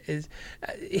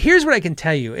 Here's what I can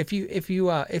tell you. If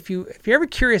you're ever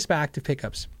curious about active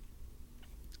pickups,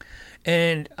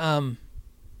 and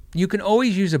you can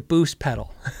always use a boost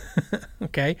pedal.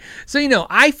 Okay. So,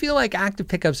 I feel like active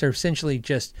pickups are essentially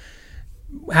just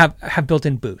have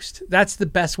built-in boost. That's the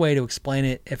best way to explain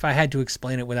it. If I had to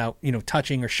explain it without,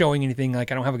 touching or showing anything,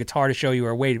 like I don't have a guitar to show you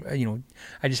or I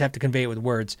just have to convey it with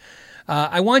words.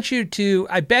 I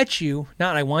bet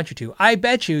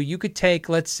you could take,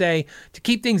 let's say, to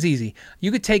keep things easy,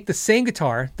 you could take the same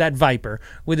guitar, that Viper,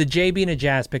 with a JB and a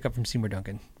Jazz pickup from Seymour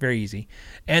Duncan. Very easy.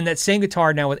 And that same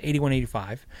guitar now with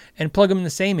 8185 and plug them in the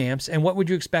same amps. And what would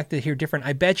you expect to hear different?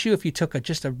 I bet you if you took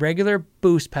just a regular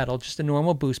boost pedal, just a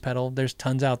normal boost pedal, there's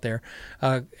tons out there,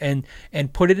 and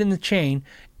put it in the chain.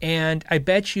 And I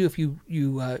bet you if you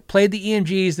played the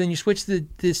EMGs, then you switch to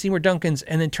the Seymour Duncans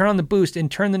and then turn on the boost and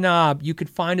turn the knob, you could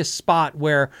find a spot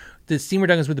where the Seymour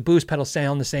Duncans with the boost pedal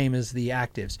sound the same as the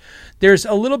actives. There's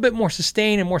a little bit more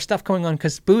sustain and more stuff going on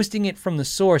because boosting it from the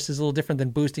source is a little different than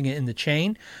boosting it in the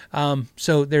chain.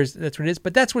 So that's what it is.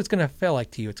 But that's what it's going to feel like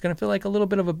to you. It's going to feel like a little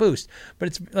bit of a boost. But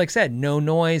it's, like I said, no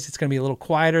noise. It's going to be a little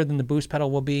quieter than the boost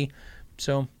pedal will be.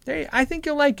 So I think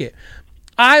you'll like it.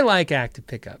 I like active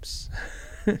pickups.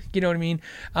 You know what I mean?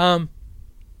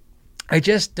 I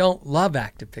just don't love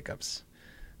active pickups.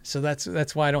 So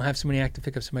that's why I don't have so many active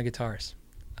pickups in my guitars.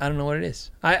 I don't know what it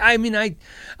is. I mean, I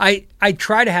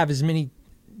try to have as many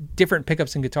different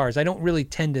pickups in guitars. I don't really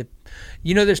tend to,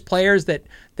 there's players that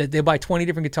they buy 20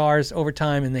 different guitars over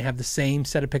time and they have the same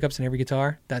set of pickups in every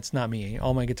guitar. That's not me.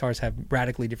 All my guitars have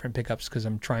radically different pickups because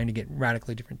I'm trying to get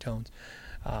radically different tones.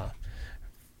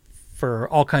 For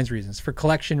all kinds of reasons, for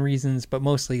collection reasons, but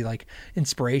mostly like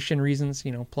inspiration reasons,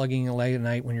 plugging a late at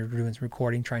night when you're doing some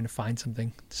recording, trying to find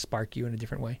something to spark you in a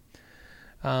different way.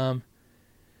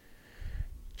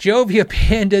 Jovia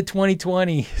Panda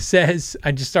 2020 says,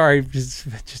 I'm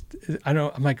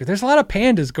like, there's a lot of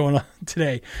pandas going on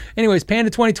today. Anyways, Panda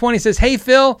 2020 says, hey,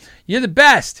 Phil, you're the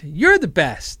best. You're the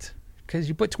best because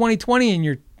you put 2020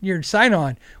 in your sign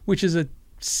on, which is a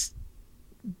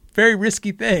very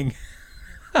risky thing.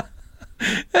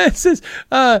 It says,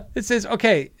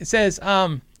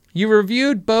 you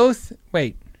reviewed both.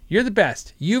 Wait, you're the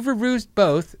best. You've reviewed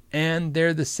both, and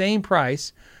they're the same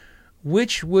price.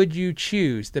 Which would you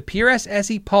choose, the PRS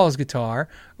SE Paul's guitar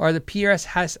or the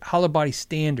PRS Hollow Body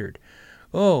Standard?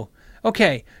 Oh,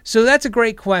 okay. So that's a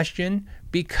great question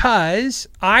because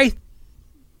I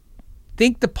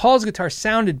think the Paul's guitar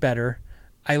sounded better.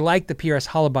 I like the PRS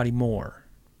Hollow Body more.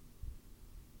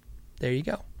 There you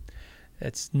go.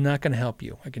 That's not going to help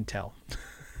you, I can tell.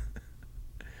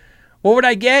 What would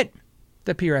I get?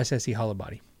 The PRS SE Hollow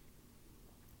Body.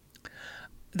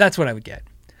 That's what I would get.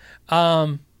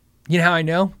 You know how I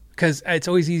know? Because it's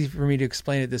always easy for me to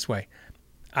explain it this way.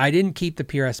 I didn't keep the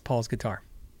PRS Paul's guitar.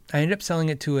 I ended up selling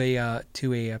it to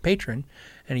a patron,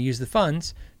 and I used the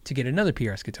funds to get another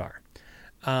PRS guitar.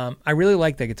 I really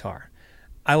like that guitar.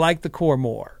 I like the core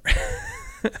more,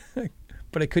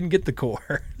 but I couldn't get the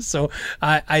core. So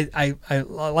I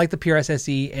like the PRS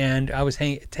SE, and I was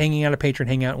hanging out a patron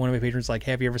hangout. One of my patrons was like,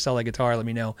 "Hey, have you ever sell that guitar? Let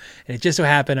me know." And it just so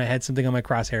happened I had something on my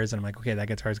crosshairs, and I'm like, "Okay, that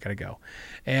guitar's got to go."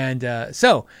 And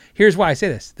so here's why I say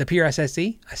this: the PRS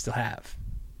SE, I still have.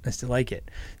 I still like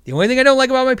it. The only thing I don't like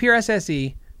about my PRS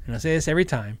SE, and I'll say this every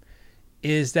time,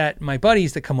 is that my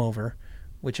buddies that come over,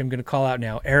 which I'm going to call out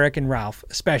now, Eric and Ralph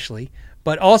especially,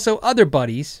 but also other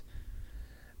buddies,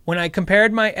 when I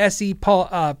compared my SE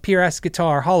PRS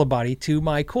guitar hollow body to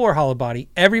my core hollow body,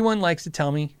 everyone likes to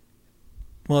tell me,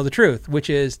 well, the truth, which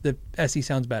is the SE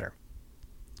sounds better.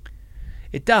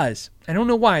 It does. I don't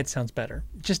know why it sounds better.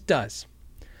 It just does.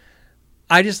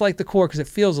 I just like the core because it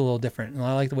feels a little different, and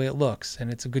I like the way it looks, and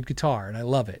it's a good guitar, and I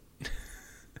love it.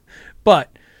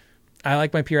 But I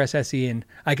like my PRS SE, and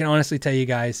I can honestly tell you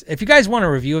guys, if you guys want a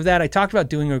review of that, I talked about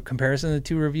doing a comparison of the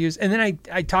two reviews, and then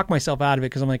I talked myself out of it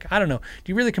because I'm like, I don't know.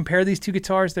 Do you really compare these two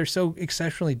guitars? They're so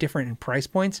exceptionally different in price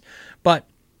points. But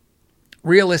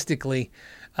realistically,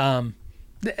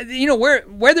 you know, where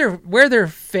they're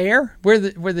fair, where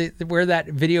that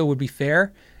video would be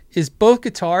fair, is both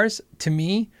guitars to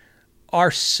me are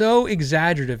so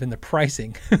exaggerative in the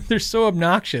pricing. They're so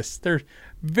obnoxious. They're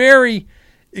very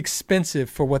expensive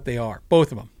for what they are,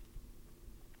 both of them.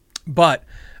 But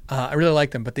I really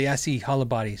like them. But the SE hollow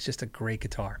body is just a great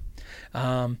guitar.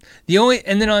 And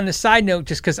then on the side note,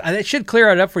 just because it should clear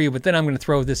it up for you, but then I'm going to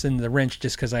throw this into the wrench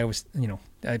just because I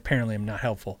apparently am not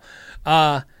helpful.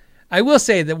 I will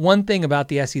say that one thing about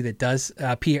the SE that does,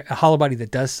 a hollow body that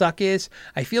does suck is,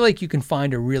 I feel like you can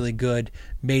find a really good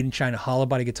made in China hollow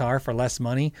body guitar for less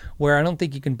money, where I don't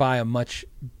think you can buy a much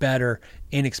better,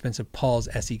 inexpensive Paul's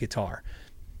SE guitar.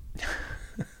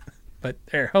 But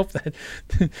there, hope that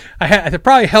I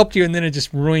probably helped you, and then it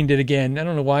just ruined it again. I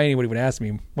don't know why anybody would ask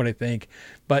me what I think,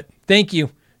 but thank you,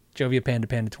 Jovia Panda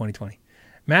 2020.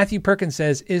 Matthew Perkins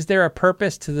says, is there a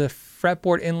purpose to the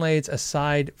fretboard inlays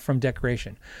aside from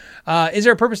decoration? Is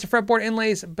there a purpose to fretboard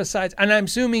inlays besides, and I'm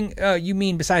assuming you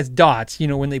mean besides dots,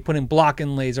 when they put in block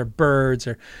inlays or birds,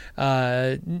 or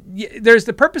there's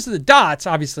the purpose of the dots,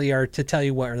 obviously, are to tell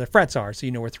you where the frets are. So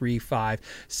you know where 3, 5,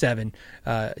 7,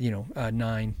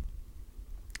 9,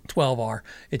 12 are.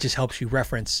 It just helps you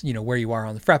reference, where you are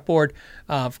on the fretboard,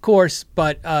 of course.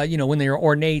 But, when they're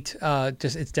ornate,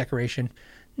 it's decoration.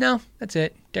 No, that's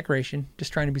it. Decoration.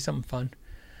 Just trying to be something fun.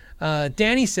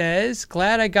 Danny says,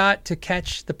 glad I got to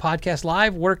catch the podcast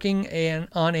live working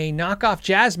on a knockoff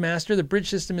Jazzmaster. The bridge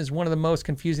system is one of the most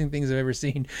confusing things I've ever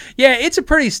seen. Yeah, it's a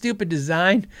pretty stupid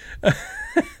design.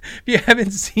 If you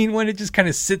haven't seen one, it just kind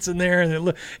of sits in there. And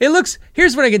it looks,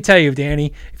 here's what I can tell you,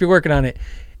 Danny, if you're working on it.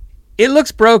 It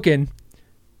looks broken.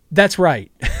 That's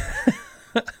right.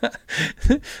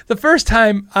 The first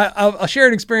time, I'll share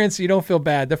an experience so you don't feel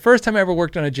bad. The first time I ever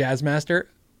worked on a Jazzmaster,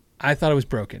 I thought it was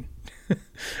broken.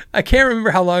 I can't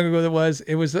remember how long ago that was.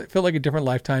 It felt like a different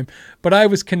lifetime, but I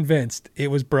was convinced it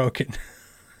was broken.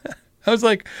 I was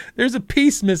like, there's a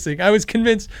piece missing. I was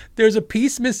convinced there's a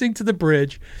piece missing to the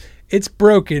bridge. It's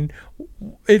broken.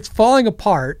 It's falling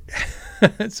apart.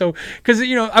 So, because,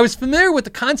 I was familiar with the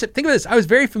concept. Think of this. I was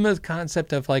very familiar with the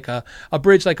concept of like a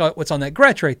bridge, like what's on that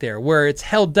Gretsch right there, where it's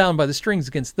held down by the strings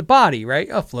against the body, right?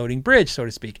 A floating bridge, so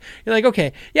to speak. You're like,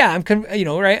 okay, yeah,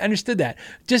 right? Understood that.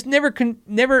 Just never,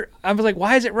 I was like,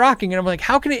 why is it rocking? And I'm like,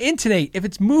 how can it intonate if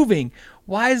it's moving?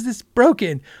 Why is this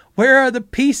broken? Where are the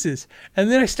pieces?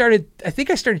 And then I started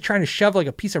trying to shove like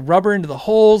a piece of rubber into the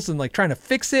holes and like trying to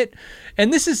fix it.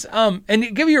 And this is, and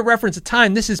to give you a reference of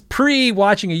time, this is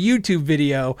pre-watching a YouTube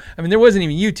video. I mean, there wasn't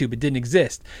even YouTube. It didn't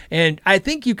exist. And I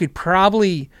think you could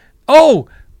probably, I'm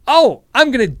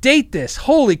going to date this.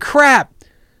 Holy crap.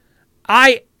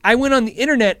 I went on the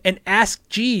internet and asked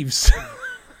Jeeves.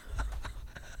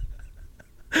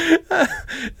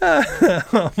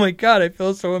 Oh my God, I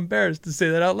feel so embarrassed to say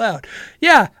that out loud.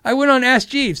 Yeah, I went on Ask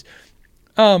Jeeves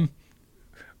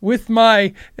with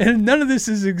my, and none of this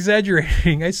is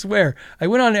exaggerating, I swear. I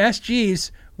went on Ask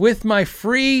Jeeves with my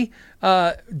free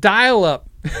dial-up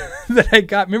that I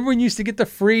got. Remember when you used to get the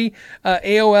free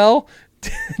AOL?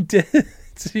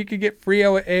 So you could get free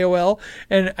AOL.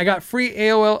 And I got free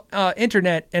AOL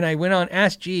internet, and I went on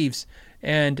Ask Jeeves,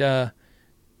 and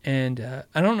And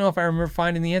I don't know if I remember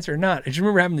finding the answer or not. I just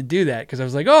remember having to do that because I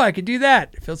was like, oh, I could do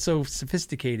that. It felt so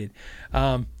sophisticated.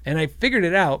 And I figured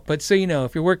it out. But so,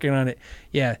 if you're working on it,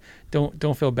 yeah,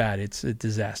 don't feel bad. It's a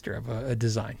disaster of a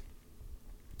design.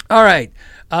 All right.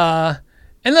 And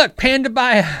look, Panda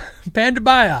Baya,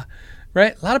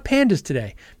 right? A lot of pandas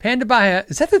today. Panda Baya.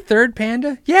 Is that the third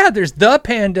panda? Yeah, there's the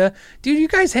panda. Dude, you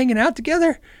guys hanging out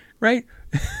together, right?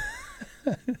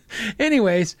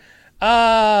 Anyways,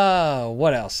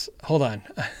 what else? Hold on.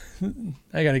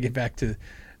 I got to get back to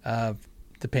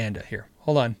the panda here.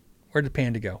 Hold on. Where'd the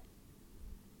panda go?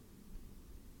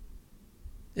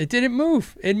 It didn't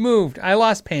move. It moved. I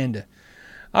lost panda.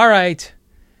 All right.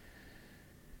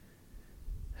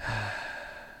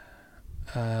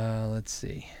 Let's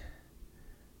see.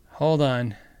 Hold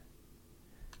on.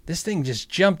 This thing just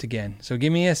jumped again. So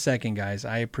give me a second, guys.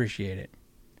 I appreciate it.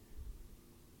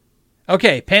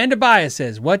 Okay, Panda Baya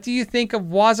says, what do you think of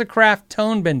Wazacraft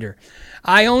Tonebender?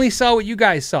 I only saw what you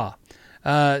guys saw.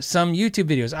 Some YouTube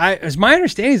videos. As my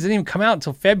understanding, it didn't even come out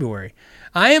until February.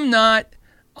 I am not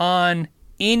on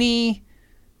any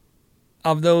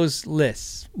of those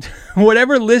lists.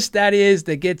 Whatever list that is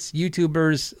that gets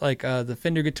YouTubers like the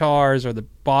Fender guitars or the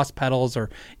Boss pedals or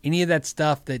any of that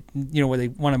stuff that, where they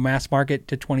want to mass market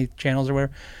to 20 channels or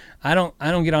whatever. I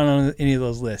don't get on any of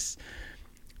those lists.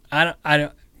 I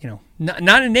don't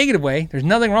not in a negative way. There's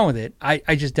nothing wrong with it.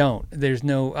 I just don't. There's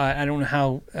no, I don't know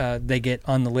how they get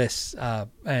on the lists.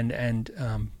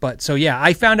 But so yeah,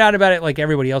 I found out about it like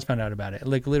everybody else found out about it.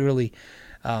 Like literally,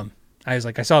 I was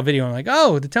like, I saw a video and I'm like,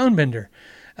 oh, the Tonebender.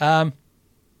 What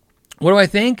do I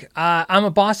think? I'm a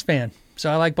Boss fan,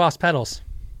 so I like Boss pedals.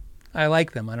 I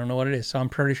like them. I don't know what it is, so I'm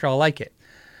pretty sure I'll like it.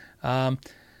 I'm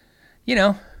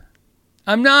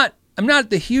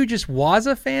not the hugest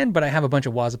Waza fan, but I have a bunch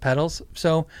of Waza pedals,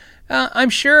 so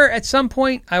I'm sure at some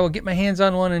point I will get my hands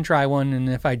on one and try one, and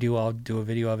if I do, I'll do a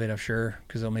video of it, I'm sure,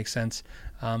 because it'll make sense.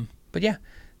 But yeah,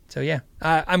 so yeah,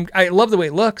 I love the way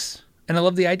it looks, and I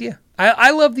love the idea.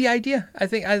 I love the idea. I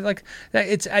think I like that.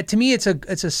 It's to me, it's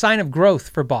a sign of growth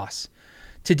for Boss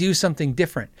to do something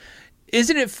different.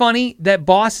 Isn't it funny that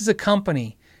Boss is a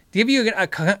company? To give you a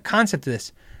concept of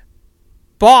this,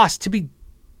 Boss to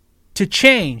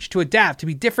change, to adapt, to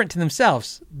be different to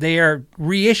themselves, they are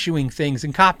reissuing things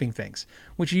and copying things,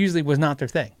 which usually was not their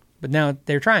thing. But now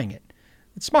they're trying it.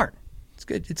 It's smart. It's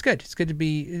good. It's good. It's good to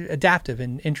be adaptive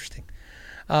and interesting.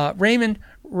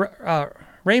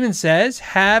 Raymond says,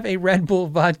 have a Red Bull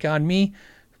vodka on me.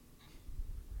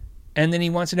 And then he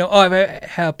wants to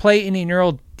know, play any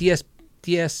neural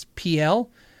DSPL?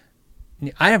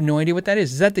 I have no idea what that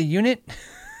is. Is that the unit?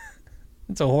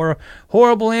 It's a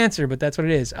horrible answer, but that's what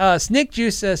it is. Snick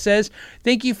Juice says,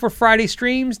 thank you for Friday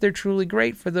streams. They're truly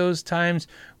great for those times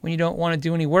when you don't want to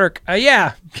do any work.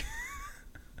 Yeah.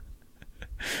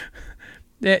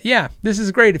 Yeah, this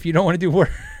is great if you don't want to do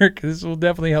work. This will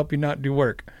definitely help you not do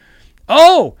work.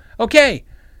 Oh, okay.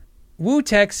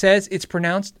 WooTech says it's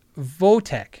pronounced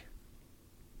Votech.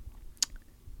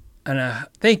 And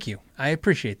thank you. I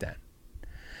appreciate that.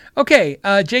 Okay,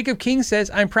 Jacob King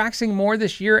says, I'm practicing more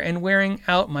this year and wearing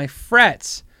out my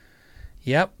frets.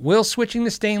 Yep, will switching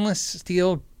to stainless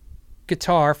steel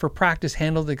guitar for practice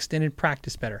handle the extended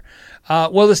practice better?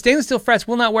 Well, the stainless steel frets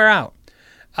will not wear out.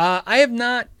 I have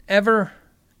not ever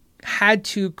had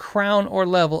to crown or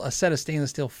level a set of stainless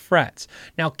steel frets.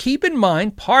 Now, keep in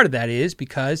mind, part of that is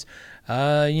because, they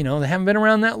haven't been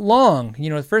around that long.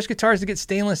 The first guitars to get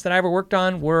stainless that I ever worked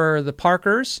on were the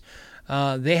Parkers.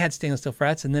 They had stainless steel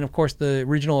frets, and then of course the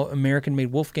original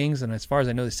American-made Wolfgangs, and as far as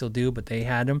I know they still do, but they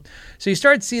had them. So you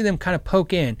started to see them kind of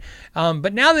poke in.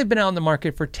 But now they've been out in the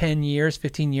market for 10 years,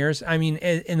 15 years. I mean,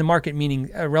 in the market meaning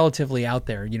relatively out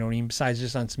there, besides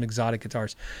just on some exotic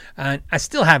guitars. And I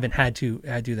still haven't had to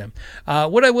do them.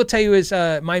 What I will tell you is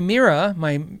my Mira,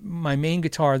 my main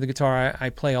guitar, the guitar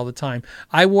I play all the time,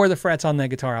 I wore the frets on that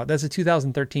guitar out. That's a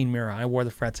 2013 Mira. I wore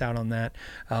the frets out on that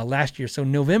last year. So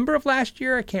November of last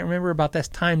year, I can't remember, about this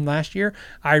time last year,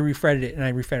 I refretted it, and I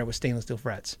refretted it with stainless steel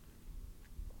frets.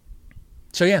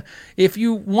 So yeah, if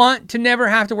you want to never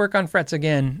have to work on frets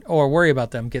again or worry about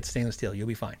them, get stainless steel. You'll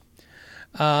be fine.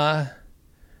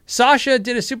 Sasha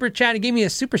did a super chat and gave me a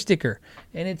super sticker,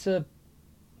 and it's a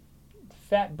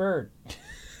fat bird.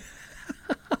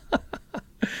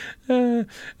 All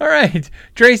right.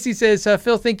 Tracy says,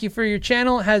 Phil, thank you for your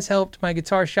channel. Has helped my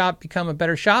guitar shop become a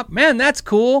better shop. Man, that's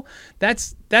cool.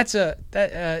 That's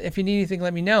if you need anything,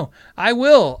 let me know. I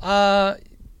will.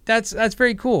 That's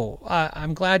very cool.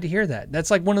 I'm glad to hear that.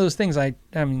 That's like one of those things. I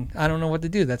mean, I don't know what to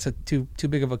do. That's too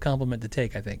big of a compliment to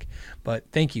take, I think. But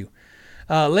thank you.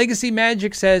 Legacy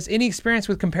Magic says, any experience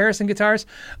with comparison guitars?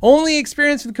 Only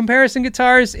experience with comparison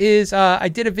guitars is I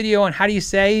did a video on how do you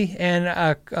say,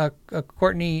 and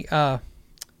Courtney,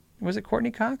 was it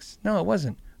Courtney Cox? No, it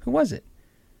wasn't. Who was it?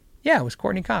 Yeah, it was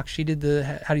Courtney Cox. She did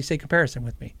the how do you say comparison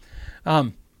with me.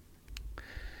 And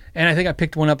I think I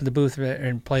picked one up at the booth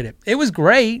and played it. It was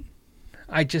great.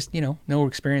 I just, no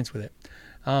experience with it.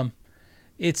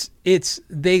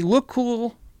 They look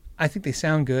cool. I think they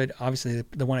sound good. Obviously,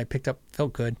 the one I picked up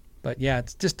felt good. But yeah,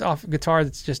 it's just off a guitar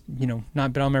that's just,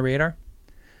 not been on my radar.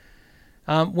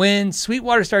 When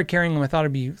Sweetwater started carrying them, I thought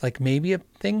it'd be like maybe a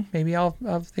thing. Maybe I'll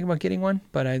think about getting one.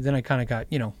 But then I kind of got,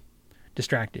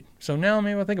 distracted. So now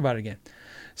maybe I'll think about it again.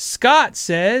 Scott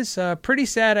says, pretty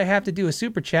sad I have to do a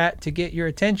super chat to get your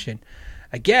attention.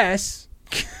 I guess.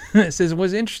 It says,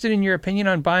 was interested in your opinion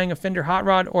on buying a Fender Hot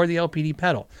Rod or the LPD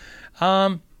pedal.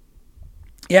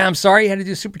 Yeah, I'm sorry you had to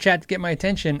do super chat to get my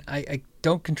attention. I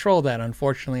don't control that,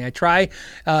 unfortunately. I try.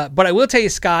 But I will tell you,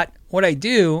 Scott, what I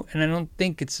do, and I don't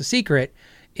think it's a secret,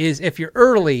 is if you're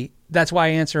early, that's why I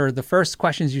answer the first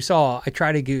questions you saw. I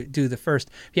try to do the first.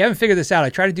 If you haven't figured this out, I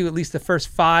try to do at least the first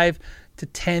 5 to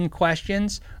 10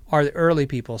 questions are the early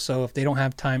people. So if they don't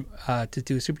have time to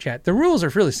do a super chat, the rules are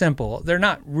really simple. They're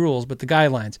not rules, but the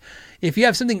guidelines. If you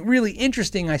have something really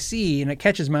interesting I see and it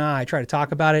catches my eye, I try to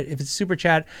talk about it. If it's super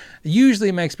chat, usually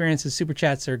in my experience is super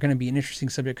chats are going to be an interesting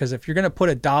subject, because if you're going to put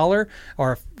 $1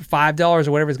 or $5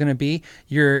 or whatever it's going to be,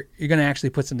 you're going to actually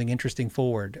put something interesting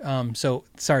forward. So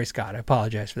sorry, Scott, I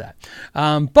apologize for that.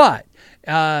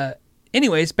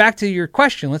 Anyways, back to your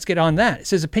question. Let's get on that. It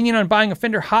says, opinion on buying a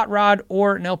Fender Hot Rod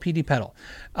or an LPD pedal.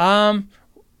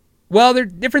 Well, they're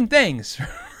different things,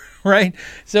 right?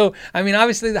 So,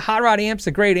 obviously the Hot Rod amp's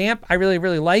a great amp. I really,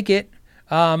 really like it.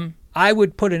 I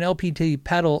would put an LPD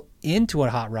pedal into a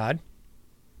Hot Rod.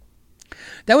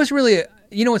 That was really,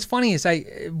 what's funny is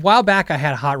a while back I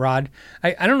had a Hot Rod.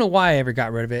 I don't know why I ever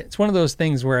got rid of it. It's one of those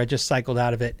things where I just cycled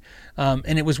out of it.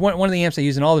 And it was one of the amps I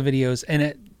use in all the videos. And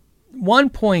at one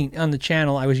point on the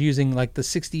channel, I was using like the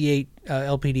 68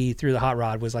 LPD through the Hot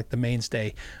Rod was like the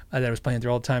mainstay that I was playing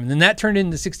through all the time. And then that turned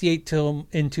into 68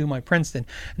 into my Princeton.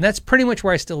 And that's pretty much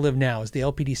where I still live now, is the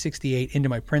LPD 68 into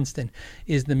my Princeton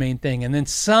is the main thing. And then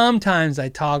sometimes I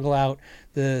toggle out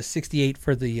the 68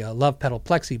 for the Love Pedal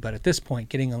Plexi. But at this point,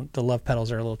 getting the Love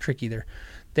pedals are a little tricky.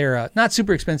 They're not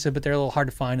super expensive, but they're a little hard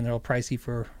to find and they're a little pricey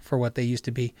for what they used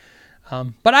to be.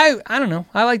 But I don't know.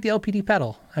 I like the LPD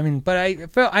pedal. But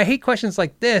I hate questions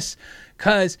like this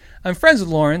because I'm friends with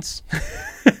Lawrence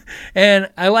and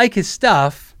I like his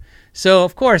stuff. So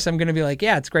of course I'm going to be like,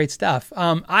 yeah, it's great stuff.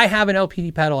 I have an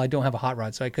LPD pedal. I don't have a Hot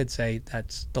Rod. So I could say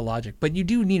that's the logic, but you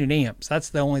do need an amp. So that's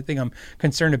the only thing I'm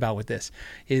concerned about with this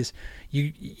is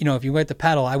if you went the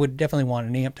pedal, I would definitely want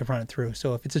an amp to run it through.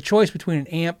 So if it's a choice between an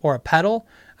amp or a pedal,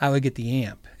 I would get the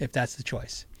amp if that's the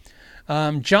choice.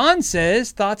 John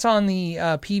says, thoughts on the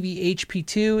PV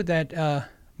HP2, that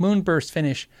Moonburst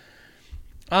finish.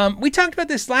 We talked about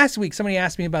this last week. Somebody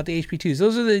asked me about the HP2s.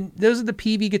 Those are the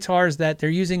PV guitars that they're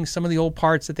using some of the old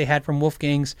parts that they had from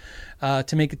Wolfgang's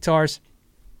to make guitars.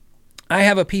 I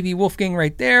have a PV Wolfgang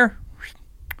right there.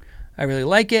 I really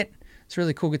like it. It's a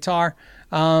really cool guitar.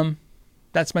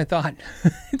 That's my thought.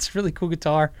 It's a really cool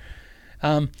guitar.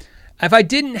 If I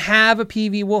didn't have a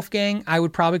PV Wolfgang, I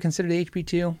would probably consider the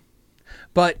HP2.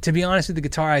 But to be honest with the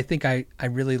guitar, I think I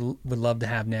really would love to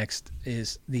have next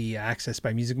is the Access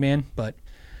by Music Man. But,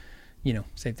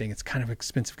 same thing. It's kind of an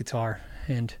expensive guitar.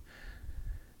 And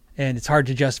it's hard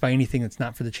to justify anything that's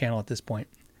not for the channel at this point.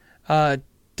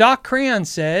 Doc Crayon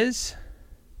says,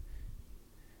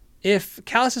 if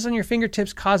calluses on your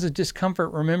fingertips causes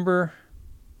discomfort, remember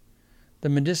the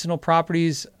medicinal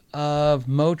properties of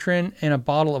Motrin and a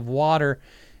bottle of water.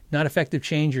 Not effective,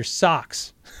 change your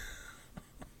socks.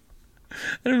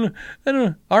 I don't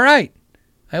know. All right.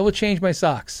 I will change my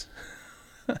socks.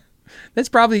 That's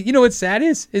probably, what's sad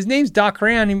is his name's Doc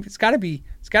Crayon. It's gotta be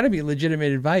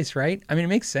legitimate advice, right? It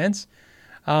makes sense.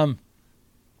 That's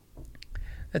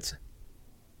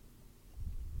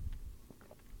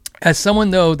as someone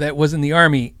though that was in the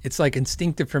Army, it's like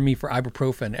instinctive for me for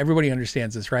ibuprofen. Everybody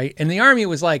understands this, right? In the Army, it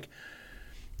was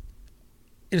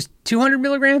 200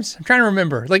 milligrams. I'm trying to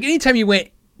remember. Like anytime you went,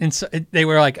 and so they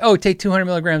were like, oh, take 200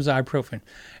 milligrams of ibuprofen.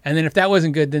 And then if that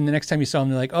wasn't good, then the next time you saw them,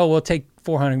 they're like, oh, we'll take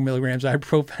 400 milligrams of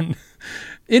ibuprofen.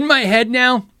 In my head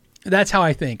now, that's how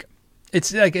I think.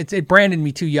 It's like it branded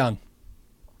me too young.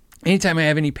 Anytime I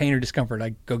have any pain or discomfort,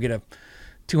 I go get a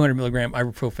 200 milligram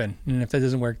ibuprofen. And if that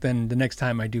doesn't work, then the next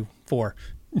time I do 4.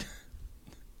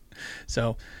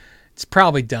 So it's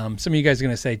probably dumb. Some of you guys are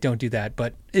going to say, don't do that.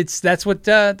 But that's what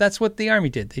the Army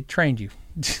did. They trained you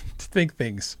to think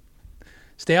things.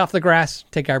 Stay off the grass.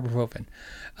 Take ibuprofen.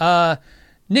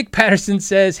 Nick Patterson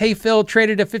says, hey, Phil,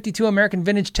 traded a 52 American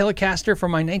Vintage Telecaster for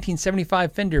my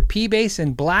 1975 Fender P-Bass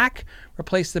in black.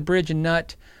 Replaced the bridge and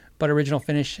nut, but original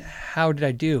finish. How did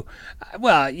I do?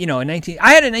 Well, I had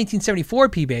a 1974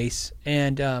 P-Bass,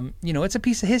 and, it's a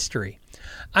piece of history.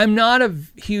 I'm not a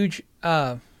huge...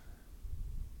 Now,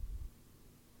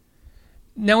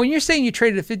 when you're saying you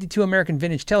traded a 52 American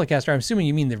Vintage Telecaster, I'm assuming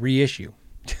you mean the reissue,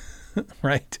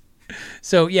 right?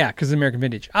 So, yeah, because it's American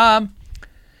Vintage.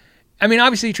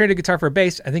 Obviously, you traded a guitar for a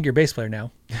bass. I think you're a bass player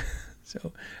now.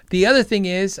 So, the other thing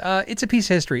is, it's a piece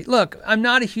of history. Look, I'm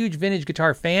not a huge vintage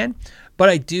guitar fan, but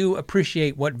I do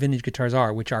appreciate what vintage guitars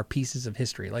are, which are pieces of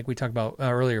history, like we talked about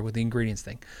earlier with the ingredients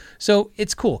thing. So,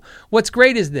 it's cool. What's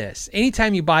great is this.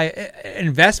 Anytime you buy,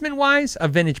 investment-wise, a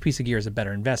vintage piece of gear is a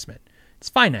better investment. It's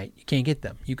finite. You can't get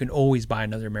them. You can always buy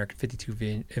another American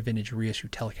 52 vintage reissue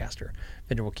Telecaster.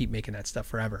 Fender will keep making that stuff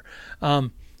forever.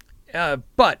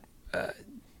 But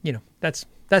that's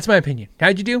my opinion.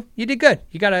 How'd you do? You did good.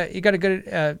 You got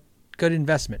a good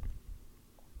investment.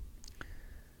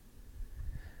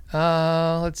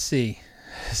 Let's see.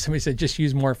 Somebody said just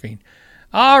use morphine.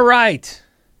 All right.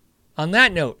 On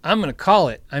that note, I'm going to call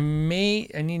it. I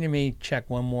need to check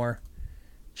one more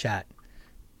chat.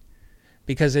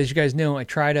 Because as you guys know, I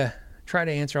try to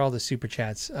answer all the super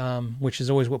chats, which is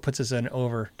always what puts us in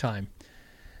overtime.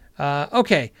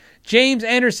 Okay. James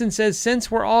Anderson says, since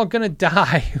we're all going to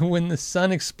die when the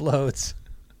sun explodes,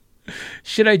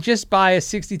 should I just buy a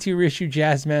 62 reissue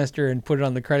Jazzmaster and put it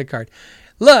on the credit card?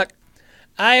 Look,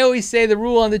 I always say the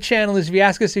rule on the channel is if you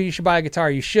ask us if you should buy a guitar,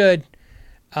 you should.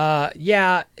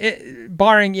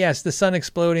 Barring, yes, the sun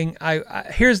exploding.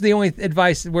 Here's the only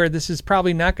advice where this is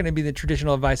probably not going to be the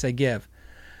traditional advice I give.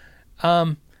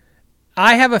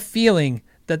 I have a feeling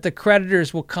that the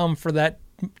creditors will come for that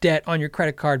debt on your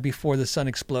credit card before the sun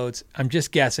explodes. I'm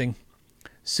just guessing.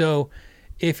 So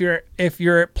if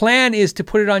your plan is to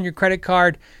put it on your credit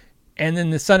card and then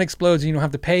the sun explodes and you don't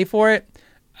have to pay for it,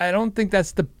 I don't think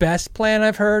that's the best plan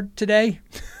I've heard today.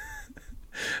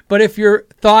 But if your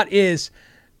thought is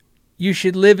you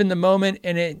should live in the moment,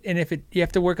 and if you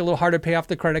have to work a little harder to pay off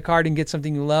the credit card and get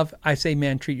something you love, I say,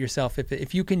 man, treat yourself.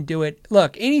 If you can do it,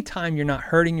 look, anytime you're not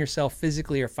hurting yourself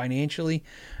physically or financially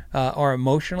or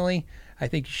emotionally, I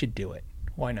think you should do it.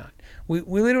 Why not? We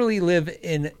literally live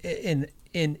in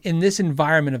this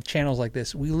environment of channels like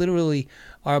this. We literally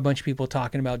are a bunch of people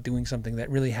talking about doing something that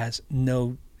really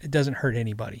it doesn't hurt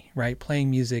anybody, right?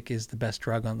 Playing music is the best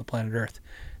drug on the planet Earth.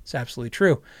 It's absolutely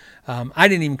true. I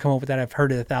didn't even come up with that. I've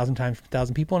heard it 1,000 times from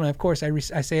 1,000 people. And of course,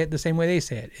 I say it the same way they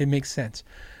say it. It makes sense.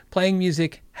 Playing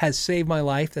music has saved my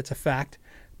life. That's a fact.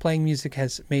 Playing music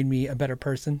has made me a better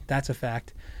person. That's a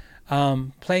fact.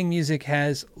 Playing music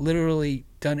has literally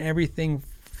done everything,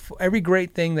 every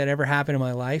great thing that ever happened in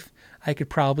my life, I could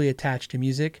probably attach to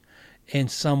music in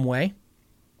some way.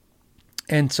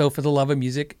 And so for the love of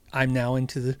music, I'm now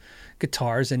into the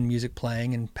guitars and music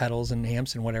playing and pedals and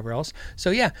amps and whatever else. So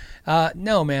yeah,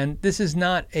 no, man, this is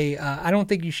not I don't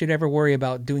think you should ever worry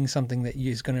about doing something that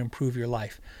is going to improve your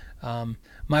life.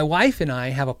 My wife and I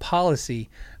have a policy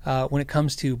when it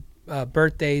comes to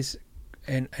birthdays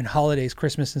and holidays,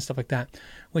 Christmas and stuff like that,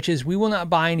 which is we will not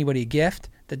buy anybody a gift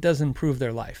that doesn't improve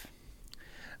their life.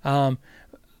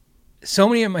 So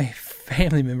many of my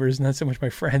family members, not so much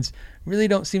my friends, really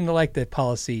don't seem to like that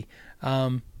policy.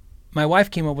 My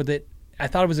wife came up with it. I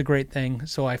thought it was a great thing,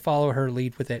 so I follow her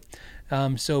lead with it.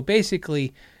 So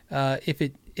basically, if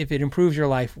it improves your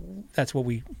life, that's what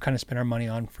we kind of spend our money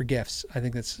on for gifts. I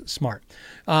think that's smart.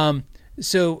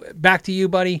 So back to you,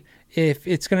 buddy. If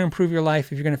it's going to improve your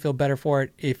life, if you're going to feel better for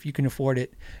it, if you can afford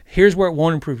it, here's where it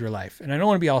won't improve your life. And I don't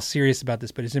want to be all serious about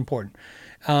this, but it's important.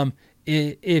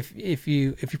 If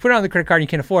you put it on the credit card and you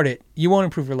can't afford it, you won't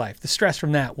improve your life. The stress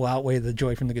from that will outweigh the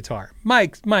joy from the guitar.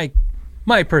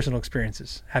 My personal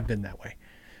experiences have been that way.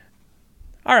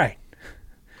 All right.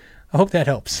 I hope that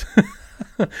helps.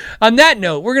 On that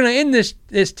note, we're going to end this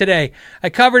today. I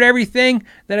covered everything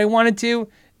that I wanted to,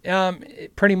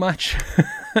 pretty much.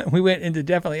 We went into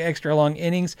definitely extra long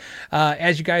innings.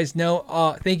 As you guys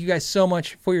know, thank you guys so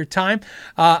much for your time.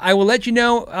 I will let you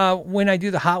know when I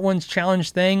do the Hot Ones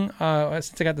Challenge thing,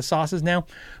 since I got the sauces now.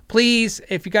 Please,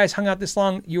 if you guys hung out this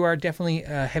long, you are definitely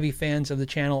heavy fans of the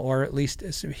channel, or at least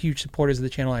huge supporters of the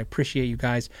channel. I appreciate you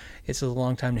guys. It's a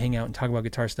long time to hang out and talk about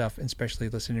guitar stuff, and especially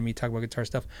listening to me talk about guitar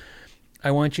stuff. I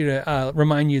want you to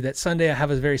remind you that Sunday I have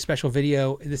a very special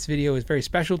video. This video is very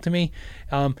special to me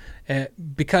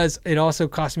because it also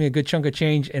cost me a good chunk of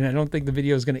change, and I don't think the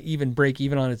video is going to even break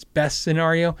even on its best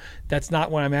scenario. That's not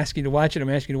why I'm asking you to watch it.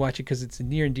 I'm asking you to watch it because it's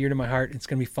near and dear to my heart. It's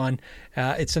going to be fun.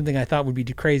 It's something I thought would be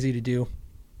crazy to do.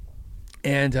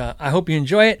 And I hope you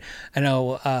enjoy it, and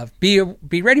I'll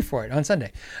be ready for it on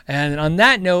Sunday. And on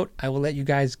that note, I will let you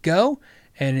guys go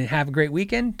and have a great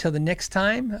weekend. Till the next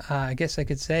time, I guess I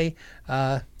could say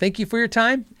thank you for your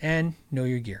time and know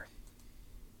your gear.